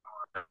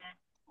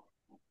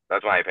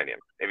 That's my opinion.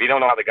 If you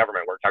don't know how the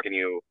government works, how can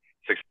you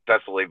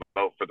successfully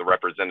vote for the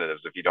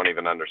representatives if you don't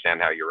even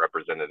understand how your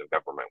representative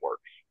government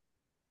works?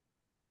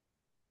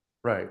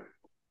 Right.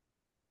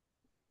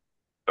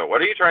 So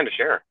what are you trying to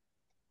share?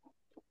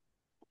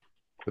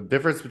 The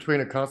difference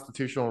between a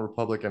constitutional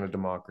republic and a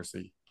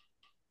democracy.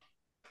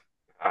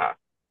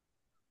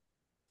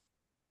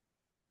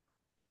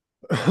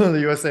 The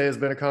USA has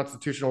been a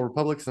constitutional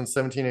republic since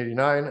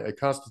 1789.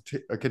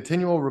 A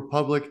continual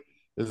republic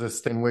is a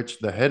state in which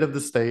the head of the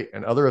state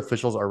and other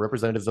officials are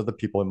representatives of the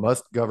people and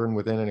must govern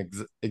within an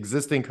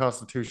existing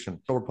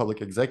constitution. The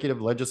republic,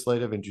 executive,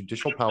 legislative, and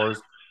judicial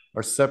powers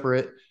are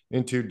separate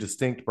into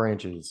distinct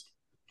branches.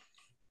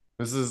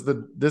 This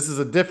is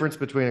a difference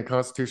between a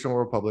constitutional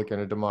republic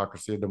and a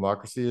democracy. A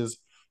democracy is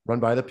run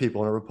by the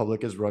people, and a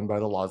republic is run by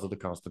the laws of the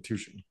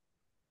Constitution.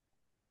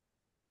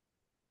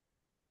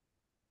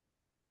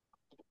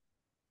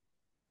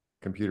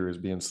 Computer is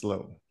being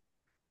slow.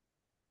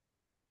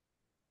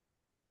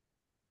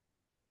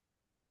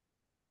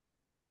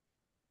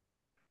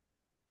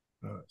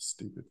 Oh,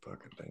 stupid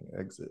fucking thing.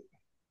 Exit.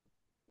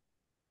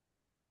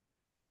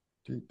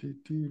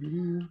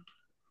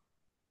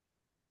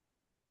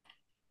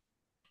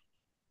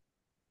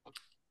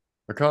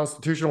 A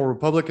constitutional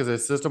republic is a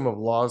system of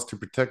laws to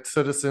protect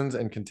citizens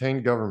and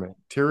contain government.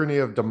 Tyranny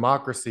of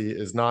democracy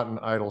is not an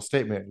idle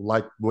statement,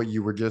 like what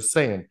you were just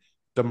saying.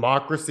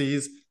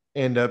 Democracies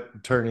end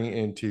up turning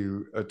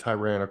into a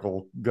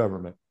tyrannical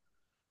government.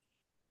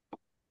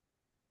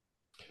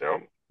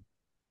 Yep.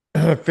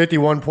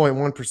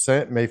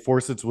 51.1% may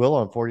force its will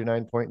on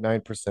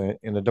 49.9%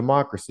 in a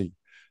democracy.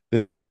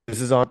 This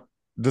is on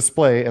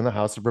display in the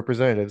House of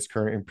Representatives'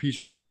 current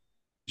impeachment,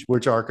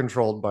 which are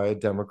controlled by a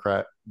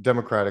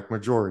Democratic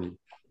majority.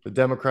 The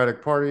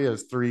Democratic Party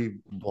has 3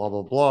 blah,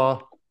 blah,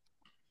 blah.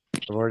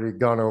 I've already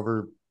gone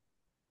over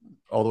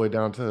all the way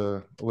down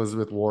to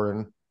Elizabeth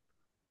Warren.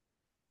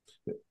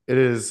 It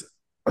is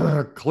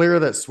clear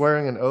that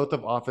swearing an oath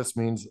of office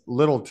means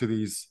little to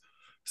these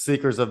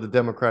seekers of the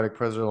Democratic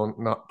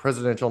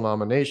presidential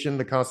nomination.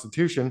 The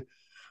Constitution,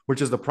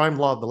 which is the prime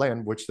law of the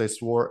land, which they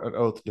swore an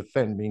oath to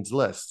defend, means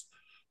less.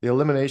 The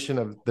elimination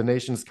of the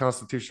nation's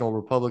constitutional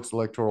republic's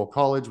electoral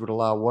college would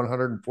allow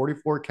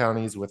 144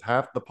 counties with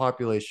half the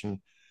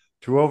population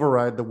to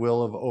override the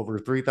will of over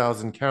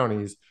 3,000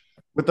 counties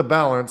with the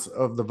balance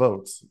of the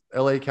votes.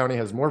 LA County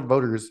has more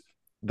voters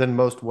than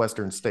most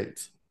Western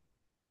states.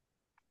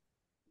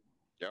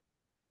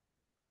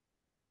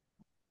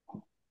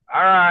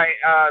 All right.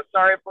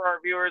 Sorry for our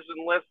viewers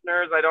and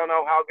listeners. I don't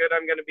know how good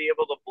I'm going to be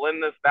able to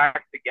blend this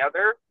back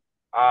together.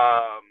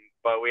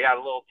 But we had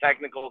a little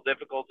technical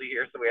difficulty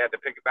here, so we had to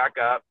pick it back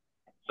up.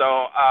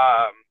 So,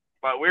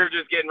 but we're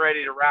just getting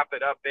ready to wrap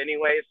it up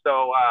anyway.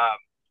 So,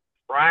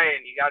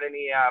 Brian, you got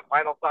any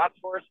final thoughts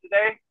for us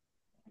today?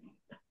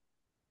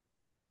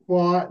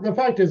 Well, the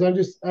fact is,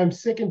 I'm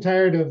sick and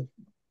tired of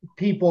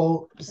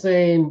people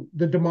saying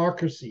the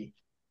democracy.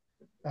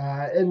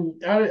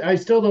 And I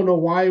still don't know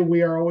why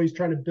we are always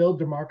trying to build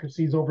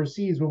democracies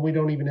overseas when we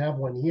don't even have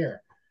one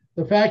here.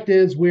 The fact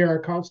is, we are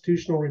a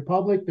constitutional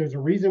republic. There's a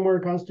reason we're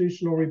a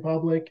constitutional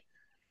republic.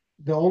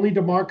 The only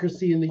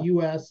democracy in the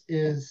U.S.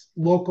 is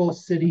local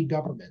city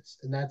governments,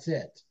 and that's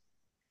it.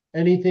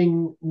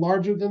 Anything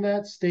larger than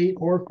that, state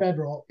or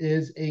federal,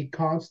 is a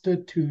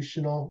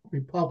constitutional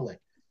republic.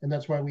 And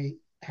that's why we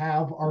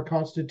have our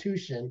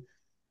constitution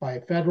by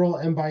federal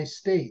and by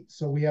state.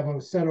 So we have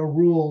a set of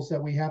rules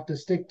that we have to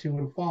stick to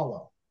and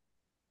follow.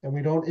 And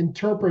we don't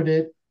interpret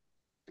it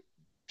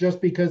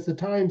just because the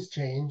times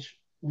change.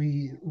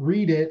 We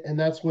read it, and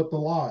that's what the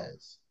law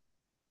is.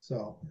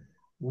 So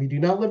we do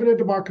not live in a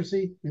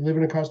democracy. We live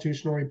in a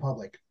constitutional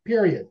republic,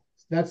 period.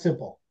 It's that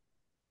simple.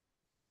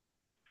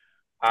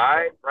 All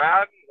right,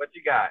 Brad, what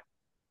you got?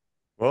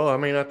 Well, I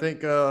mean, I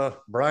think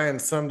Brian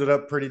summed it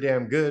up pretty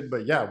damn good.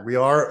 But yeah, we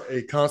are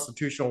a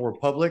constitutional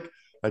republic.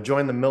 I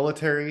joined the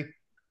military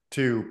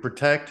to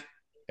protect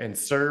and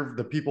serve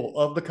the people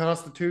of the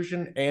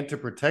Constitution and to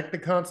protect the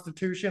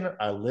Constitution.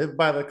 I live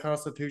by the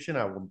Constitution.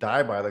 I will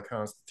die by the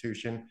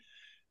Constitution.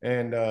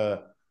 And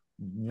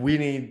we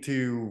need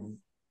to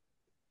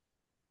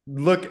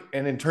look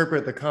and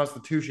interpret the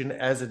Constitution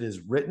as it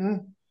is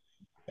written.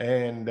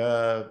 And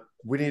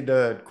we need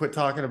to quit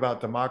talking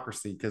about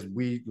democracy because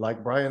we,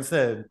 like Brian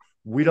said,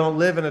 we don't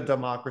live in a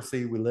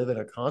democracy. We live in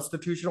a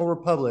constitutional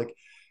republic.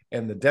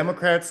 And the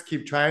Democrats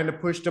keep trying to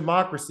push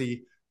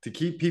democracy to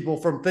keep people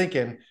from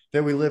thinking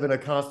that we live in a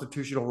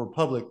constitutional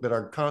republic, that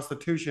our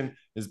Constitution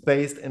is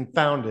based and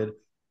founded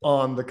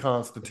on the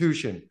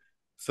Constitution.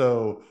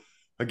 So,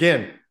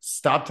 again,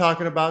 stop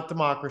talking about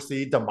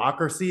democracy.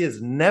 Democracy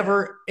is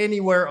never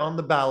anywhere on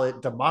the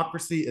ballot.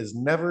 Democracy is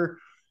never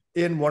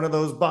in one of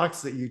those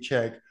boxes that you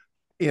check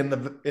in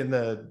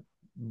the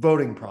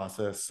voting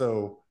process.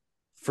 So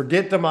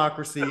forget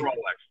democracy.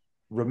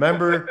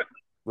 Remember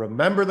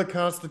the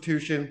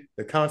Constitution.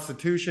 The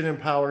Constitution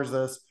empowers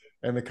us,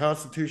 and the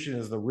Constitution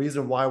is the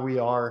reason why we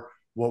are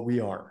what we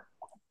are.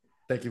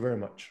 Thank you very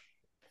much.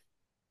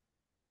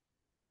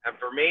 And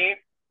for me,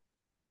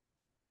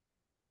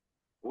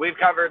 we've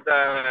covered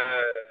the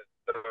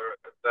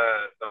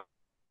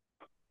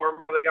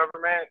form of the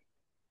government.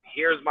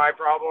 Here's my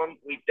problem.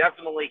 We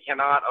definitely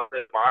cannot own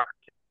this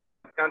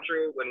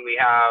country when we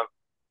have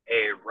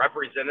a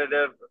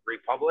representative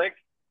republic.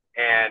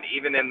 And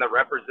even in the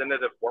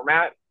representative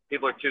format,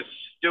 people are too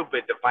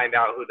stupid to find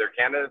out who their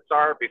candidates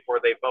are before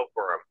they vote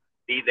for them.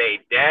 Be they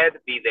dead,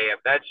 be they a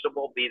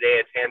vegetable, be they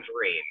a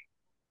tangerine.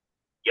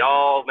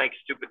 Y'all make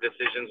stupid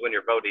decisions when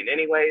you're voting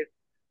anyways.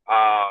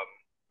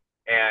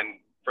 And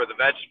for the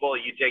vegetable,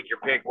 you take your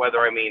pick, whether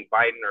I mean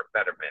Biden or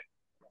Fetterman.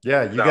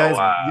 Yeah, you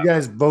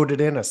guys voted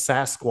in a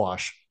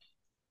Sasquatch.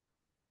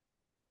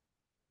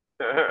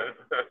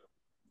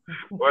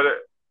 What?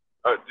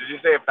 Did you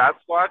say a fat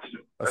squatch?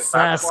 A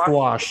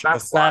Sasquatch. A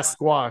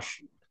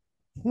Sasquatch.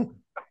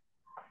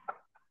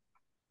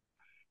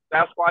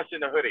 Sasquatch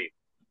in a hoodie.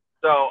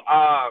 So,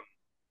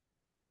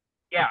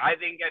 yeah, I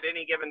think at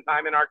any given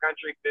time in our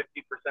country,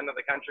 50% of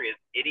the country is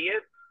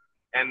idiots,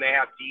 and they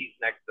have D's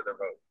next to their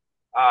vote.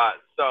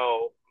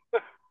 So,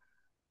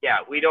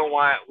 yeah, we don't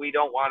want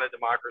a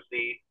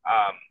democracy.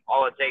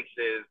 All it takes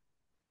is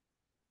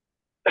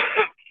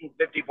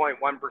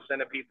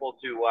 50.1% of people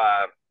to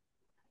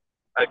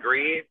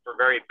agree for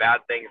very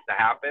bad things to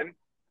happen,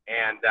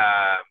 and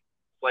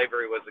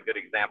slavery was a good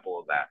example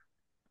of that.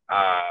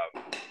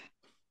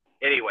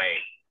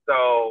 Anyway,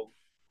 so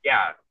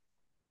yeah,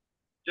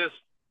 just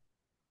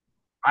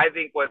I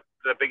think what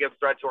the biggest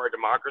threat to our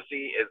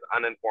democracy is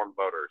uninformed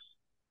voters,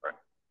 right?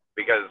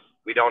 Because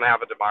we don't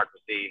have a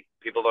democracy.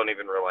 People don't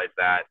even realize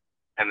that.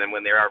 And then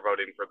when they are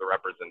voting for the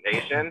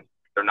representation,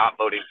 they're not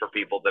voting for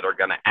people that are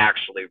going to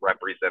actually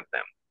represent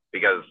them.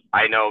 Because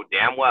I know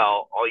damn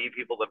well all you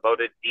people that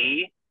voted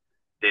D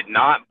did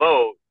not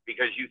vote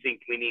because you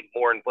think we need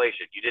more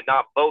inflation. You did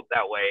not vote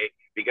that way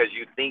because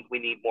you think we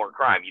need more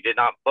crime. You did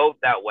not vote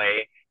that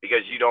way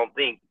because you don't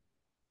think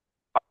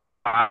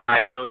 5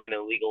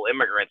 illegal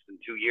immigrants in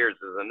 2 years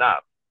is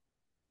enough.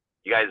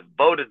 You guys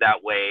voted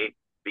that way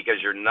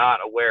because you're not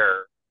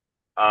aware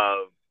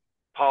of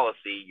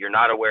policy. You're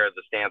not aware of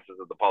the stances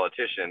of the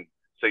politicians.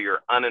 So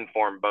you're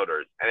uninformed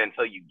voters. And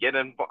until you get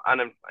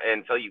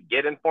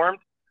informed,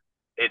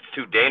 it's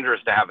too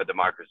dangerous to have a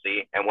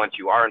democracy. And once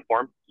you are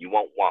informed, you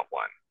won't want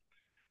one.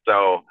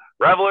 So,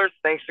 Revelers,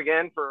 thanks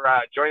again for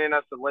joining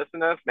us and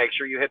listening to us. Make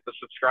sure you hit the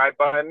subscribe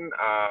button.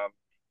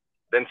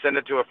 Then send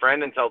it to a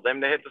friend and tell them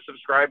to hit the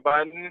subscribe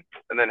button.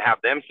 And then have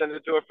them send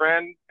it to a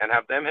friend and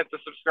have them hit the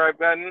subscribe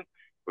button.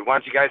 We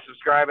want you guys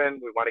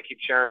subscribing. We want to keep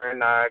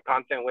sharing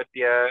content with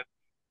you.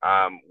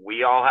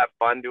 We all have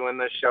fun doing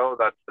this show.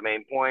 That's the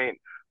main point.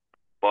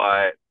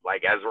 But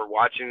like as we're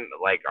watching,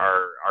 like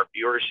our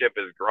viewership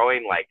is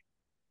growing. Like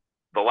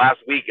the last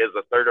week is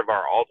a third of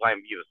our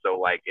all-time views. So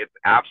like it's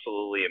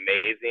absolutely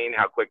amazing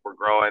how quick we're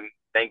growing.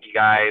 Thank you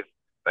guys.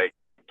 Like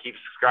keep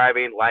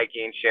subscribing,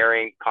 liking,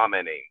 sharing,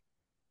 commenting.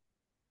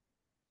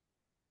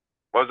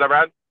 What was that,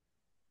 Brad?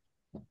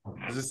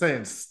 I was just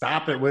saying,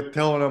 stop it with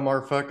telling them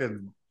our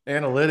fucking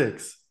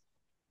analytics.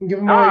 Give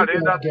them No,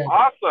 dude, that's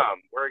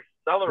awesome. We're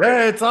accelerating.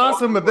 Yeah, it's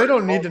awesome, but they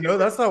don't need to know.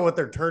 That's not what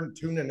they're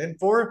tuning in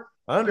for.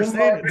 I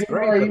understand it's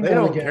great, but they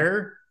don't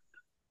care.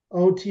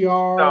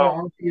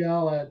 OTR,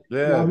 RPL at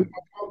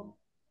Yahoo.com.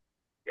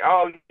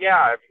 Oh,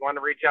 yeah. If you want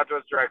to reach out to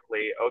us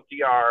directly,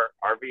 OTR,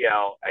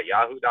 RVL at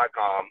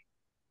yahoo.com.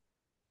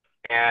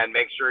 And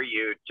make sure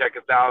you check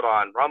us out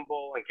on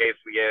Rumble in case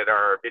we get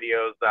our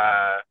videos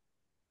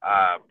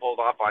pulled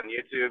off on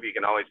YouTube. You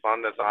can always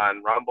find us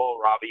on Rumble,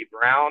 Robbie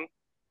Brown.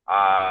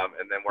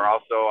 And then we're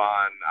also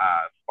on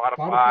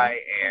Spotify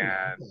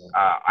and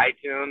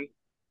iTunes.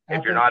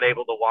 If you're not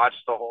able to watch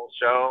the whole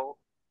show,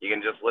 you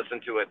can just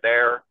listen to it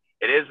there.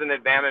 It is an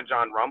advantage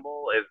on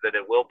Rumble is that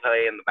it will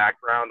play in the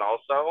background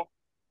also.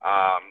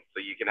 So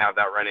you can have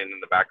that running in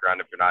the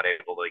background if you're not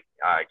able to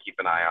keep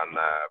an eye on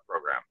the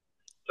program.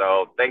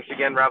 So thanks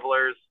again,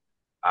 Revelers.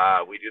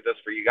 We do this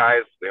for you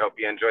guys. We hope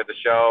you enjoyed the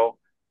show.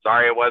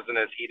 Sorry it wasn't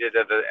as heated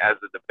as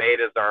a debate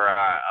as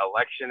our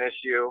election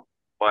issue,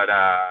 but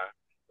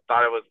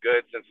thought it was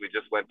good since we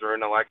just went through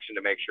an election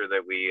to make sure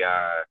that we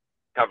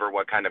cover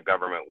what kind of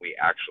government we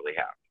actually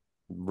have.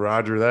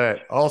 Roger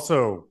that.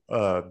 Also,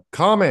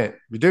 comment,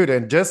 dude,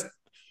 and just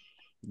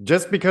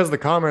because the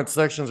comment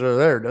sections are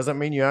there doesn't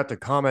mean you have to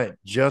comment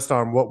just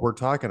on what we're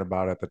talking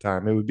about at the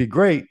time. It would be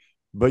great,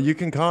 but you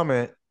can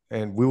comment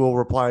and we will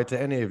reply to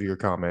any of your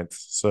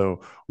comments.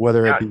 So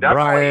whether it be definitely.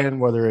 Brian,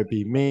 whether it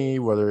be me,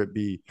 whether it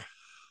be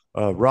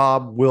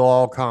Rob, we'll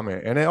all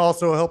comment. And it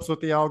also helps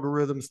with the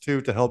algorithms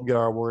too to help get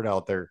our word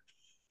out there.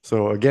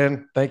 So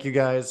again, thank you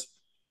guys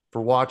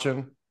for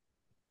watching.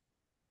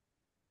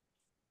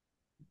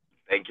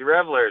 Thank you,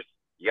 Revelers.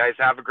 You guys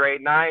have a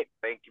great night.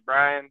 Thank you,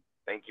 Brian.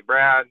 Thank you,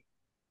 Brad.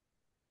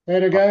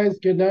 Later, guys.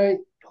 Good night.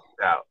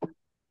 Out.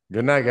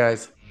 Good night,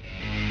 guys.